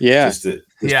 Big Kevin.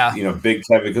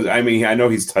 Because I mean, I know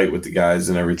he's tight with the guys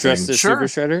and everything. Dressed as Super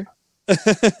Shredder?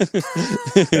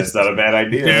 That's not a bad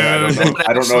idea. Dude,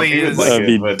 I don't know if he would like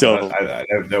it,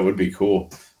 but that would be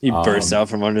cool. He bursts out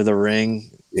from under the ring.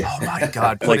 Oh my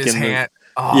God! Put his hand.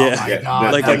 Oh my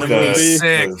God! Like that would be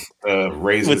sick. The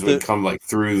razors would come like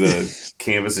through the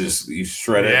canvas and just you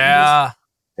shred it. Yeah,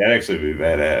 that'd actually be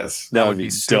badass. That would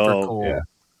be super dope. cool.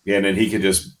 Yeah, and then he could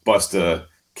just bust a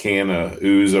can of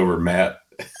ooze over Matt.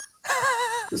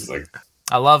 Just like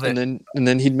I love it. And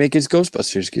then he'd make his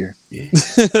Ghostbusters gear.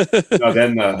 No,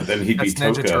 then he'd That's be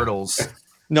Ninja Toka. Turtles.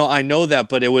 No, I know that,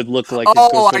 but it would look like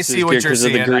Oh, his I see Ghostbusters what gear you're 'cause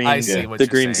of saying. the green, I see what the you're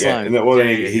green saying. Yeah, slime. and then, well, Yeah,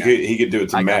 then yeah, he could do it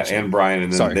to I Matt got you. and Brian,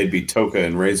 and then Sorry. they'd be Toka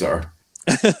and Razor.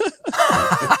 That's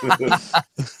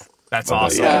But,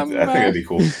 awesome. yeah, I think that'd be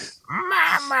cool.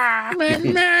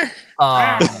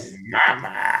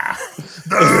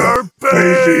 They're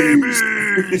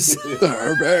babies.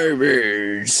 They're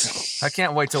babies. I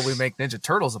can't wait till we make Ninja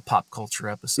Turtles a pop culture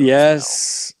episode.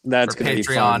 Yes, that's for going to be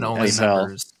fun Patreon only as hell.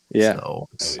 members. Yeah. So,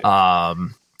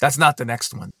 that's not the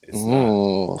next one.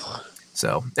 Ooh.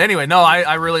 So anyway, no,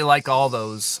 I really like all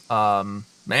those.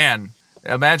 Man,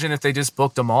 imagine if they just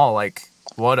booked them all. Like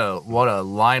what a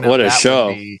lineup. What a that show.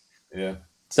 would be. Yeah.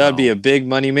 That'd be a big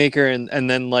moneymaker, and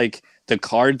then like the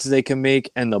cards they can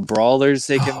make, and the brawlers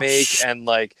they can make, and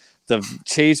like the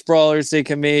chase brawlers they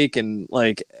can make, and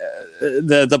like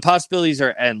the possibilities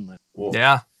are endless. Well,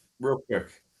 Yeah. real quick.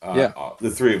 Yeah.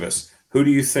 The three of us. Who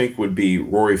do you think would be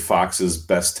Rory Fox's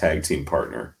best tag team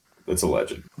partner? That's a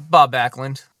legend. Bob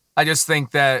Backlund. I just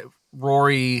think that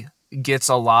Rory gets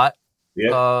a lot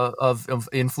Yeah. of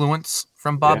influence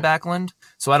from Bob Yeah. Backlund.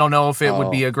 So I don't know if it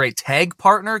would be a great tag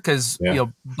partner because Yeah.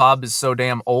 Bob is so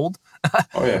damn old.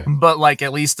 Oh yeah. But like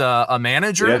at least a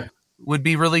manager Yeah. would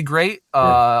be really great.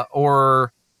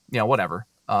 Or whatever.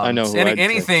 I know who I'd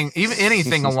anything, even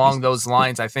anything along those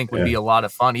lines, I think would Yeah. be a lot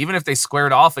of fun. Even if they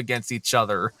squared off against each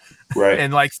other Right.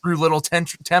 and like threw little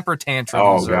temper Oh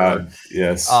tantrums. God.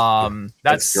 Yes.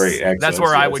 That's great. Actually, That's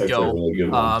where I would actually a go. really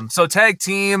good one. So tag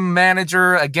team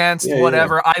manager against Yeah,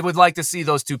 whatever. I would like to see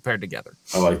those two paired together.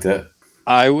 I like that.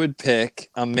 I would pick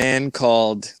a man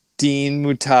called Dean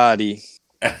Mutati,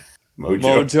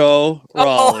 Mojo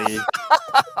Rawley.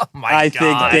 Oh my I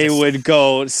God. think they would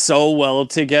go so well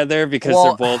together because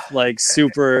Well- they're both like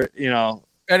super, And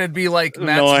it'd be like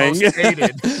Matt's annoying. most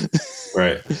hated.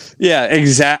 Right. Yeah,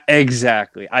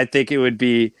 exactly. I think it would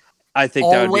be. I think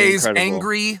that would be Always incredible.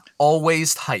 angry,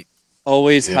 always hype.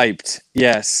 Always Yeah. hyped.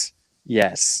 Yes.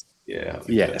 Yeah. I like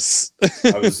Yes.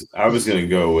 that. I was gonna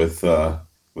go with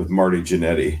Marty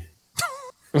Jannetty.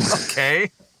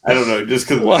 Okay. I don't know, just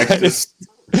because Why?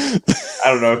 I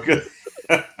don't know. 'Cause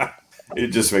it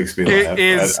just makes me laugh.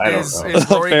 Is I don't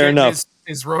know. Rory Fair getting enough.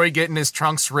 is Rory getting his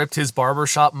trunks ripped? His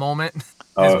barbershop moment. His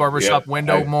Oh, barbershop yeah,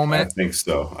 window I moment. think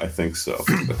so. I think so.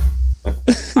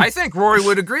 I think Rory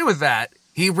would agree with that.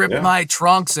 He ripped Yeah. my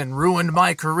trunks and ruined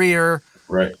my career.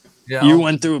 Right. You You know?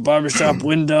 went through a barbershop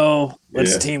window.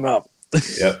 Let's Yeah. team up.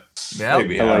 Yep. Yeah.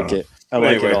 Maybe, I don't like know. it. I But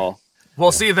like anyway. it all.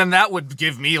 Well, see, then that would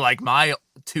give me like my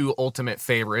two ultimate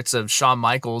favorites of Shawn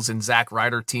Michaels and Zack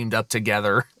Ryder teamed up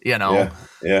together. Yeah.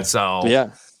 Yeah. So Yeah.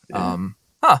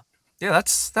 yeah,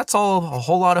 that's all a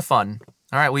whole lot of fun.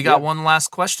 All right, we got one last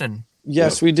question.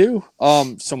 Yes, we do.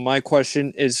 So my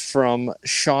question is from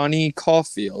Shawnee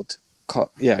Caulfield.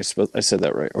 I said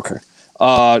that right. Okay.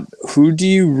 Who do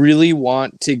you really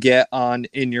want to get on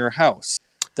in your house?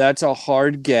 That's a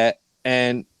hard get.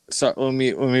 And so let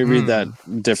me read that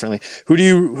differently. Who do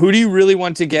you really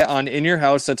want to get on in your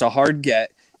house? That's a hard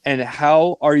get. And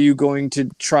how are you going to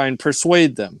try and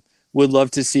persuade them? Would love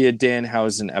to see a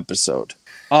Danhausen episode.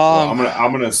 Well,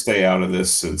 I'm gonna stay out of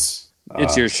this since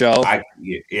It's your show. I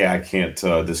can't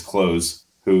disclose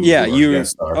who. Yeah, who our you-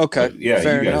 guests are. okay, But yeah,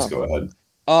 fair you guys enough. go ahead.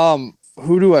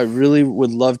 Who do I really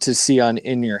would love to see on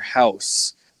In Your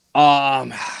House?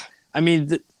 I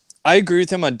mean, I agree with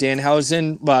him on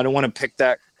Danhausen, but I don't want to pick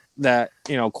that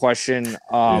question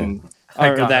or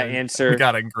that answer. We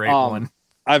got a great one.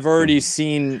 I've already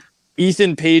seen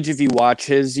Ethan Page. If you watch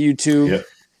his YouTube, Yep.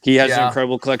 he has an Yeah.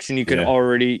 incredible collection. You can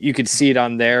Yeah. you could see it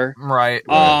on there. Right.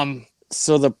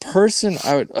 So the person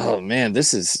I would, oh man,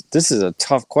 this is a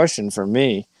tough question for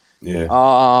me. Yeah.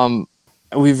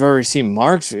 We've already seen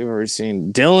Mark's, we've already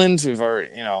seen Dylan's, we've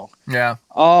already, Yeah.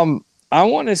 I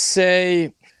want to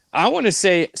say,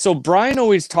 so Brian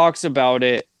always talks about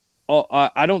it.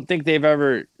 I don't think they've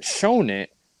ever shown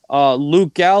it.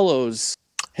 Luke Gallows,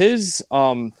 his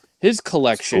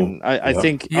collection, Cool. I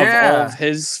think of Yeah. all of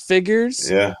his figures.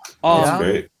 Yeah. Um, That's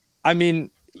great. I mean,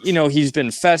 he's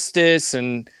been Festus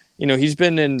and, he's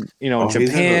been in, He's had a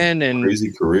Japan and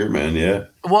crazy career, man. Yeah.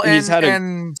 Well, He's had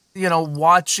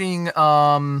watching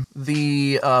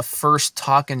the first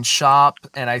Talkin' Shop,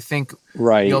 and I think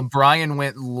right. Brian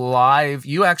went live.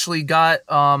 You actually got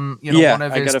Yeah, one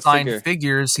of I his got a signed figure.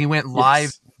 figures. He went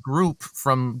live group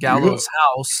from Gallows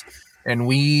House, and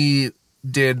we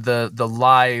did the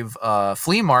live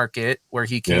flea market where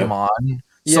he came on.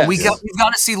 So Yes. we've got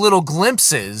to see little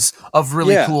glimpses of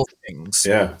really Yeah. cool things.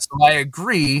 Yeah. So I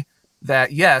agree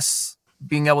that yes,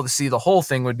 being able to see the whole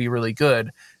thing would be really good.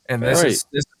 And this Right. is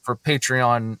this for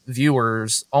Patreon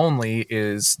viewers only.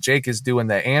 Is Jake is doing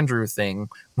the Andrew thing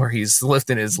where he's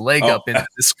lifting his leg up into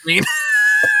the screen.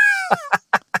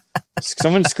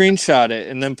 Someone screenshot it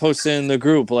and then post it in the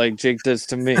group like Jake does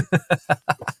to me.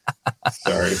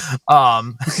 Sorry.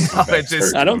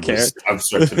 I don't care. I'm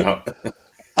searching out.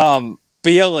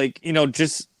 But yeah, like, you know,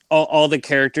 just all the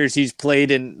characters he's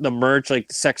played in the merch, like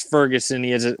Sex Ferguson.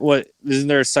 He has isn't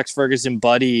there a Sex Ferguson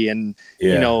buddy, and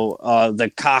you know, the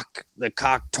cock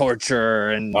torture,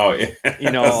 and you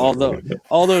know,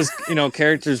 all those you know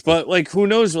characters. But like, who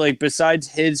knows? Like, besides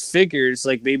his figures,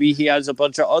 like maybe he has a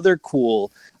bunch of other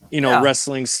cool, you know,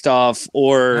 wrestling stuff,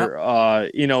 or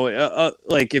you know,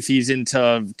 like if he's into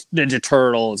Ninja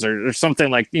Turtles or something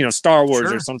like, you know, Star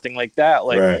Wars or something like that.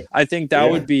 Like, I think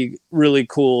that would be really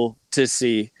cool to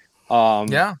see.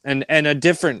 And a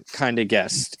different kind of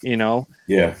guest, you know.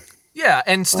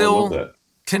 And still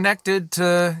connected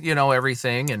to, you know,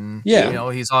 everything, and you know,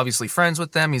 he's obviously friends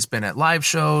with them. He's been at live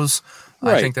shows.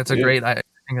 Right. I think that's a great. I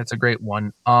think that's a great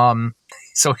one.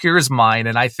 So here's mine,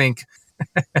 and I think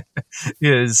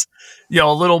is, you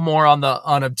know, a little more on the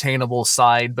unobtainable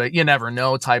side, but you never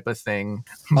know type of thing.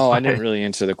 I didn't really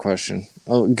answer the question.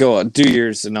 Oh, go on, do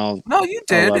yours, and I'll. No, you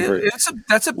did.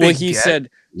 That's a big. Well, he said,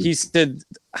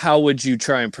 how would you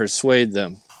try and persuade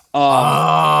them?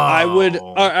 I would.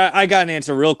 I got an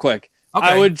answer real quick. Okay.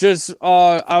 I would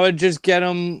just get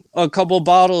him a couple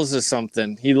bottles of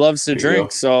something. He loves to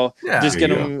drink, so just get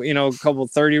him, you know, a couple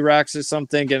 30 racks or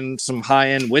something, get him some high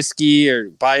end whiskey, or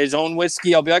buy his own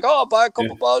whiskey. I'll be like, I'll buy a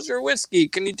couple bottles of your whiskey.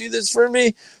 Can you do this for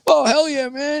me? Oh, hell yeah,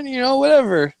 man! You know,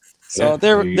 whatever. So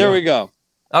there we go.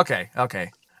 Okay.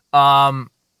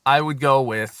 I would go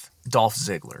with Dolph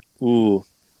Ziggler. Ooh,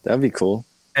 that'd be cool.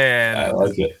 And I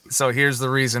like it. So here's the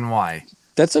reason why.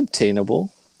 That's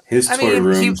obtainable. His toy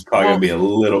room's probably gonna be a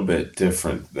little bit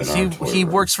different than our toy he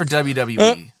room. works for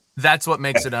WWE. That's what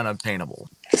makes it unobtainable.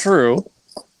 True.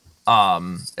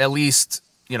 At least,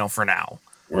 you know, for now.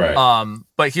 Right.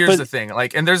 But here's the thing,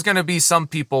 like, and there's gonna be some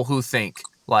people who think,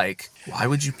 like, why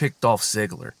would you pick Dolph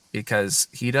Ziggler? Because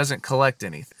he doesn't collect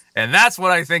anything. And that's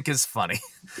what I think is funny.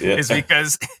 Is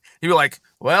because he'd be like,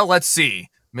 well, let's see.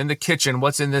 I'm in the kitchen.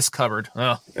 What's in this cupboard?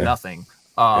 Oh, nothing.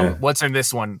 What's in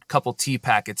this one? Couple tea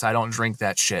packets. I don't drink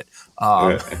that shit.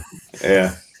 Let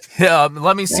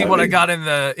me see what I got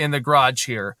in the garage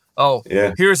here. Oh,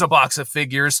 here's a box of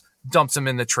figures. Dumps them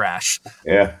in the trash.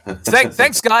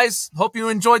 Thanks, guys. Hope you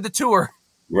enjoyed the tour.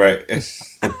 Right.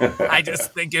 I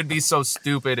just think it'd be so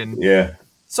stupid. And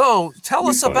so tell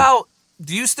us about.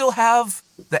 Do you still have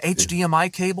the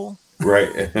HDMI cable?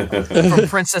 Right. From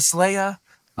Princess Leia.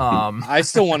 I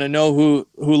still want to know who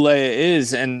Leia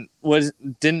is, and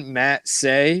didn't Matt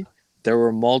say there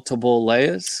were multiple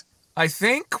Leias? I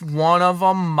think one of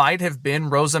them might have been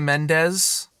Rosa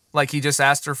Mendez. Like, he just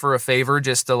asked her for a favor,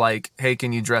 just to like, hey,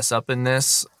 can you dress up in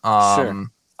this?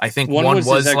 Sure. I think one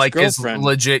was like his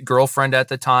legit girlfriend at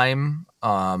the time.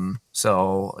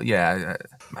 So yeah,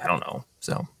 I don't know.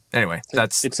 So anyway,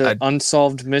 it's an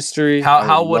unsolved mystery.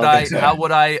 How would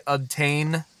I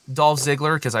obtain Dolph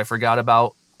Ziggler? Because I forgot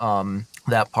about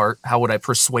that part. How would I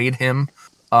persuade him?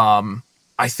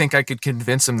 I think I could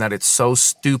convince him that it's so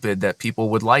stupid that people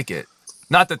would like it.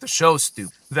 Not that the show's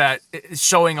stupid, that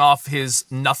showing off his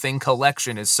nothing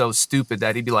collection is so stupid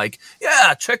that he'd be like,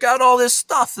 yeah, check out all this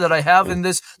stuff that I have in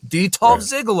this Dolph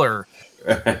Ziggler.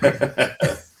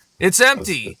 It's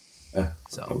empty.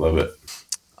 So I love it.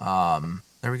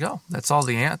 There we go. That's all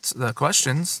the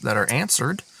questions that are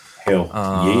answered. Hell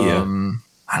yeah.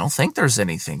 I don't think there's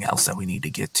anything else that we need to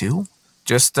get to.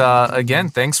 Just again,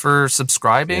 thanks for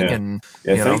subscribing and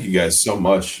thank you guys so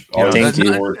much. Thank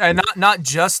you. And not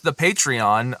just the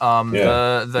Patreon,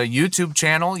 the YouTube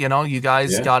channel. You know, you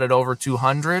guys got it over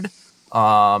 200.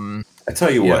 I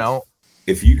tell you what,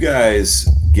 if you guys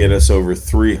get us over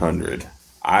 300,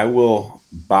 I will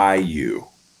buy you.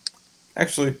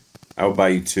 Actually, I will buy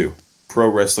you 2 Pro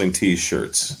Wrestling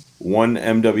T-shirts, 1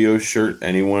 MWO shirt,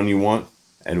 anyone you want,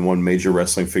 and 1 Major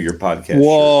Wrestling Figure Podcast shirt,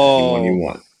 anyone you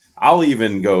want. I'll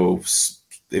even go,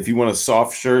 if you want a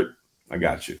soft shirt, I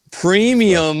got you.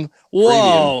 Premium.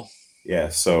 Whoa. Premium. Yeah,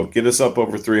 so get us up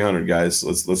over 300, guys.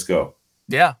 Let's go.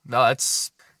 Yeah, no,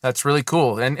 that's really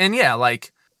cool. And yeah,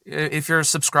 like, if you're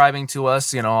subscribing to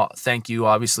us, you know, thank you.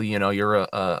 Obviously, you know, you're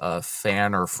a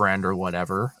fan or friend or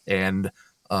whatever. And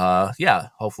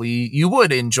hopefully you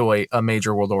would enjoy a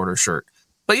Major World Order shirt.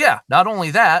 But yeah, not only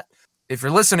that, if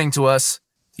you're listening to us,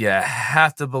 you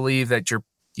have to believe that you're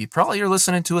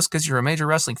listening to us because you're a Major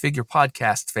Wrestling Figure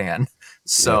Podcast fan.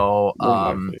 So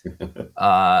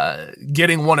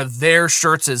getting one of their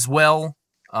shirts as well.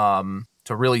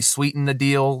 really sweeten the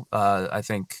deal, I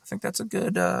think that's a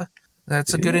good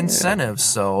incentive.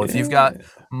 So if you've got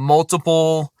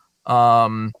multiple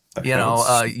YouTube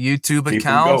Keep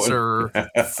accounts them or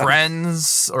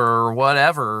friends or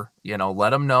whatever, let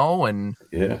them know, and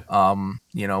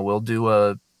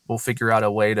we'll figure out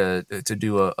a way to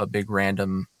do a big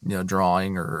random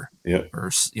drawing or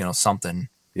something.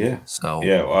 Yeah. So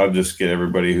well, I'll just get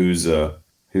everybody who's on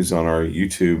our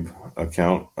YouTube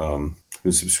account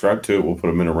who's subscribed to it. We'll put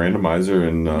them in a randomizer,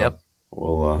 and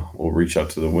we'll reach out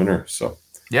to the winner. So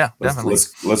definitely.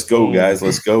 Let's go, guys.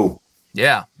 Let's go.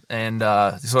 Yeah. And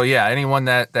anyone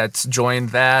that's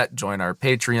joined our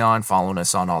Patreon, following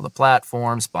us on all the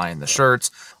platforms, buying the shirts,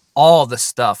 all the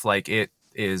stuff, like, it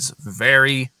is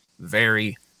very,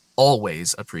 very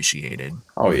always appreciated.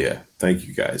 Oh yeah. Thank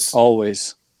you, guys.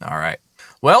 Always. All right.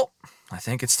 Well, I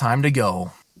think it's time to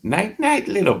go. Night, night,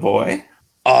 little boy.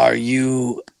 Are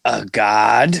you a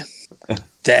god?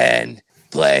 Then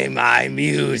play my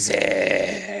music.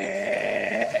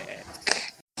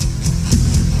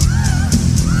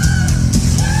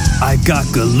 I got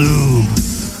Galoob,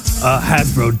 a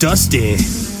Hasbro Dusty.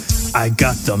 I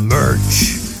got the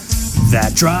merch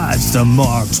that drives the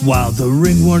marks, while the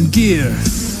ring-worn gear,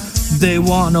 they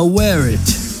wanna wear it.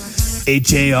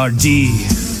 HARD,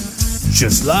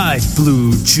 just like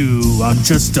Blue Chew, I'm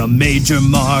just a major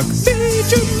mark.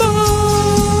 Major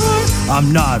mark.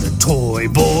 I'm not a toy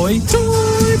boy.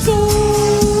 Toy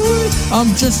boy.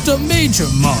 I'm just a major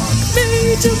mark.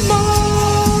 Major mark.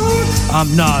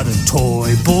 I'm not a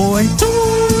toy boy.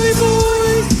 Toy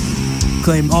boy.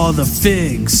 Claim all the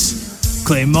figs.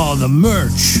 Claim all the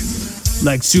merch.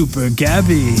 Like Super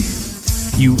Gabby.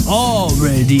 You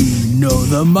already know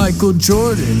the Michael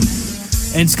Jordan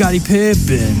and Scottie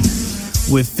Pippen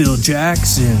with Phil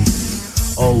Jackson.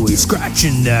 Always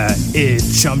scratching that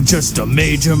itch. I'm just a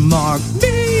major mark.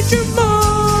 Major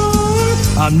mark.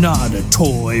 I'm not a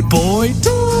toy boy.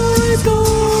 Toy boy.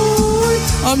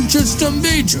 I'm just a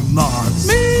major mark.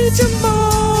 Major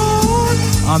mark.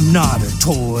 I'm not a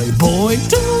toy boy.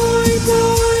 Toy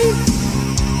boy.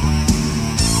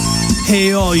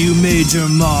 Hey, all you major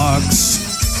marks,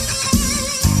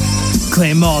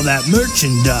 claim all that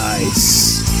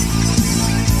merchandise.